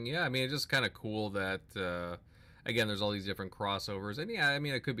 interesting. Yeah, I mean, it's just kind of cool that again, there's all these different crossovers, and yeah, I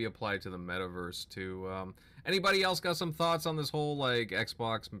mean, it could be applied to the metaverse too. Anybody else got some thoughts on this whole like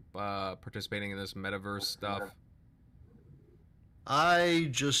Xbox participating in this metaverse stuff? I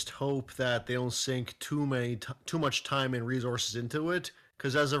just hope that they don't sink too much time and resources into it,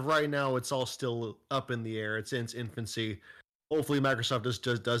 because as of right now, it's all still up in the air. It's in its infancy. Hopefully, Microsoft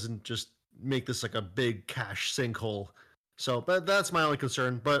just doesn't just make this like a big cash sinkhole. So, but that's my only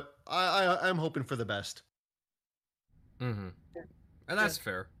concern. But I'm hoping for the best. Mm-hmm. And that's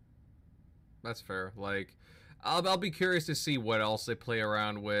fair. That's fair. Like, I'll be curious to see what else they play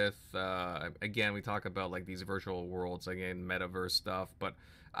around with. Again, we talk about like these virtual worlds, again, metaverse stuff, but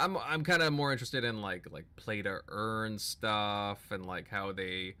I'm kind of more interested in like play to earn stuff and like how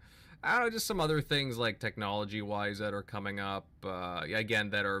they, I don't know, just some other things like technology wise that are coming up.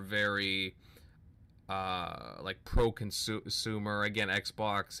 Again, that are very like pro consumer. Again,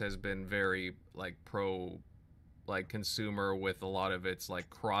 Xbox has been very like pro like consumer with a lot of its like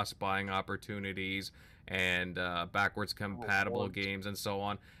cross buying opportunities and backwards compatible games and so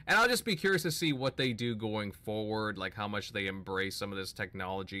on. And I'll just be curious to see what they do going forward, like how much they embrace some of this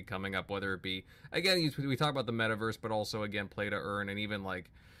technology coming up, whether it be, again, we talk about the metaverse, but also, again, play to earn, and even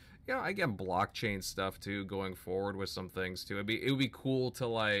like, you know, again, blockchain stuff too, going forward with some things too. It would be cool to,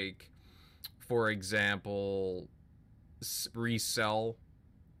 like, for example, resell,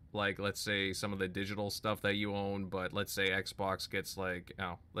 like, let's say some of the digital stuff that you own, but let's say Xbox gets like, you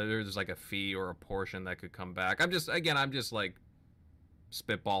know, there's like a fee or a portion that could come back. I'm just like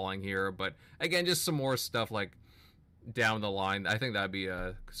spitballing here, but again, just some more stuff like down the line. I think that'd be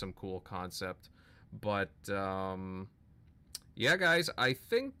some cool concept. But yeah, guys, I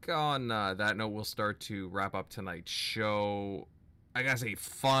think on that note, we'll start to wrap up tonight's show. I gotta say,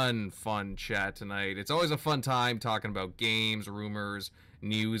 fun chat tonight. It's always a fun time talking about games, rumors,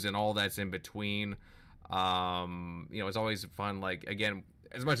 news, and all that's in between. You know, it's always fun. Like, again,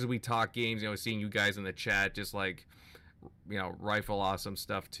 as much as we talk games, you know, seeing you guys in the chat, just like, you know, rifle off some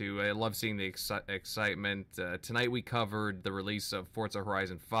stuff too. I love seeing the excitement. Tonight we covered the release of Forza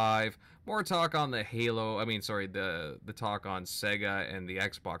Horizon 5. More talk on the Halo. I mean, sorry, the talk on Sega and the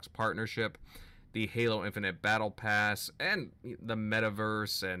Xbox partnership, the Halo Infinite Battle Pass, and the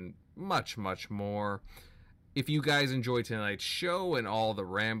metaverse, and much more. If you guys enjoyed tonight's show and all the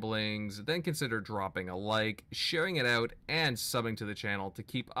ramblings, then consider dropping a like, sharing it out, and subbing to the channel to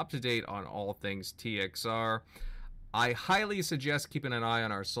keep up to date on all things TXR. I highly suggest keeping an eye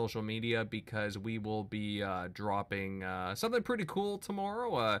on our social media because we will be dropping something pretty cool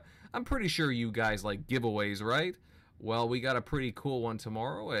tomorrow. I'm pretty sure you guys like giveaways, right? Well, we got a pretty cool one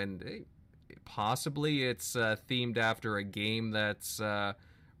tomorrow, and possibly it's themed after a game that's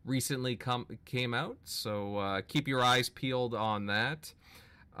recently came out, so keep your eyes peeled on that.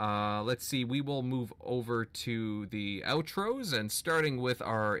 Let's see, we will move over to the outros, and starting with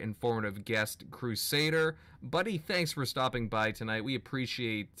our informative guest, Crusader. Buddy, thanks for stopping by tonight. We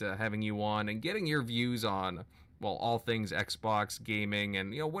appreciate having you on and getting your views on, well, all things Xbox gaming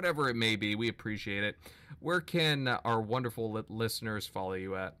and, you know, whatever it may be. We appreciate it. Where can our wonderful listeners follow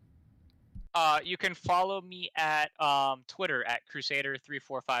you at? You can follow me at Twitter at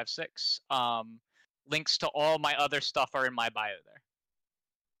Crusader3456. Links to all my other stuff are in my bio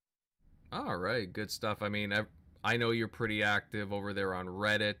there. All right, good stuff. I mean, I know you're pretty active over there on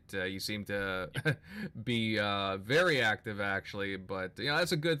Reddit. You seem to be very active, actually. But you know,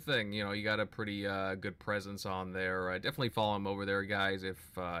 that's a good thing. You know, you got a pretty good presence on there. Definitely follow him over there, guys.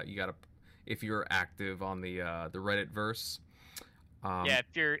 If you're active on the Reddit verse. Yeah,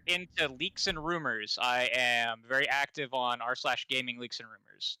 if you're into leaks and rumors, I am very active on r/gaming leaks and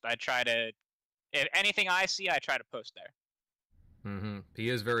rumors. I try to, if anything I see, I try to post there. Mm-hmm. He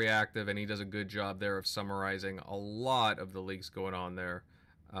is very active, and he does a good job there of summarizing a lot of the leaks going on there,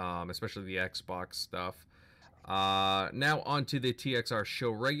 especially the Xbox stuff. Now on to the TXR show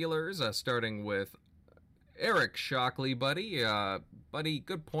regulars, starting with Eric Shockley, buddy. Buddy,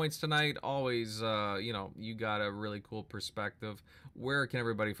 good points tonight. Always, you know, you got a really cool perspective. Where can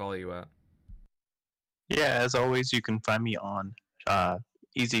everybody follow you at? Yeah, as always, you can find me on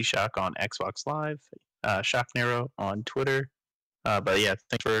Easy Shock on Xbox Live, Shock Nero on Twitter. But yeah,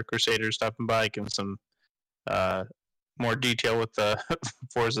 thanks for Crusader stopping by, giving some more detail with the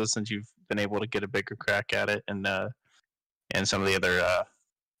Forza since you've been able to get a bigger crack at it, and some of the other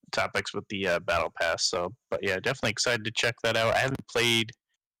topics with the Battle Pass. So, but yeah, definitely excited to check that out. I played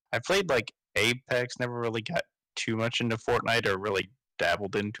like Apex, never really got too much into Fortnite or really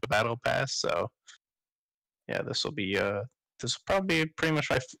dabbled into a Battle Pass. So yeah, this will probably be pretty much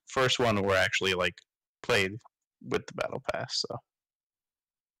my first one where I actually like played with the battle pass. So,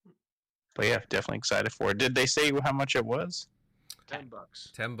 but yeah, definitely excited for it. Did they say how much it was? $10.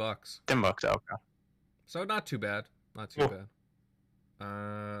 $10. $10. Okay. So not too bad. Not too bad.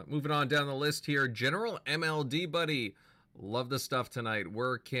 Moving on down the list here, General MLD Buddy. Love the stuff tonight.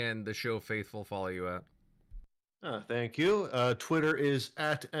 Where can the show faithful follow you at? Thank you. Twitter is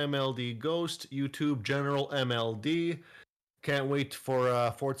at MLD Ghost. YouTube General MLD. Can't wait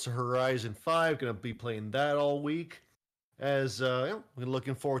for Forza Horizon 5. Gonna be playing that all week. As we're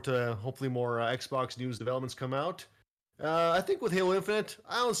looking forward to hopefully more Xbox news developments come out. I think with Halo Infinite,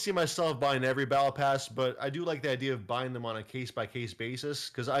 I don't see myself buying every battle pass, but I do like the idea of buying them on a case-by-case basis.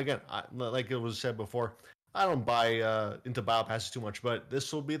 Because again, like it was said before, I don't buy into battle passes too much, but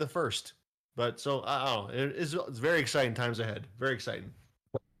this will be the first. But so I don't know. It's very exciting times ahead. Very exciting.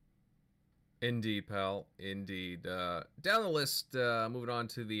 Indeed, pal. Indeed. Down the list, moving on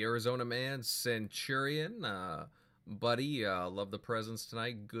to the Arizona man, Centurion. Buddy, love the presence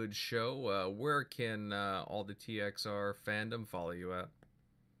tonight. Good show. Where can all the TXR fandom follow you at?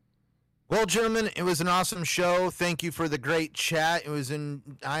 Well, gentlemen, it was an awesome show. Thank you for the great chat.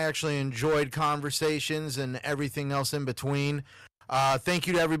 I actually enjoyed conversations and everything else in between. Thank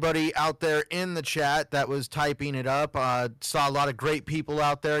you to everybody out there in the chat that was typing it up. Saw a lot of great people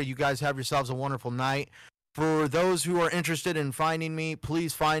out there. You guys have yourselves a wonderful night. For those who are interested in finding me,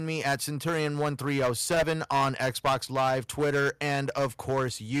 please find me at Centurion1307 on Xbox Live, Twitter, and, of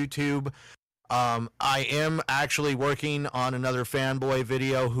course, YouTube. I am actually working on another fanboy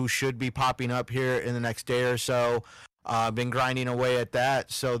video who should be popping up here in the next day or so. I've been grinding away at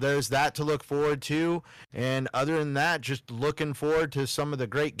that, so there's that to look forward to. And other than that, just looking forward to some of the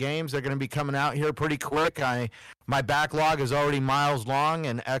great games that are going to be coming out here pretty quick. My backlog is already miles long,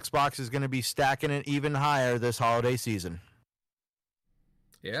 and Xbox is going to be stacking it even higher this holiday season.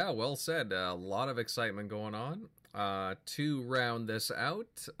 Yeah, well said. A lot of excitement going on. To round this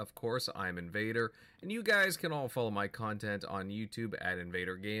out, of course, I'm Invader, and you guys can all follow my content on YouTube at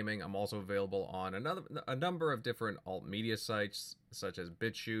Invader Gaming. I'm also available on a number of different alt media sites, such as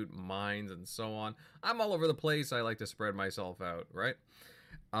BitChute, Minds, and so on. I'm all over the place. I like to spread myself out, right?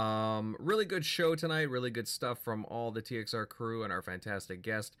 Really good show tonight, really good stuff from all the TXR crew and our fantastic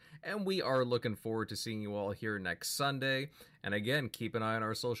guest, and we are looking forward to seeing you all here next Sunday. And again, keep an eye on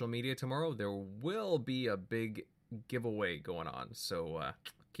our social media tomorrow. There will be a big giveaway going on, so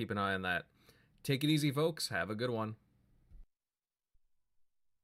keep an eye on that. Take it easy, folks. Have a good one.